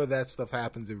 Make sure that stuff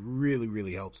happens. It really,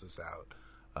 really helps us out.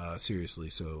 Seriously.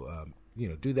 So,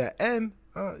 do that. And,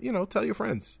 tell your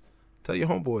friends, tell your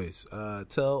homeboys,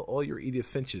 tell all your Edith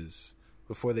Finches,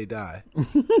 before they die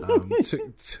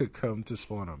to come to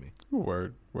spawn on me.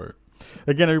 Word.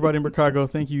 Again, everybody in Chicago,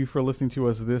 thank you for listening to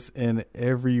us this and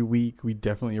every week. We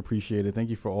definitely appreciate it. Thank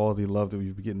you for all the love that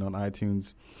we've been getting on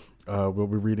iTunes. We'll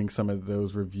be reading some of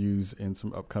those reviews in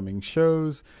some upcoming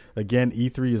shows. Again,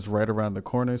 E3 is right around the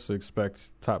corner, so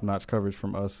expect top-notch coverage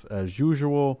from us as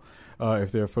usual.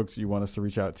 If there are folks that you want us to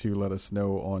reach out to, let us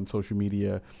know on social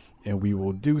media, and we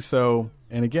will do so.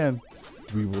 And again,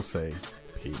 we will say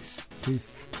peace.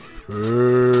 Peace.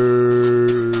 Peace.